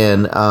 Yeah.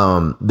 And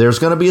there's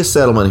going to be a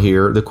settlement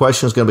here. The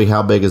question is going to be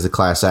how big is the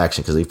class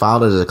action, because he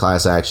filed it as a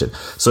class action.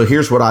 So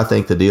here's what I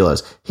think the deal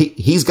is.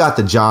 He's got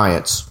the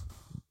Giants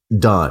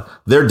done.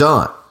 They're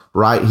done,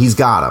 right? He's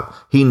got them.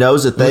 He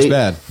knows that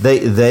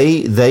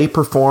they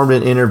performed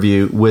an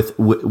interview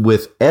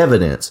with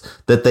evidence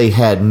that they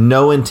had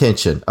no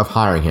intention of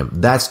hiring him.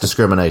 That's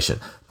discrimination.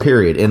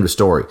 Period. End of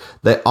story.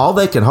 All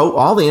the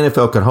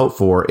NFL can hope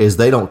for is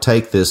they don't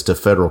take this to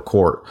federal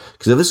court.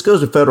 Because if this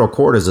goes to federal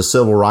court as a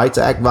Civil Rights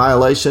Act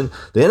violation,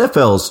 the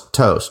NFL's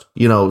toast.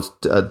 You know,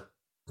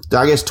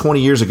 I guess 20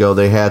 years ago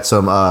they had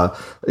some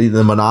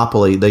the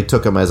monopoly. They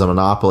took them as a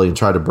monopoly and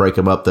tried to break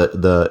them up,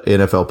 the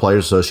NFL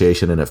Players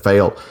Association, and it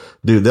failed.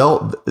 Dude,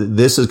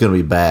 this is going to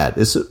be bad.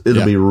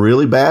 It'll be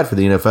really bad for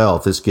the NFL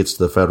if this gets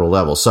to the federal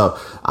level. So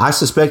I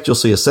suspect you'll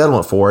see a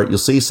settlement for it. You'll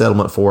see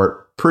settlement for it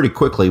pretty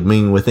quickly,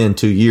 meaning within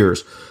 2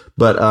 years.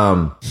 But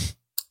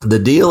the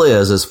deal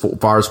is, as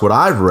far as what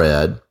I've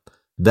read,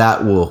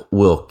 that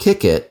will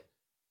kick it,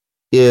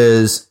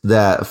 is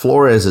that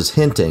Flores is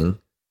hinting,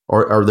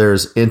 or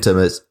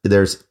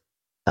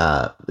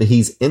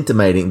he's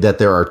intimating that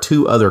there are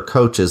two other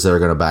coaches that are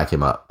going to back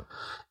him up.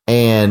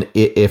 And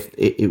if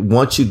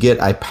once you get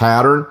a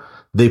pattern,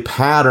 the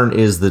pattern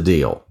is the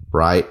deal,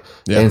 right?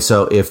 Yeah. And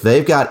so if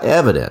they've got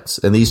evidence,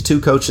 and these two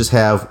coaches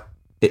have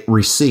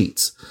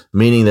receipts,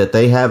 meaning that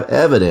they have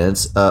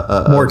evidence,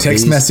 more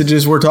text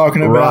messages we're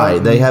talking about,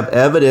 right? They have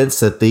evidence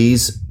that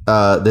these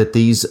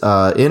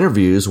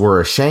interviews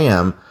were a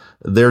sham.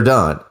 They're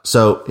done.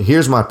 So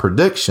here's my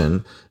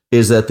prediction: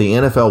 is that the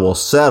NFL will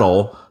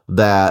settle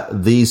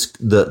that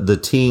the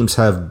teams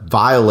have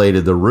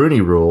violated the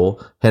Rooney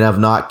Rule and have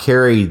not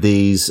carried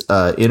these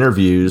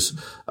interviews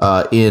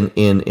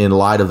in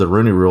light of the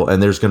Rooney Rule,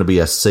 and there's going to be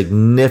a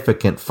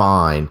significant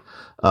fine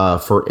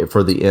for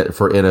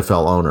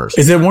NFL owners.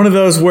 Is it one of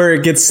those where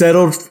it gets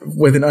settled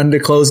with an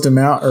undisclosed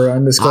amount or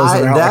undisclosed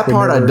amount? That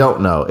part I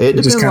don't know. It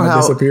depends just kind on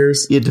of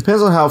disappears. It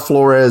depends on how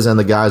Flores and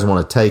the guys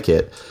want to take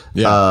it.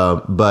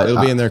 Yeah, but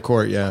it'll be in their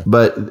court. Yeah,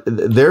 but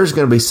there's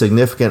going to be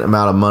significant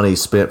amount of money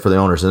spent for the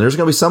owners, and there's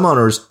going to be some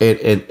owners. And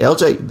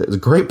LJ, there's a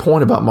great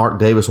point about Mark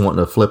Davis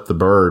wanting to flip the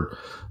bird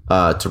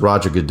to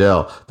Roger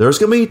Goodell. There's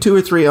going to be 2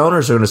 or 3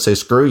 owners who are going to say,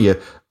 "Screw you!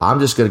 I'm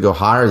just going to go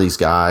hire these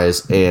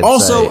guys." And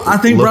also, I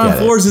think Brian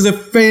Flores is a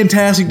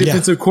fantastic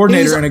defensive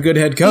coordinator and a good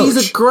head coach.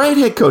 He's a great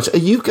head coach.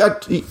 You've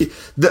got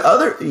the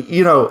other,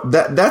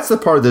 that's the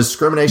part of the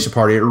discrimination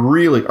part. It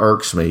really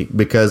irks me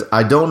because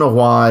I don't know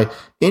why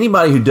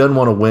anybody who doesn't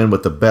want to win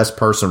with the best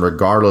person,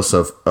 regardless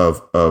of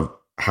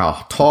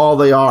how tall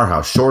they are,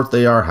 how short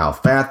they are, how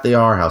fat they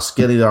are, how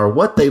skinny they are,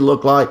 what they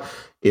look like,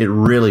 it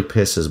really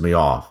pisses me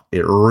off.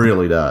 It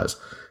really does.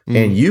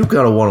 And you've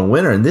got to want a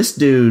winner. And this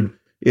dude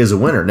is a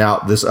winner. Now,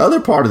 this other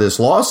part of this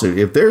lawsuit,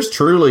 if there's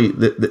truly,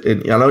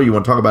 and I know you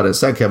want to talk about it in a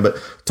second, but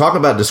talk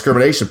about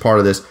discrimination part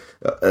of this,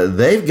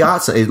 they've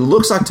got, it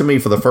looks like to me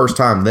for the first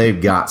time,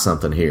 they've got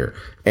something here.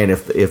 And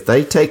if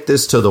they take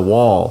this to the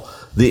wall,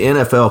 the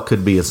NFL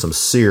could be in some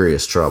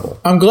serious trouble.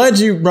 I'm glad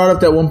you brought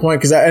up that one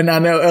point because I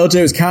know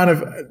LJ was kind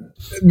of,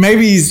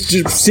 maybe he's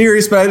just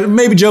serious, but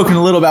maybe joking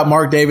a little about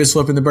Mark Davis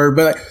flipping the bird.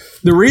 But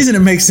the reason it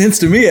makes sense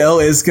to me,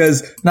 El, is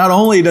because not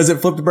only does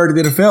it flip the bird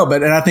to the NFL,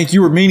 and I think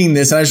you were meaning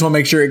this, and I just want to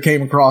make sure it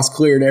came across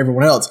clear to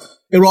everyone else.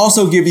 It will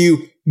also give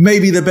you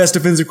maybe the best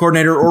defensive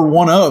coordinator or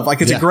one of.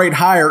 Like, it's a great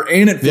hire,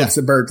 and it flips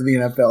the bird to the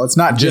NFL. It's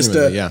not just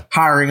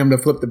hiring him to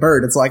flip the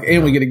bird. It's like,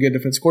 and we get a good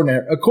defensive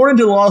coordinator. According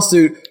to the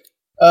lawsuit,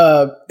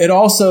 it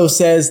also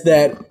says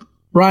that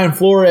Brian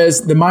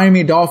Flores, the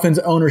Miami Dolphins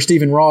owner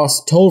Stephen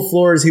Ross, told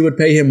Flores he would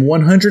pay him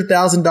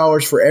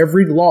 $100,000 for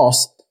every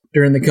loss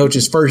during the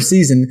coach's first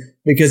season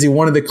because he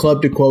wanted the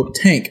club to, quote,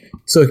 tank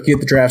so he could get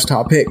the draft's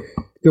top pick.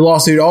 The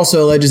lawsuit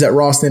also alleges that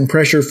Ross then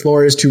pressured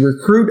Flores to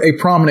recruit a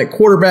prominent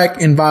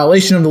quarterback in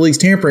violation of the league's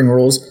tampering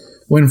rules.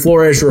 When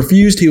Flores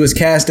refused, he was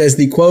cast as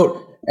the,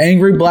 quote,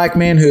 angry black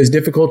man who is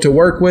difficult to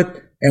work with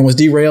and was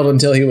derailed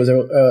until he was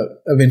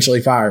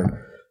eventually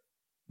fired.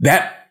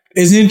 That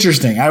is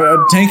interesting.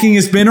 Tanking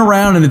has been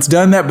around and it's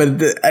done that,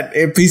 but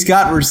if he's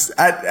got,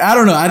 I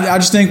don't know. I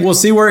just think we'll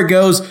see where it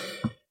goes.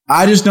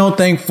 I just don't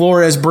think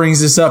Flores brings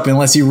this up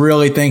unless he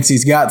really thinks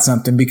he's got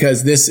something,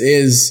 because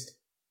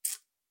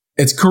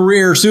it's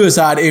career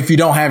suicide if you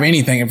don't have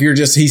anything. If you're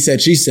just he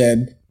said, she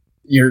said,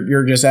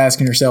 you're just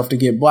asking yourself to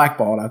get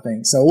blackballed, I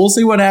think. So we'll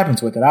see what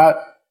happens with it.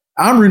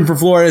 I'm rooting for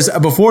Flores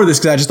before this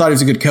because I just thought he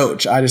was a good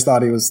coach. I just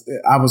thought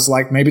I was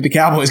like, maybe the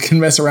Cowboys can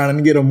mess around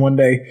and get him one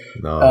day.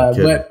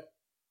 No,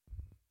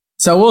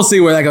 so we'll see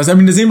where that goes. I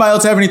mean, does anybody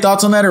else have any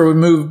thoughts on that, or we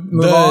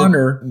move on?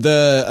 Or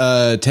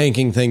the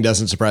tanking thing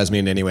doesn't surprise me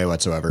in any way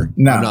whatsoever.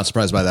 No, I'm not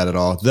surprised by that at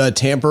all. The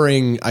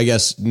tampering, I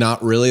guess,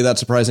 not really that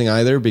surprising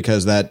either,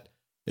 because the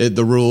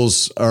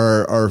rules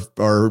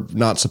are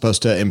not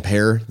supposed to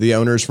impair the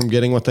owners from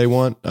getting what they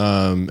want.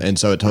 And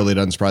so it totally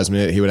doesn't surprise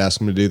me that he would ask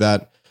them to do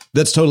that.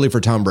 That's totally for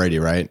Tom Brady,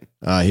 right?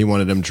 He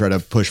wanted him to try to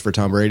push for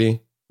Tom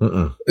Brady.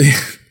 I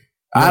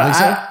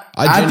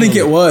think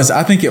it was.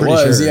 I think it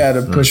was. Sure. Yeah,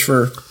 to push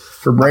for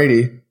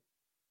Brady.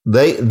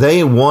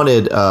 They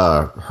wanted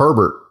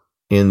Herbert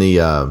in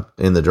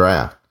the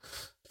draft.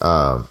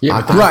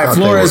 Right.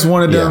 Flores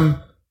wanted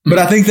them. But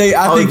I think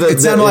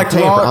it sounded like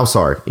Ross. I'm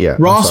sorry. Yeah.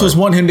 Ross was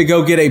wanting him to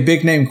go get a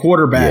big name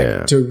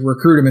quarterback to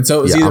recruit him. And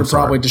so it was either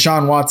probably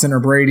Deshaun Watson or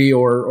Brady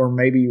or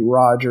maybe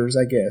Rodgers,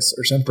 I guess,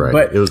 or something.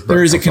 Right. But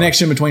there is a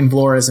connection between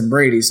Flores and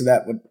Brady. So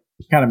that would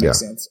kind of make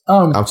sense.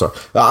 I'm sorry.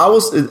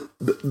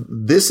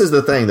 This is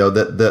the thing though,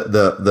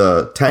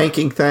 the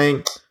tanking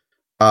thing,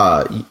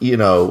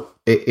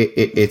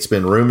 it's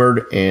been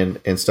rumored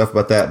and stuff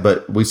about that,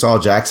 but we saw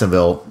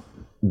Jacksonville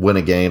win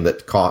a game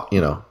that caught,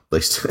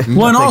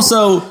 well, and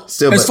also,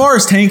 as far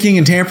as tanking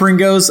and tampering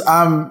goes,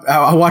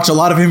 I watch a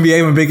lot of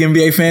NBA. I'm a big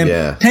NBA fan.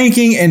 Yeah.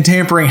 Tanking and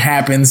tampering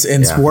happens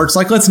in sports.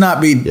 Like, let's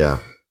not be. Yeah.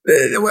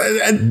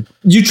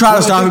 You try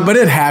to stop it, but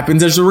it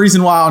happens. There's a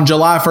reason why on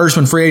July 1st,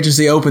 when free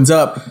agency opens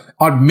up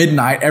on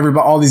midnight,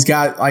 all these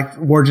guys like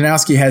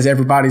Wojnarowski has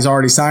everybody's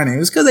already signing.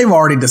 It's because they've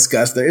already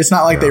discussed it. It's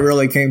not like they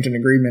really came to an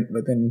agreement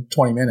within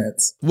 20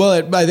 minutes.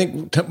 Well, I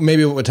think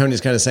maybe what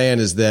Tony's kind of saying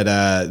is that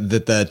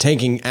that the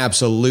tanking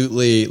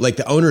absolutely, like,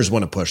 the owners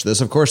want to push this.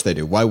 Of course they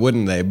do. Why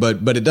wouldn't they?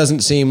 But it doesn't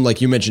seem like,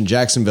 you mentioned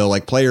Jacksonville,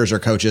 like players or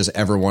coaches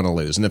ever want to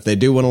lose. And if they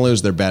do want to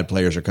lose, they're bad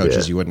players or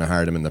coaches. You wouldn't have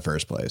hired them in the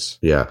first place.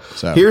 Yeah.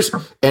 So here's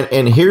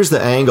the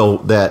angle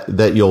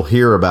that you'll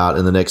hear about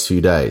in the next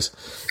few days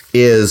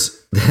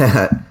is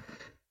that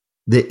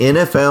the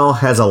NFL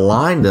has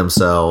aligned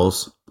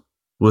themselves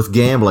with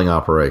gambling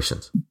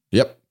operations.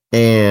 Yep.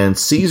 And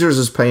Caesars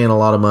is paying a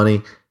lot of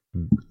money.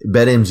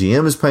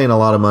 BetMGM is paying a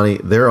lot of money.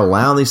 They're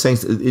allowing these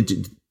things.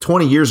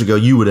 20 years ago,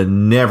 you would have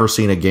never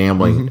seen a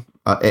gambling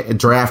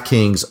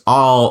DraftKings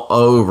all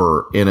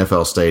over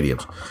NFL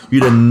stadiums.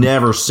 You'd have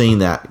never seen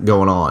that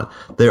going on.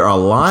 They're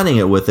aligning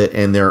it with it,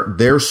 and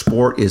their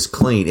sport is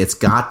clean. It's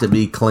got to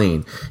be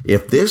clean.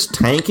 If this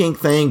tanking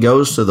thing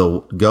goes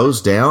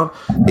down,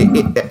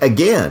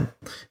 again,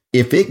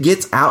 if it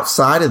gets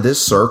outside of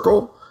this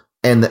circle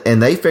and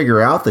they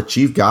figure out that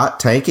you've got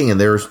tanking and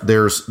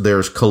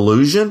there's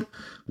collusion,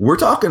 we're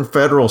talking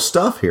federal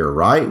stuff here,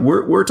 right?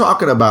 We're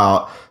talking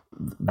about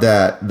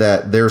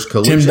that there's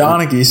collusion. Tim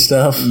Donaghy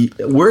stuff.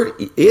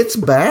 It's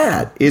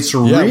bad. It's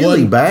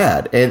really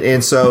bad.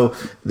 And so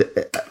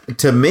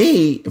to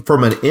me,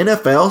 from an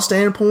NFL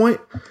standpoint,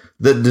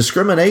 the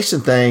discrimination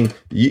thing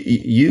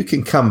you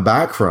can come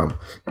back from.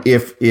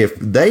 If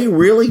they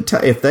really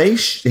if they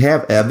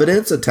have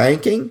evidence of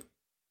tanking,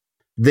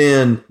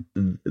 then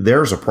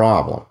there's a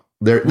problem.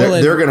 They're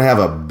going to have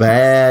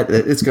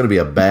it's going to be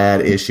a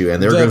bad issue,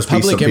 and they're going to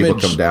see some people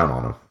come down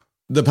on them.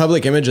 The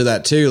public image of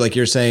that too, like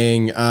you're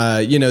saying,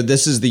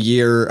 this is the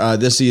year,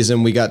 this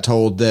season we got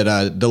told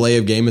that delay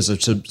of game is a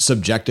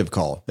subjective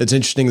call. It's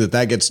interesting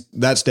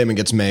that statement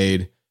gets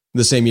made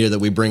the same year that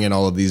we bring in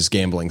all of these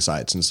gambling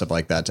sites and stuff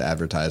like that to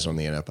advertise on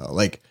the NFL.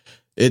 Like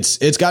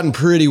it's gotten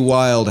pretty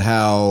wild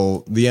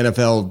how the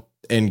NFL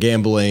and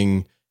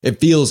gambling,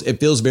 it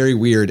feels very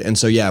weird. And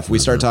so, yeah, if we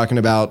start talking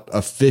about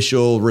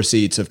official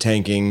receipts of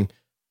tanking,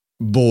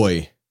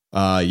 boy,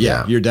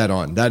 you're dead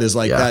on. That is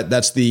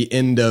that's the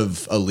end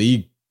of a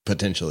league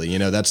potentially.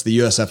 That's the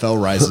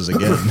USFL rises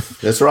again.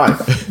 That's right.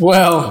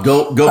 Well,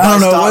 go buy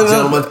stock,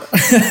 gentlemen.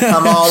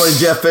 I'm all in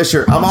Jeff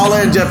Fisher.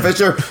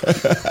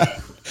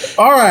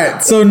 All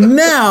right. So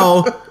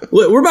now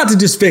we're about to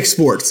just fix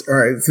sports. All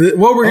right. So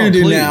what we're going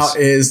to do now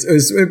is,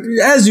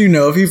 as you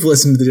know, if you've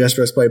listened to the Just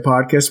Press Play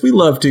podcast, we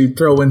love to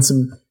throw in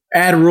some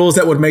add rules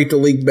that would make the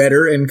league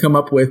better and come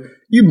up with,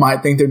 you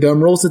might think they're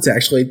dumb rules. It's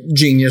actually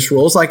genius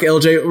rules. Like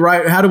LJ,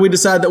 right? How do we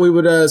decide that we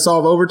would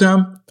solve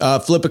overtime?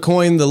 Flip a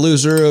coin. The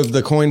loser of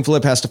the coin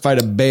flip has to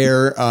fight a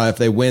bear. If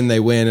they win, they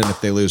win. And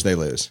if they lose, they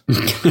lose.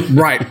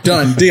 Right.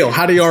 Done. Deal.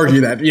 How do you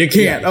argue that? You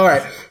can't. All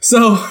right.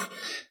 So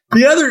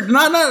the other,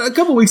 not a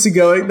couple weeks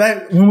ago,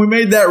 that when we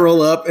made that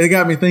roll up, it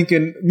got me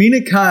thinking.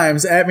 Mina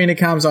Kimes, at Mina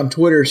Kimes on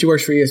Twitter, she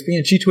works for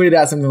ESPN. She tweeted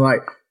out something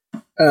like,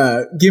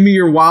 give me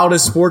your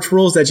wildest sports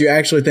rules that you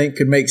actually think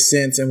could make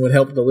sense and would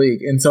help the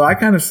league. And so I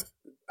kind of,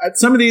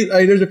 some of these,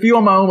 there's a few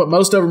on my own, but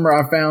most of them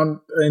I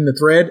found in the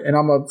thread, and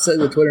I'm going to say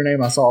the Twitter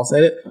name. I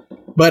said it.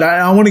 But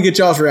I want to get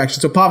y'all's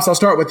reaction. So, Pops, I'll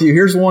start with you.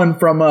 Here's one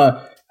from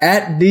at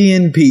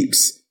DN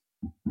Peeps.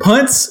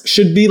 Punts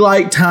should be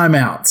like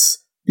timeouts.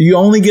 You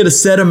only get a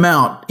set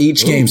amount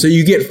each game. So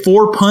you get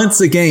 4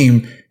 punts a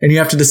game, and you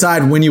have to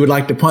decide when you would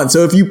like to punt.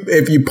 So if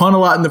you punt a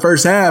lot in the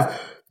first half,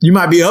 you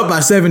might be up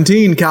by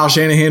 17, Kyle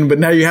Shanahan, but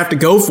now you have to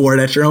go for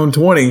it at your own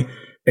 20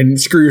 and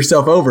screw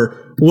yourself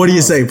over. What do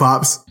you say,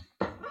 Pops?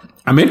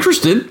 I'm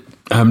interested.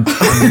 I'm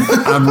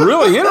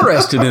really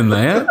interested in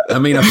that. I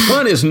mean, a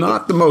punt is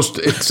not the most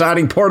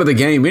exciting part of the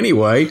game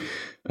anyway.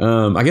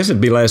 I guess it'd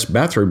be less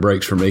bathroom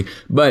breaks for me,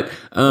 but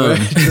I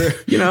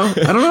don't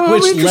know.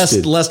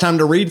 Which less time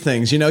to read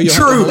things. You'll have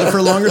to hold it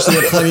for longer, so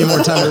you have plenty more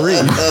time to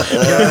read.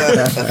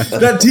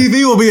 That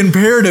TV will be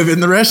imperative in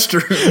the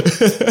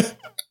restroom.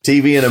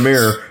 TV in a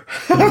mirror.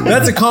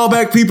 That's a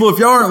callback, people. If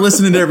y'all aren't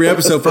listening to every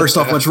episode, first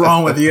off, what's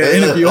wrong with you?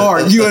 And if you are,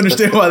 you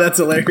understand why that's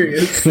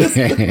hilarious.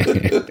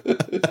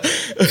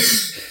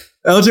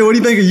 LJ, what do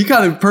you think? You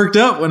kind of perked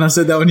up when I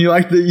said that one. You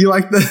like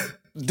the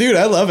Dude,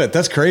 I love it.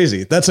 That's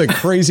crazy. That's a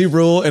crazy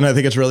rule, and I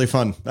think it's really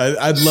fun.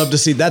 I'd love to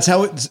see. That's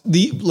how it's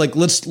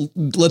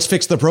let's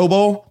fix the Pro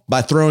Bowl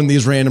by throwing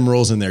these random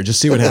rules in there. Just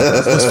see what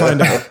happens. Let's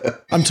find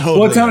out. I'm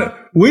totally. Well,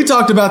 we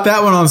talked about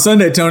that one on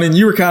Sunday, Tony, and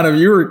you were kind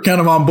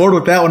of on board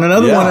with that one.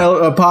 Another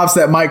one, Pops,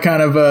 that might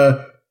kind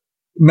of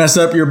mess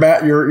up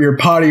your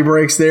potty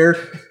breaks there.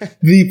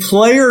 The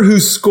player who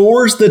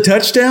scores the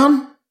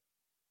touchdown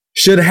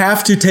should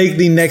have to take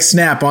the next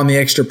snap on the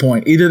extra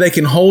point. Either they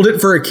can hold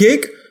it for a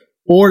kick,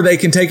 or they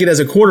can take it as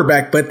a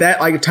quarterback. But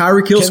that, like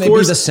Tyreek Hill scores. Can they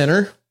be the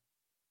center?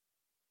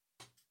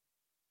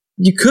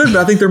 You could, but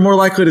I think they're more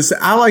likely to say,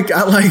 I like you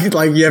have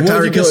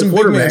Tyreek Hill as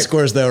quarterback. Big man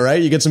scores though,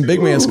 right? You get some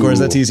big man scores.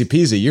 That's easy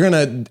peasy. You're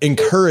going to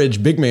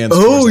encourage big man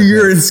scores. Oh,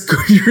 you're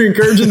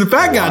encouraging the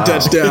fat guy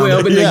touchdown.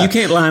 Well, but no, you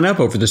can't line up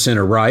over the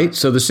center, right?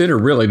 So the center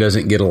really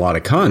doesn't get a lot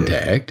of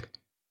contact.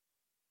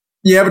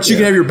 Yeah, but you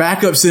can have your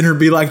backup center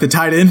be like the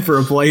tight end for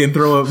a play and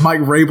throw a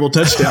Mike Vrabel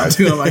touchdown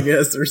to him, I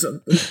guess, or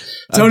something.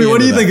 Tony, what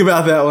do you think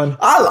about that one?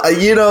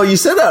 You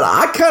said that.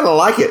 I kind of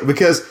like it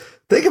because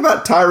think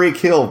about Tyreek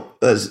Hill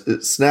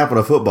snapping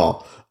a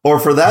football, or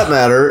for that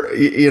matter,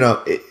 You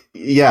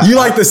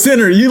like the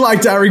center. You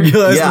like Tyreek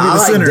Hill as to be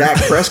the center. Dak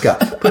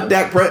Prescott. Put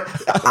Dak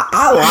Prescott.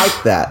 I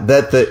like that.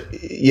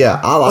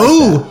 I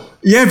like that.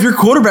 Yeah, if your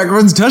quarterback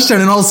runs a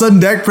touchdown and all of a sudden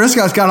Dak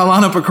Prescott's got to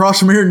line up across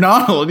from Aaron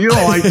Donald, you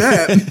don't like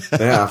that.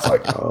 Yeah, it's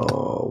like,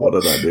 what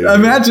did I do?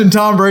 Imagine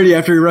Tom Brady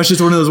after he rushes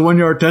one of those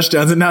 1-yard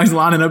touchdowns and now he's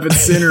lining up at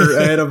center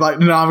ahead of like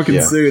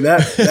Ndamukong Suh.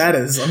 That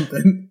is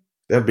something.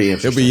 That'd be He'll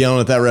interesting. be yelling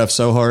at that ref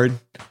so hard.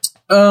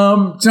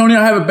 Tony,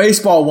 I have a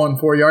baseball one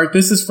for you. All right,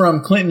 this is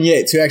from Clinton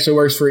Yates, who actually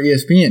works for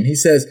ESPN. He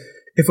says,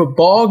 if a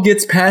ball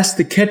gets past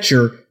the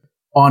catcher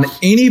on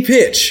any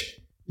pitch,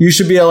 you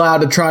should be allowed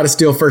to try to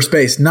steal first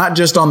base, not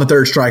just on the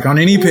third strike. On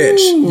any pitch,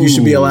 you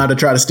should be allowed to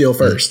try to steal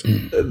first.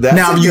 That's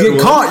Now, a if you good get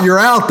one. caught, you're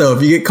out, though.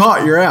 If you get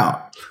caught, you're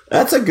out.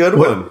 That's a good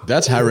one.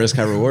 That's high risk,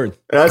 high reward.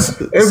 That's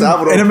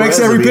Salvador and it makes Perez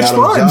every would be pitch out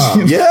of a fun.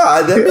 job.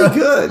 Yeah, that'd be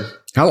good.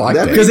 I like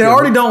That'd that. Because they good.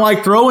 already don't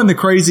like throwing the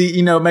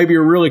crazy, maybe a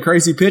really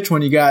crazy pitch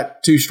when you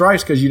got 2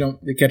 strikes because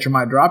the catcher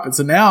might drop it.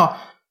 So now,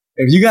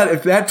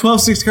 if that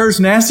 12-6 curve's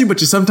nasty,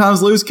 but you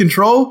sometimes lose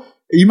control,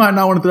 you might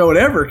not want to throw it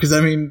ever because,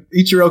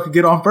 Ichiro could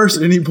get on first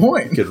at any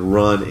point. Could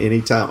run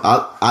anytime.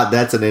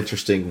 That's an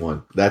interesting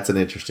one.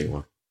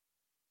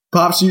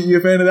 Pops, you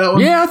a fan of that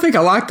one? Yeah, I think I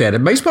like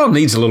that. Baseball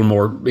needs a little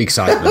more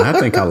excitement. I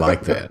think I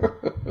like that.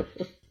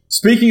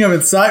 Speaking of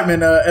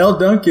excitement, Elle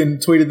Duncan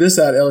tweeted this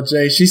out,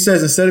 LJ. She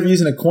says instead of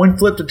using a coin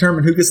flip to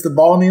determine who gets the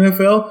ball in the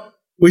NFL,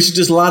 we should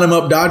just line them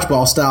up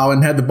dodgeball style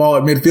and have the ball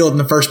at midfield, and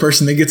the first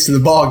person that gets to the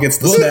ball gets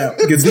the snap,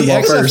 gets the The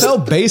ball first.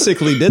 XFL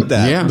basically did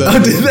that. Yeah. The-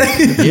 Oh,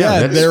 did they?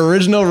 yeah, their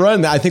original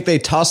run. I think they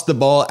tossed the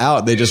ball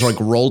out. They just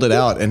rolled it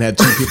out and had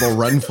 2 people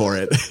run for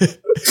it.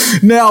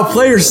 Now,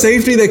 player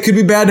safety, that could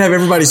be bad to have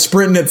everybody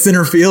sprinting at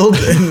center field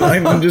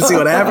and just see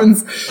what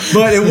happens.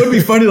 But it would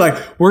be funny,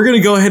 we're going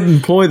to go ahead and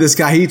employ this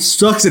guy. He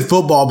sucks at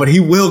football, but he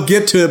will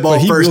get to the ball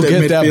He first will at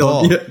get midfield. that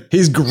ball. Yeah.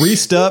 He's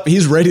greased up.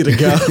 He's ready to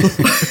go.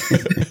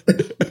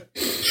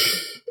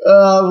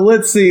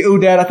 Let's see. Oh,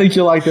 Dad, I think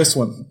you'll like this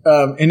one.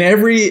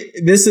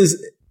 This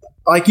is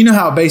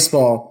how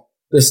baseball,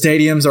 the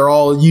stadiums are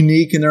all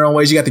unique in their own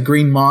ways. You got the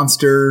green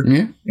monster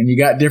and you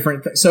got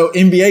different things. So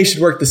NBA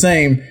should work the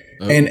same.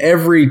 And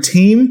every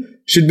team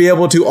should be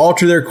able to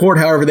alter their court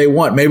however they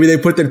want. Maybe they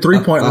put their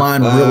 3-point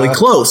line really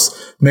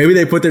close. Maybe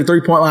they put their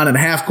 3-point line at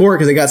half court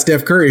because they got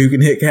Steph Curry who can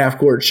hit half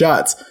court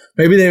shots.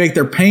 Maybe they make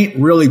their paint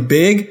really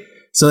big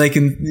so they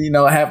can,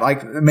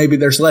 have maybe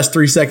there's less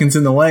 3 seconds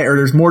in the lane or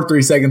there's more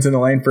 3 seconds in the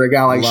lane for a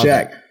guy like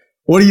Shaq.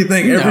 What do you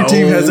think? Every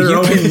team has their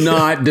own. You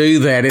cannot do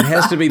that. It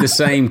has to be the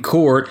same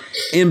court.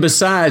 And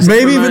besides,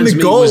 Maybe even the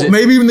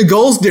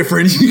goal's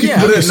different.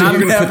 Yeah, so you're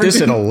going to put this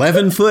at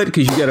 11 foot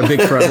because you got a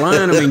big front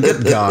line.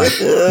 Good God.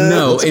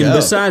 No, and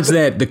besides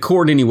that, the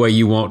court any way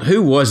you want.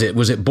 Who was it?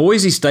 Was it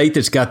Boise State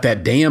that's got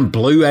that damn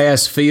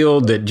blue-ass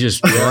field that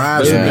just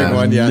drives me Big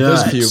one, yeah.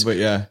 nuts? There's a few, but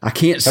yeah. I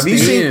can't Have you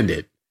stand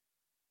it.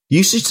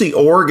 You should see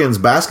Oregon's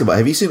basketball.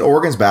 Have you seen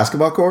Oregon's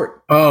basketball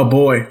court? Oh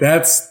boy,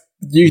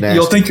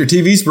 you'll think your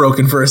TV's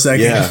broken for a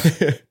second.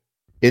 Yeah.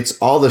 It's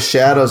all the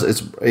shadows.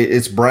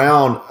 It's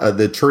brown.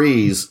 The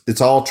trees.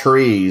 It's all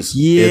trees.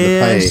 In the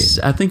paint.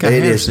 I think I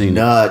have seen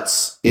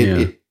nuts.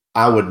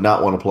 I would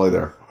not want to play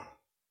there.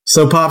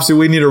 So, Pops, do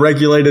we need a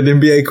regulated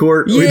NBA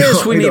court?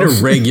 Yes, we need a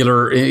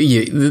regular.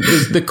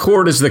 The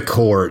court is the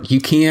court. You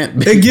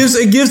can't. It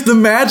gives the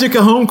Magic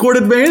a home court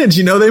advantage.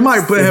 They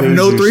might have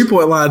no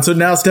 3-point line. So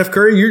now, Steph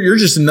Curry, you're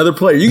just another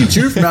player. You can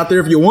shoot from out there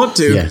if you want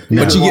to,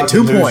 but you get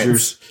 2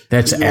 points.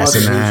 That's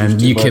asinine.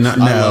 You cannot.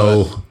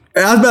 No.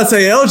 I was about to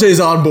say LJ's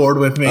on board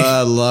with me.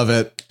 I love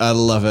it.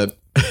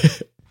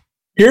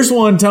 Here's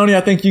one, Tony. I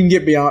think you can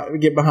get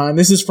behind.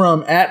 This is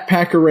from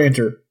 @Packer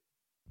Ranter.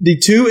 The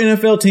 2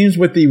 NFL teams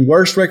with the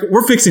worst record.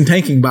 We're fixing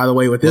tanking, by the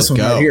way, with this Let's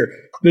one go. right here.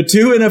 The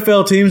 2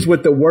 NFL teams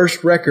with the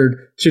worst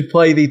record should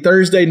play the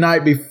Thursday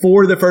night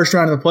before the first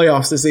round of the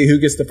playoffs to see who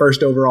gets the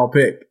first overall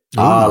pick.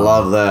 I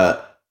love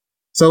that.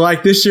 So,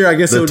 this year, I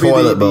guess it The would be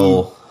toilet the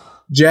bowl.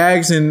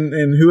 Jags and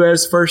who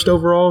has first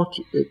overall?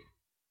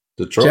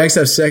 Detroit. Jags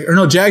have second. Or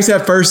no, Jags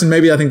have first, and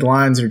maybe I think the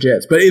Lions or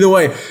Jets. But either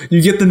way,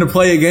 you get them to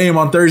play a game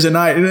on Thursday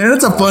night. And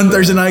it's a fun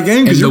Thursday night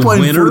game because And you're the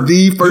playing winner for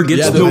the first.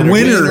 gets The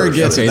winner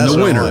gets it. Okay, That's the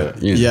what I winner.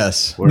 want. Yeah.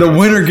 Yes. The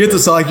winner gets it.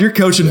 So you're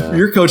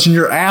coaching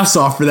your ass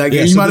off for that game.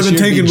 Yeah, You so might have this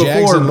been year taken it'd be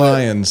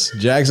before.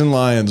 Jags and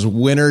Lions.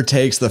 Winner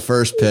takes the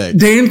first pick.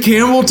 Dan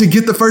Campbell to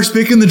get the first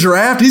pick in the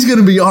draft. He's going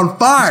to be on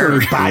fire.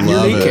 Biting your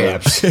Love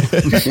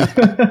it.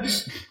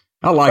 kneecaps.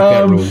 I like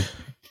that rule.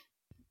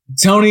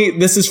 Tony,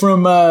 this is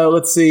from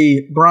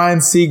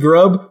Brian C.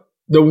 Grubb.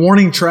 The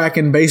warning track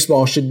in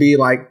baseball should be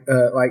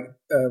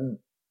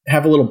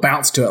have a little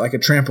bounce to it, like a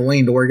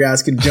trampoline, to where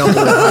guys can jump a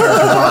little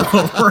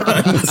higher for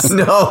runs.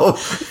 No.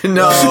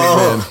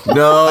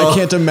 I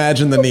can't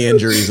imagine the knee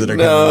injuries that are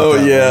coming.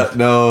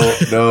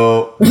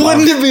 No.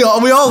 Wouldn't it be?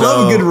 We all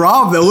love a good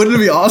romp, though. Wouldn't it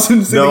be awesome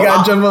to see the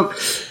guy jump up?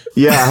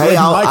 Yeah. Hey,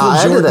 I'll Michael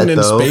add to Jordan that, in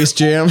though. Space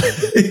Jam.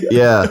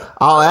 Yeah,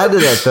 I'll add to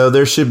that though.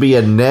 There should be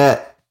a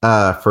net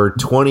for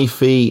 20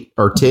 feet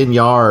or 10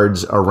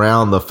 yards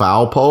around the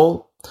foul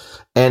pole,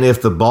 and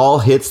if the ball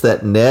hits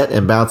that net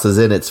and bounces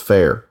in, it's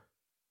fair.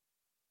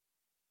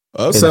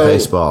 Okay. In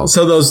baseball.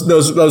 So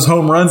those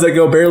home runs that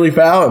go barely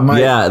foul, it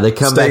might They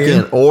come stay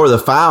back in. Or the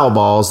foul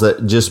balls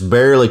that just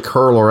barely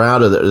curl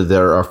around that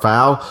are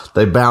foul,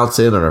 they bounce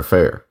in and are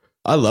fair.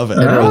 I love it.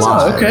 they're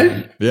live.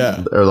 Okay.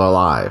 Yeah. They're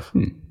alive.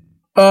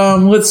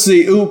 Let's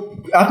see.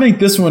 Ooh, I think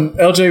this one,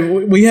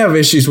 LJ, we have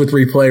issues with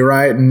replay,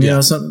 right? And you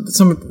know, some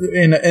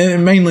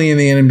and mainly in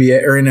the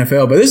NBA or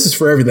NFL, but this is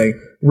for everything.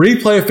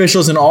 replay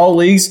officials in all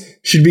leagues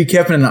should be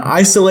kept in an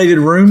isolated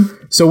room.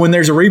 So when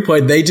there's a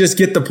replay, they just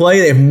get the play.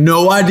 They have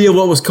no idea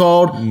what was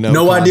called,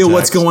 no idea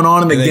what's going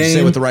on in the game,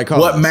 say what the right call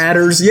what is.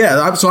 matters.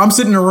 Yeah. So I'm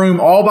sitting in a room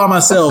all by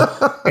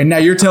myself, and now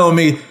you're telling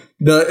me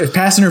the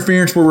pass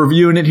interference, we're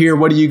reviewing it here.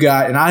 What do you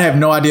got? And I have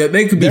no idea.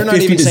 They could be They're not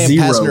 50 even to saying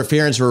 0. pass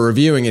interference. We're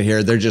reviewing it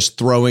here. They're just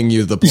throwing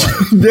you the play.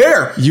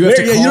 There. You have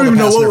to you call don't the even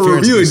know pass what we're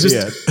interference reviewing. to see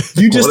Just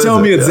you just What tell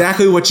is me it?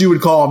 exactly what you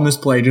would call on this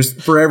play, just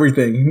for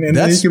everything. And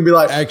then you can be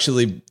like,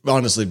 actually,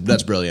 honestly,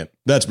 that's brilliant.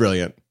 That's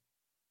brilliant.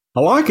 I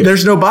like it.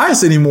 there's no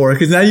bias anymore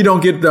because now you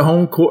don't get the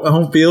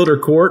home field or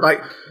court.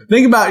 Like,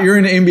 think about you're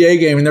in an NBA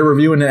game and they're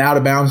reviewing an out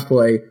of bounds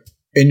play,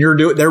 and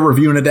they're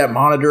reviewing at that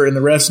monitor, and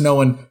the refs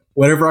knowing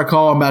whatever I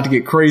call, I'm about to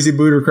get crazy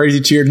booed or crazy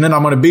cheered, and then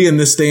I'm going to be in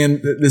this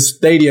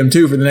stadium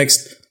too for the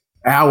next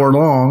hour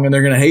long, and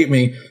they're going to hate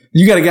me.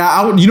 You got a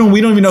guy, we don't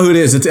even know who it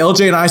is. It's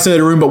LJ in the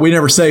isolated room, but we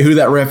never say who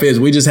that ref is.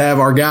 We just have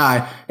our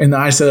guy in the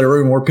isolated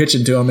room. We're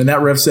pitching to him, and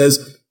that ref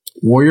says,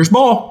 "Warriors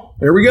ball."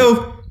 There we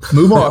go.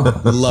 Move on.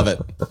 Love it.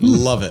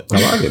 Love it.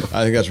 I like it.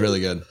 I think that's really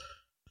good.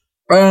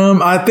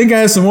 I think I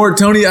have some more.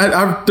 Tony,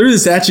 I threw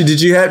this at you.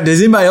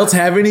 Does anybody else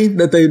have any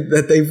that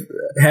they've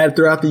had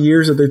throughout the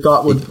years that they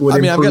thought would I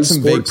mean, I've got improve some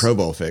sports? vague Pro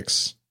Bowl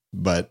fix,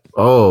 but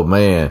Oh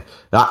man,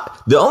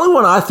 the only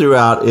one I threw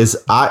out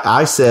is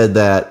I said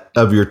that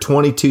of your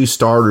 22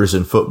 starters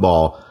in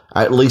football,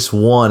 at least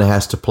one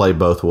has to play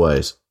both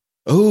ways.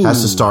 ooh,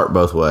 Has to start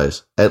both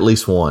ways. At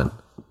least one.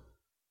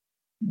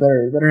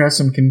 Better have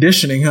some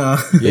conditioning, huh?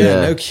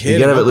 Yeah, no kidding. You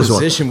gotta have What at least one.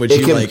 position would It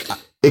you can- like?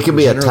 It could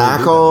be a generally do that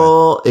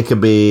tackle. It could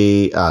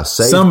be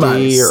safety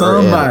Somebody.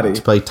 or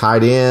to play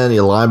tight end, a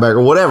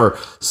linebacker, whatever.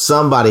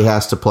 Somebody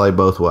has to play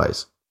both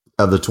ways.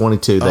 Of the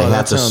 22, they that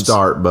have to sounds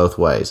start both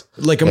ways.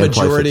 Like a and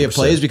play majority of 50%.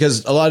 plays,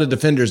 because a lot of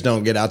defenders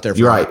don't get out there for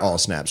You're right. all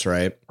snaps,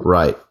 right?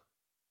 Right.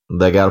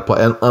 They got to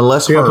play.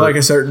 Unless So you gotta hurt, play like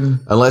a certain.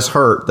 unless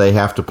hurt, they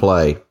have to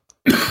play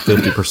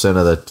 50%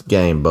 of the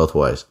game both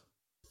ways.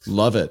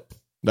 Love it.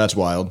 That's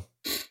wild.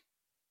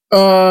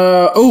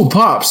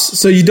 Pops.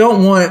 So you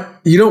don't want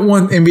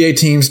NBA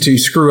teams to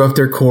screw up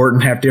their court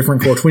and have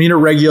different courts. We need a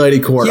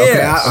regulated court. Yes.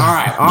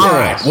 Okay, all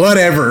right,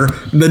 whatever.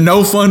 The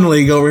no fun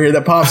league over here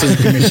that Pops is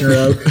the commissioner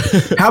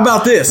of. How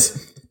about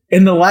this?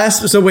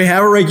 So we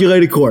have a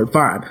regulated court,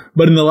 fine.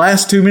 But in the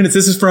last 2 minutes,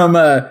 this is from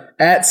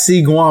at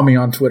C Guami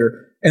on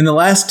Twitter. In the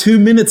last 2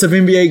 minutes of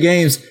NBA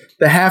games,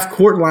 the half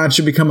court line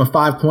should become a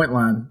 5-point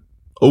line.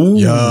 Ooh.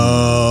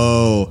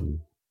 Yo.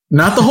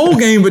 Not the whole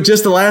game, but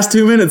just the last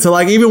 2 minutes. So,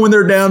 like, even when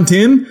they're down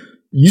 10,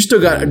 you still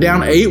got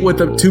down 8 with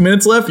the 2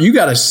 minutes left. You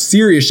got a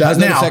serious shot. How does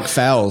that Now, affect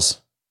fouls?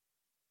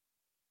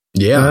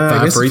 Yeah, I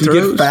 5 guess free if you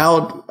throws. get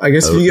fouled,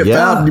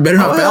 yeah. you better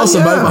not Oh, foul yeah,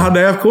 somebody yeah. behind the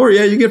half court.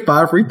 Yeah, you get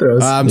 5 free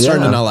throws. I'm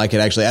starting to Yeah. not like it,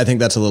 actually. I think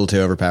that's a little too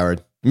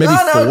overpowered. Maybe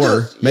No,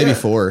 4. just- Maybe yeah.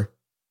 4.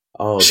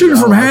 Oh, Shooting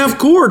yeah, from I like half it.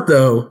 court,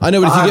 though. I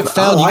know, but if you I- get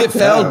fouled, I you like get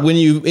fouled that. when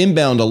you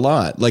inbound a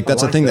lot. Like,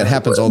 that's a thing that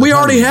happens all the We time.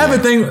 already in the have a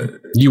game. thing.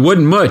 You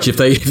wouldn't much if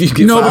you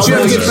get No, but fouled. you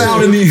have to get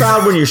fouled in the.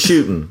 Fouled when you're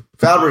shooting.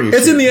 Fouled when you're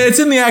It's shooting.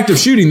 in the act of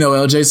shooting, though,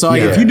 LJ. So,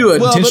 like, Yeah. if you do an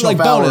Well, but intentional like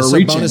foul bonus. or So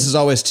reaching, bonus is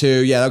always 2.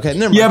 Yeah, okay.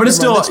 Never mind. yeah, but it's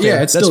Never still mind. That's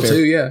fair. it's That's still fair.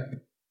 2. Yeah.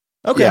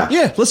 Okay. Yeah.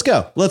 Yeah, let's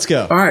go. Let's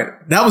go. All right,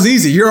 that was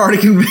easy. You're already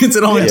convinced.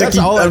 It only Yeah, took that's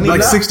you all I need.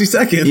 like 60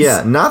 seconds.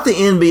 Yeah, not the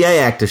NBA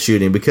active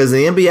shooting, because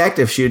the NBA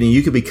active shooting,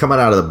 you could be coming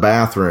out of the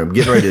bathroom,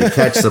 getting ready to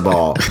catch the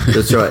ball,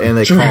 and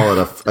they call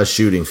it a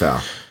shooting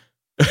foul.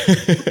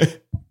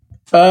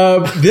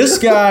 This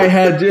guy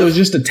it was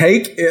just a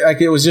take.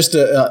 It was just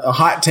a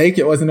hot take.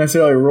 It wasn't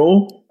necessarily a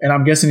rule. And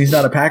I'm guessing he's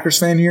not a Packers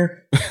fan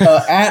here.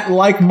 At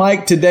Like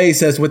Mike today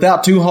says,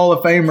 without 2 Hall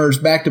of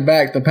Famers back to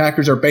back, the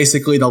Packers are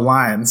basically the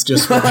Lions.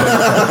 Just for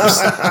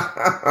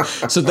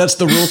So that's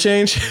the rule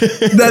change?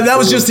 that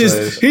was just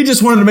he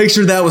just wanted to make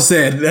sure that was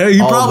said.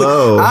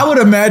 Although- I would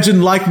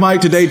imagine Like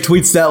Mike today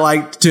tweets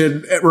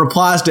that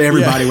replies to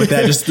everybody with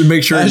that just to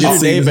make sure How's it your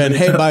gets day seen. been?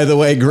 Hey, by the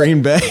way,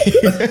 Green Bay.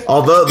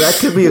 Although that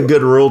could be a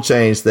good rule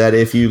change, that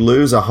if you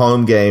lose a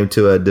home game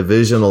to a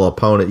divisional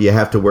opponent, you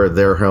have to wear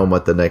their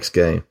helmet the next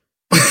game.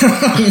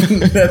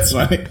 That's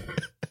funny.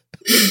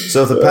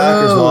 So if the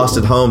Packers lost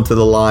at home to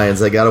the Lions,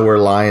 they got to wear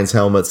Lions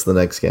helmets the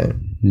next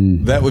game.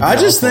 That would be I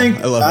just awful. think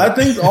I love I it.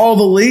 think all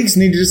the leagues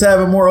need to just have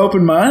a more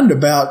open mind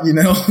about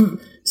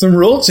some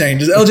rule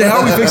changes. LJ, how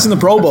are we fixing the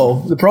Pro Bowl?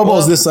 The Pro Bowl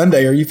is this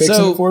Sunday. Are you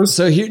fixing it for us?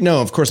 So here,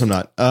 no, of course I'm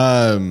not.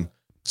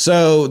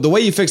 So the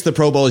way you fix the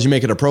Pro Bowl is you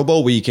make it a Pro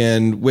Bowl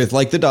weekend with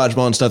like the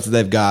dodgeball and stuff that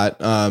they've got.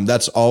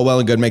 That's all well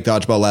and good. Make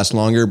dodgeball last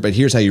longer, but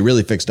here's how you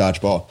really fix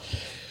dodgeball.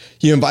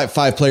 You invite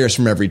 5 players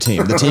from every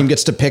team. The team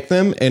gets to pick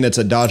them, and it's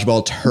a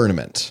dodgeball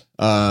tournament.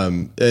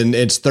 And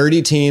it's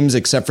 30 teams,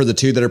 except for the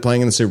 2 that are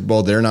playing in the Super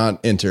Bowl. They're not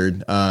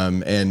entered.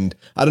 And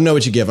I don't know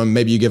what you give them.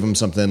 Maybe you give them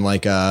something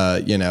like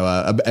a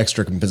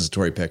extra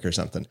compensatory pick or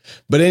something.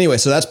 But anyway,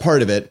 so that's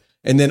part of it.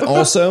 And then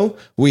also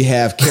we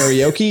have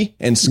karaoke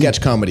and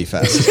sketch comedy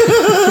fest.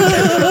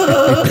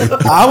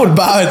 I would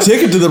buy a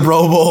ticket to the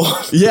Pro Bowl.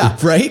 Yeah,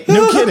 right?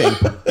 No kidding.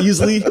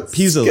 Easily,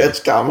 peasily.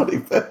 Sketch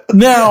comedy.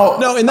 Now,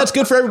 No, and that's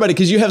good for everybody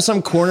because you have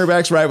some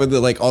cornerbacks, right, with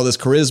like all this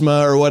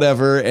charisma or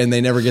whatever, and they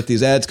never get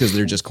these ads because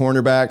they're just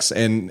cornerbacks.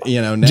 And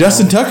now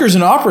Justin Tucker's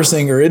an opera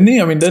singer, isn't he?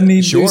 I mean, doesn't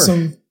he do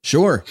some?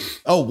 Sure.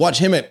 Oh, watch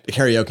him at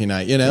karaoke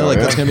night.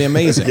 That's going to be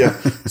amazing. Yeah.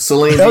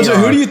 Celine LJ, Dion.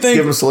 who do you think?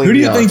 Give him Celine Who do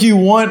you Dion. think you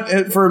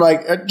want for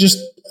just?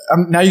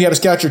 Now you got to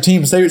scout your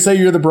team. Say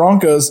you're the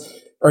Broncos.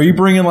 Are you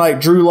bringing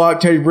like Drew Lock,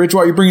 Teddy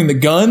Bridgewater? Are you bringing the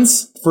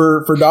guns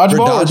for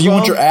dodgeball? Or do you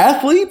want your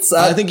athletes?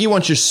 I think you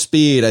want your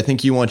speed. I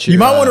think you want your. You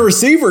might want a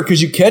receiver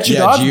because you catch a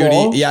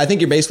dodgeball. Judy. Yeah, I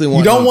think you basically want.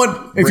 You don't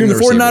want if you're the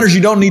 49ers,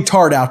 you don't need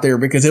Tart out there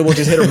because it will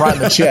just hit him right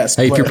in the chest.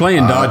 Hey, if you're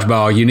playing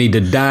dodgeball, you need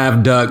to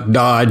dive, duck,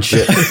 dodge,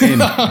 and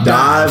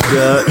Dive,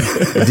 duck,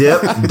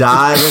 dip,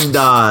 dive, and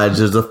dodge.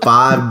 There's the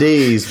 5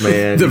 Ds,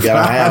 man. the You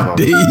gotta have 5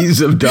 them.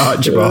 Ds of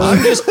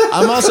dodgeball.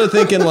 I'm also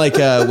thinking like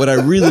what I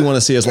really want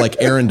to see is like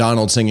Aaron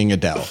Donald singing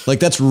Adele. Like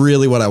that's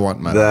really what I want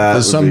in my That life.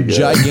 Is would some be good.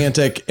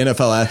 gigantic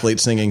NFL athlete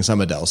singing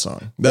some Adele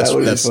song. That's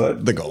would be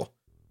fun. the goal.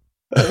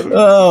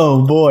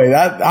 Oh boy,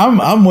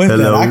 I'm with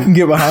Hello. that. I can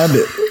get behind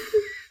it.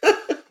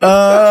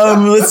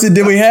 Let's see.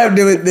 Did we?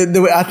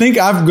 I think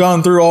I've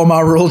gone through all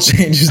my rule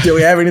changes. Do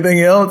we have anything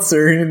else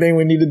or anything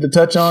we needed to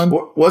touch on?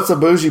 What's the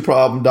bougie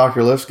problem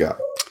Dr. Lift's got?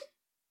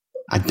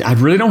 I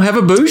really don't have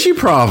a bougie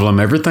problem.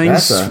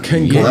 Everything's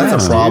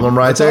That's a problem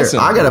right there. awesome.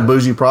 I got a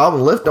bougie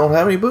problem. Lyft don't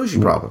have any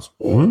bougie problems.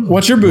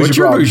 What's your bougie What's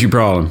your problem? bougie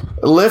problem?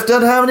 Lyft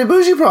doesn't have any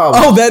bougie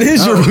problems. Oh, that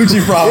is your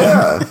bougie problem.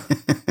 Yeah.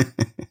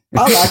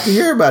 I'd like to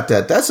hear about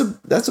that. That's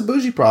a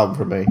bougie problem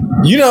for me.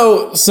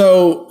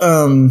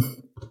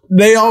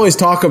 They always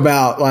talk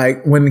about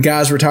like when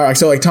guys retire.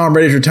 So like Tom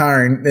Brady's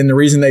retiring, and the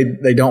reason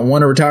they don't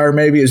want to retire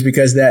maybe is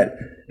because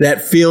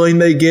that feeling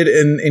they get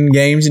in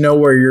games,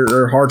 where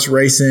your heart's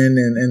racing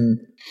and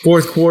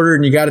fourth quarter,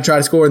 and you got to try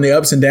to score in the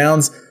ups and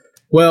downs.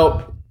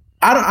 Well,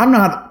 I'm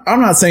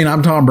not saying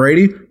I'm Tom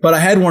Brady, but I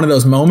had one of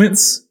those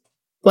moments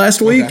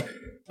last week.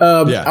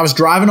 I was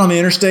driving on the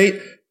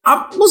interstate.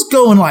 I was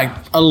going like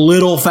a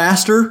little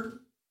faster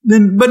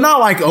but not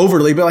like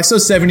overly, but like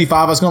 75.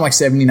 I was going like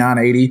 79,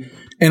 80.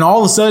 And all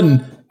of a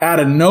sudden, out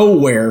of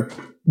nowhere,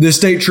 the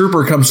state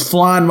trooper comes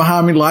flying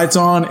behind me, lights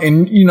on,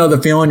 and the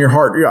feeling in your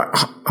heart. You're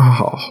like,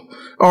 oh.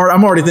 Or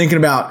I'm already thinking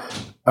about,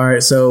 all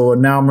right, so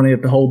now I'm going to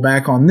have to hold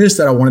back on this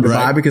that I wanted to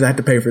buy because I have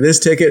to pay for this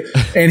ticket.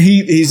 And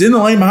he's in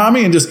the lane behind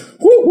me and just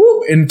whoop,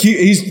 whoop, and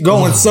he's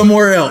going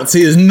somewhere else.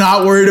 He is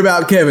not worried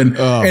about Kevin.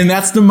 And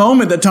that's the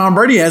moment that Tom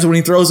Brady has when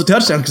he throws a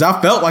touchdown, because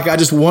I felt like I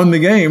just won the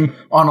game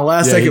on a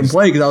last second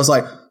play, because I was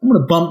like, I'm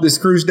going to bump this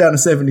cruise down to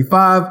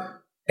 75.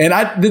 And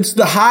it's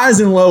the highs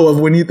and low of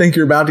when you think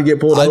you're about to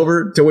get pulled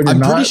over to when you're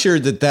not. I'm pretty sure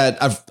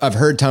that I've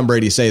heard Tom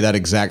Brady say that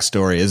exact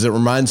story. It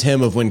reminds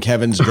him of when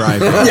Kevin's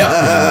driving.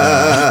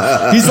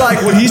 Yeah. He's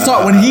like, when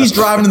he's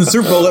driving in the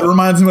Super Bowl, it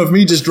reminds him of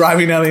me just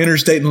driving down the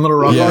interstate in Little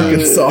Rock,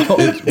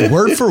 Arkansas.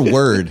 Word for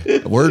word.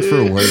 Word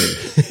for word.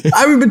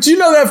 I mean, but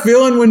that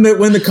feeling when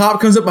the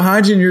cop comes up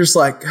behind you and you're just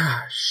like,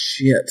 ah,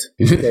 shit.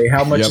 Okay,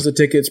 how much is a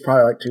ticket? It's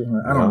probably like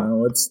 $200. I don't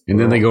know. And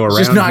then they go around.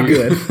 It's just not you.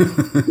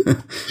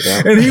 good.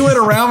 And he went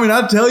around me, and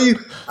I tell you,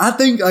 I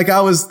think like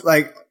I was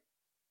like,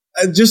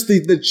 just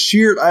the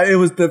sheer,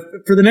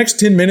 for the next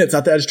 10 minutes,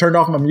 I just turned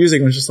off my music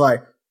and was just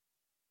like,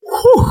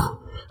 whew.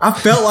 I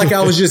felt like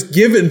I was just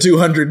given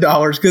 $200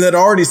 because I'd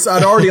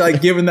already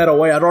like given that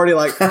away. I'd already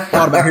like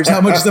thought about, here's how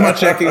much is in my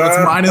checking.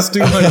 It's minus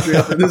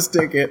 $200 for this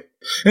ticket.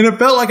 And it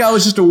felt like I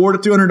was just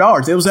awarded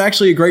 $200. It was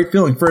actually a great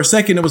feeling. For a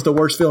second, it was the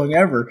worst feeling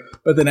ever.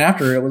 But then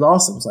after, it was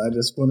awesome. So I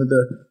just wanted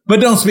to, but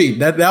don't speed.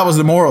 That was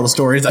the moral of the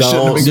story. I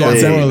shouldn't have been going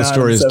speed. The moral of the 79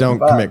 story is don't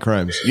 75. commit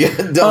crimes. Yeah,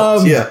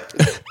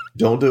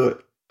 don't do it.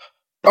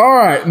 All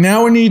right,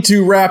 now we need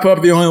to wrap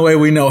up the only way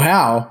we know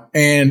how.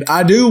 And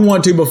I do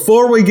want to,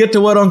 before we get to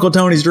what Uncle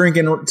Tony's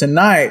drinking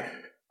tonight,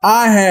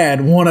 I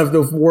had one of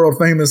the world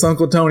famous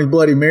Uncle Tony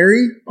Bloody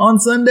Mary on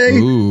Sunday.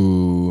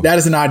 Ooh. That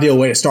is an ideal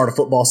way to start a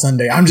football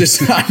Sunday. I'm just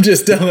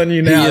telling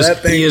you now.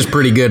 He is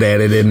pretty good at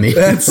it, isn't he?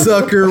 That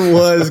sucker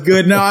was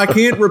good. Now I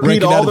can't repeat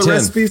Rank it all out the of 10.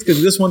 recipes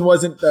because this one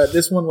wasn't.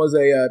 This one was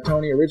a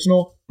Tony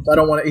original. So I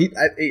don't want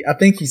to. I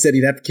think he said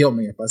he'd have to kill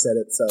me if I said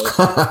it. So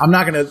I'm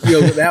not going to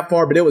go that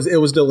far. But it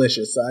was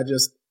delicious. So I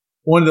just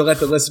wanted to let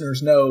the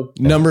listeners know.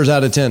 Numbers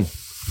out of 10.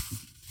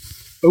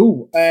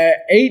 Ooh,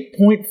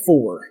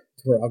 8.4.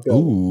 Where I'll go.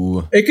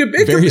 Ooh. It could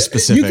Very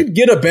specific. You could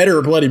get a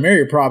better Bloody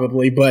Mary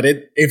probably, but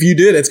if you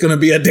did, it's going to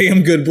be a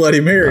damn good Bloody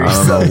Mary.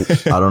 I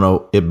don't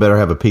know. It better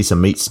have a piece of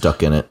meat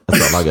stuck in it.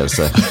 That's all I got to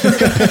say.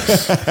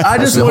 I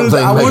just The only wanted.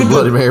 thing I make wanted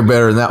Bloody to. Mary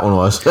better than that one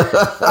was.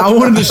 I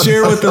wanted to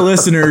share with the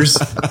listeners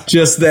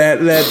just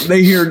that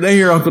they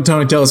hear Uncle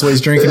Tony tell us what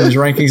he's drinking in his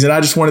rankings, and I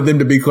just wanted them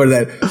to be clear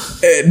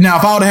that now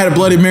if I would have had a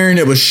Bloody Mary and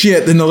it was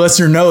shit, then the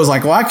listener knows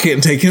like, well, I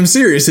can't take him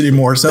serious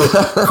anymore. So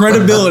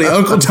credibility,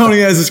 Uncle Tony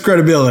has his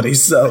credibility.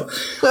 So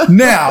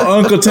now,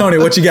 Uncle Tony,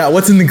 what you got?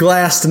 What's in the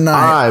glass tonight?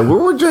 All right,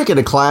 we're drinking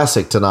a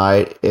classic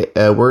tonight.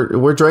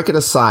 We're drinking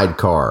a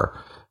sidecar.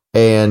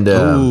 And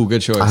Ooh,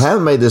 good choice. I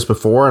haven't made this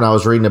before, and I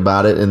was reading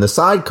about it. And the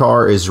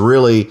sidecar is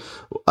really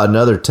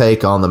another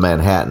take on the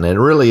Manhattan. And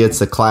really, it's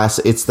the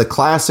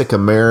classic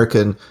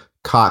American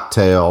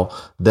cocktail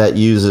that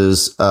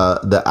uses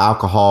the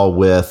alcohol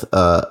with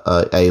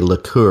a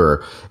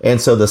liqueur. And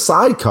so the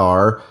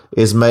sidecar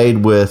is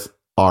made with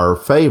our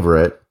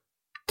favorite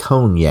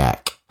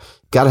cognac.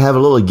 Got to have a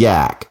little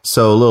yak.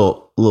 So a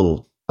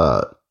little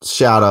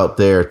shout out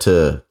there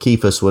to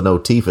Keefus with no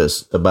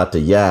Teefus about the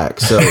yak.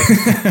 So,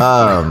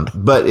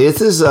 but it's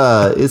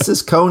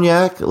this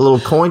cognac, a little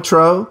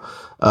Cointreau,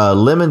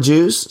 lemon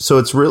juice. So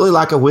it's really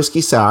like a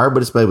whiskey sour,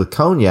 but it's made with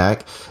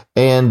cognac,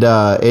 and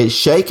it's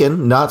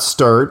shaken, not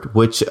stirred.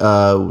 Which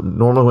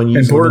normally when you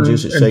use lemon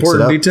juice, it shakes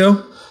it up. Important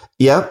detail.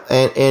 Yep,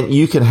 and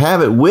you can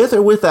have it with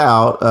or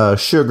without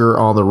sugar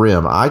on the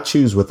rim. I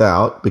choose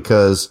without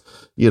because,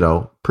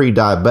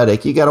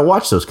 pre-diabetic, you got to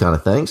watch those kind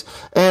of things.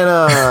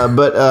 And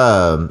but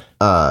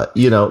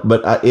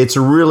it's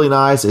really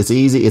nice. It's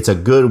easy. It's a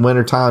good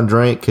wintertime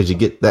drink because you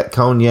get that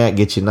cognac,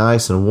 gets you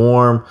nice and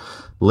warm.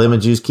 Lemon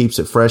juice keeps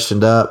it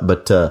freshened up.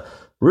 But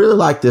really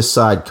like this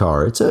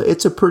sidecar.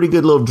 It's a pretty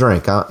good little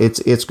drink.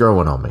 It's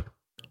growing on me.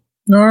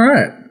 All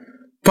right.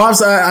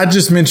 Pops, I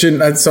just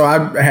mentioned, so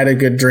I had a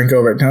good drink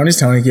over at Tony's.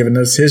 Tony giving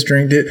us his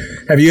drink.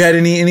 Have you had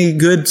any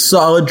good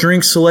solid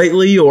drinks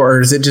lately, or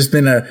has it just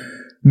been a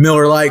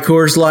Miller Lite,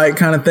 Coors Light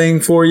kind of thing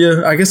for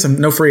you? I guess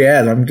no free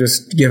ads. I'm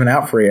just giving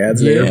out free ads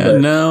there. Yeah,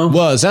 no.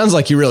 Well, it sounds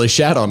like you really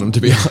shat on them,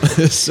 to be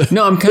honest.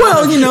 No, I'm kind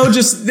of...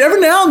 just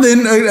every now and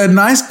then a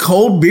nice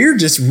cold beer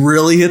just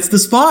really hits the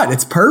spot.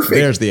 It's perfect.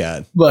 There's the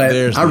ad. But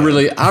I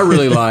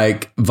really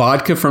like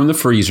vodka from the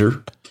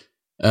freezer.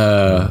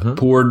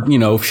 Poured,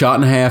 shot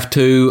and a half,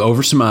 2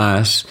 over some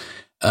ice.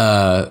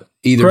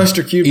 Either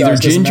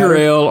ginger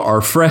ale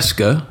or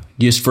Fresca,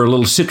 just for a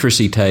little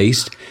citrusy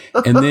taste,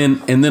 and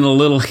then a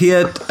little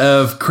hit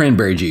of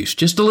cranberry juice,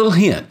 just a little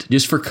hint,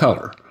 just for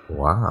color.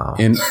 Wow!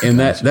 And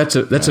that's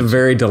a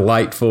very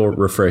delightful,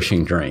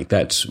 refreshing drink.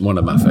 That's one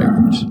of my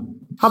favorites.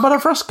 How about a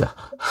Fresca?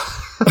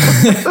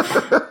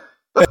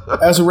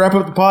 As we wrap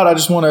up the pod, I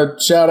just want to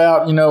shout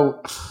out,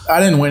 I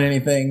didn't win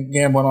anything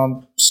gambling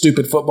on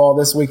stupid football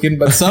this weekend,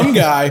 but some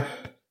guy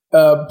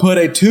put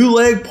a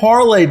 2-leg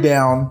parlay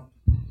down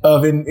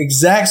of an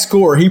exact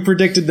score. He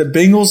predicted the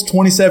Bengals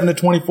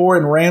 27-24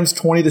 and Rams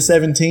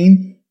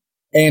 20-17.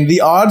 And the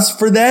odds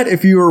for that,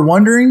 if you were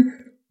wondering,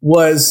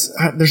 was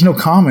there's no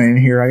comment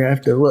in here. I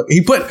have to look.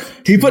 He put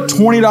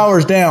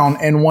 $20 down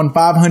and won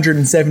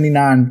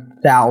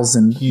 $579,000.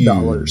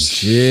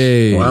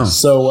 Jeez. Wow.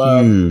 So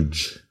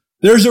Huge.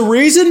 There's a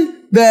reason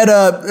that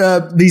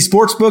the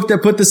sports book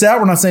that put this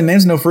out, we're not saying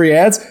names, no free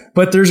ads,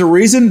 but there's a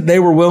reason they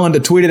were willing to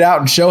tweet it out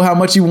and show how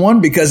much he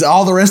won, because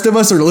all the rest of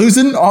us are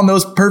losing on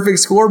those perfect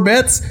score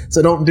bets.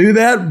 So don't do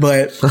that.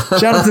 But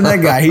shout out to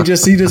that guy. He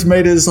just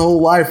made his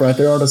whole life right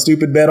there on a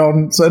stupid bet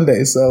on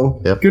Sunday.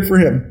 So Good for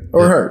him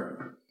or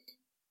her.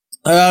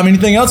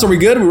 Anything else? Are we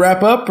good? We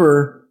wrap up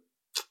or?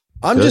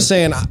 I'm just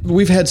saying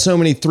we've had so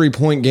many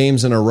 3-point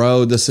games in a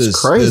row. This is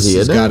crazy.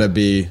 This has got to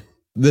be.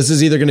 This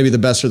is either going to be the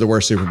best or the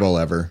worst Super Bowl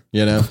ever.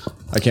 I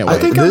can't wait. I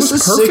think This I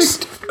was is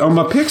perfect on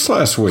my picks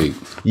last week.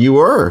 You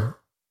were,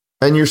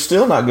 and you're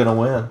still not going to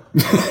win.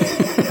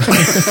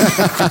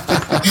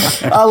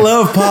 I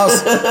love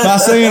Pops by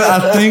saying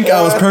I think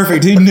I was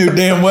perfect. He knew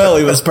damn well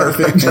he was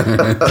perfect.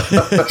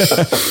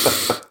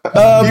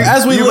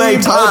 As we You may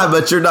leave, tie,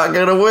 but you're not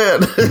going to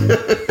win.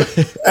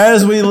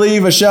 as we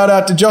leave, a shout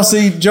out to, did y'all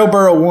see Joe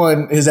Burrow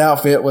won? His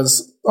outfit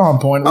was on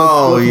point.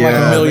 Looked like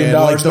 $1 million.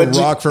 Like the But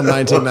Rock from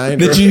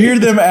 1990. did you hear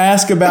them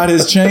ask about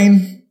his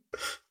chain?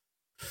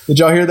 Did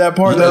y'all hear that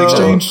part of that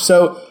exchange?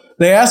 So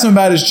they asked him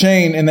about his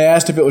chain, and they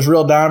asked if it was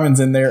real diamonds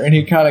in there, and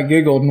he kind of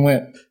giggled and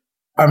went,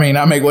 I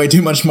make way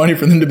too much money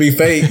for them to be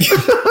fake.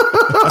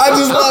 I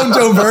just love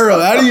Joe Burrow.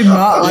 How do you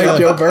not like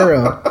Joe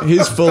Burrow?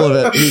 He's full of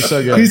it. He's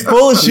so good. He's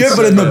full of shit,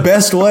 but in the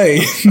best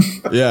way.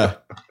 Yeah.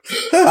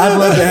 I'd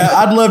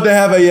love to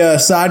have a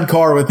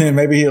sidecar with him.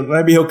 Maybe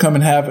he'll come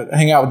and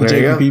hang out with the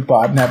JVP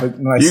pod and have a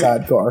nice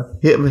sidecar.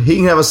 He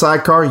can have a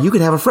sidecar. You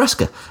can have a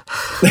Fresca.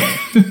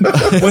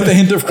 With a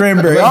hint of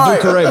cranberry. All right.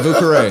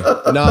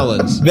 Vucare,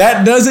 Nolans.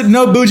 That does it.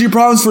 No bougie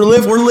problems for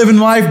Lyft. We're living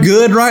life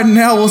good right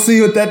now. We'll see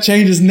what that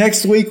changes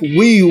next week.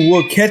 We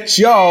will catch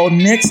y'all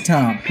next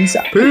time. Peace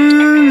out.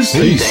 Peace.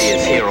 Day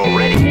is here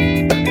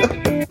already.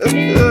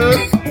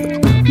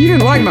 You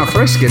didn't like my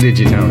Fresca, did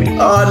you, Tony?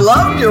 Oh, I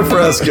loved your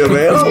Fresca,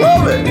 man. I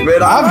love it,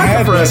 man. I've like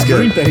had a the Fresca.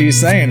 drink that he's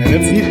saying, and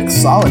it's a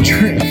solid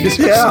drink.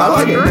 Yeah, I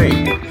like it.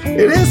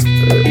 It is.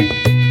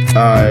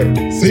 All right.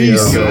 Peace. See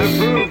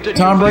ya.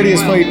 Tom Brady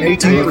has played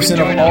 18%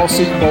 of all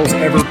Super Bowls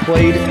ever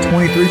played,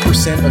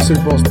 23% of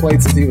Super Bowls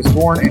played since he was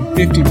born, and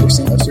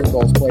 50% of Super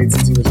Bowls played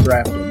since he was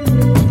drafted.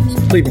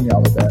 Just leaving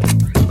y'all with that.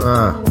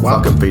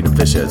 Welcome, Peter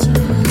Fish heads.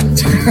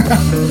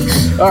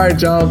 All right,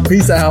 John.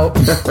 Peace out.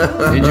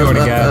 Enjoy it,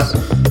 guys.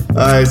 All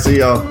right, see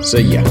y'all.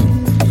 See ya.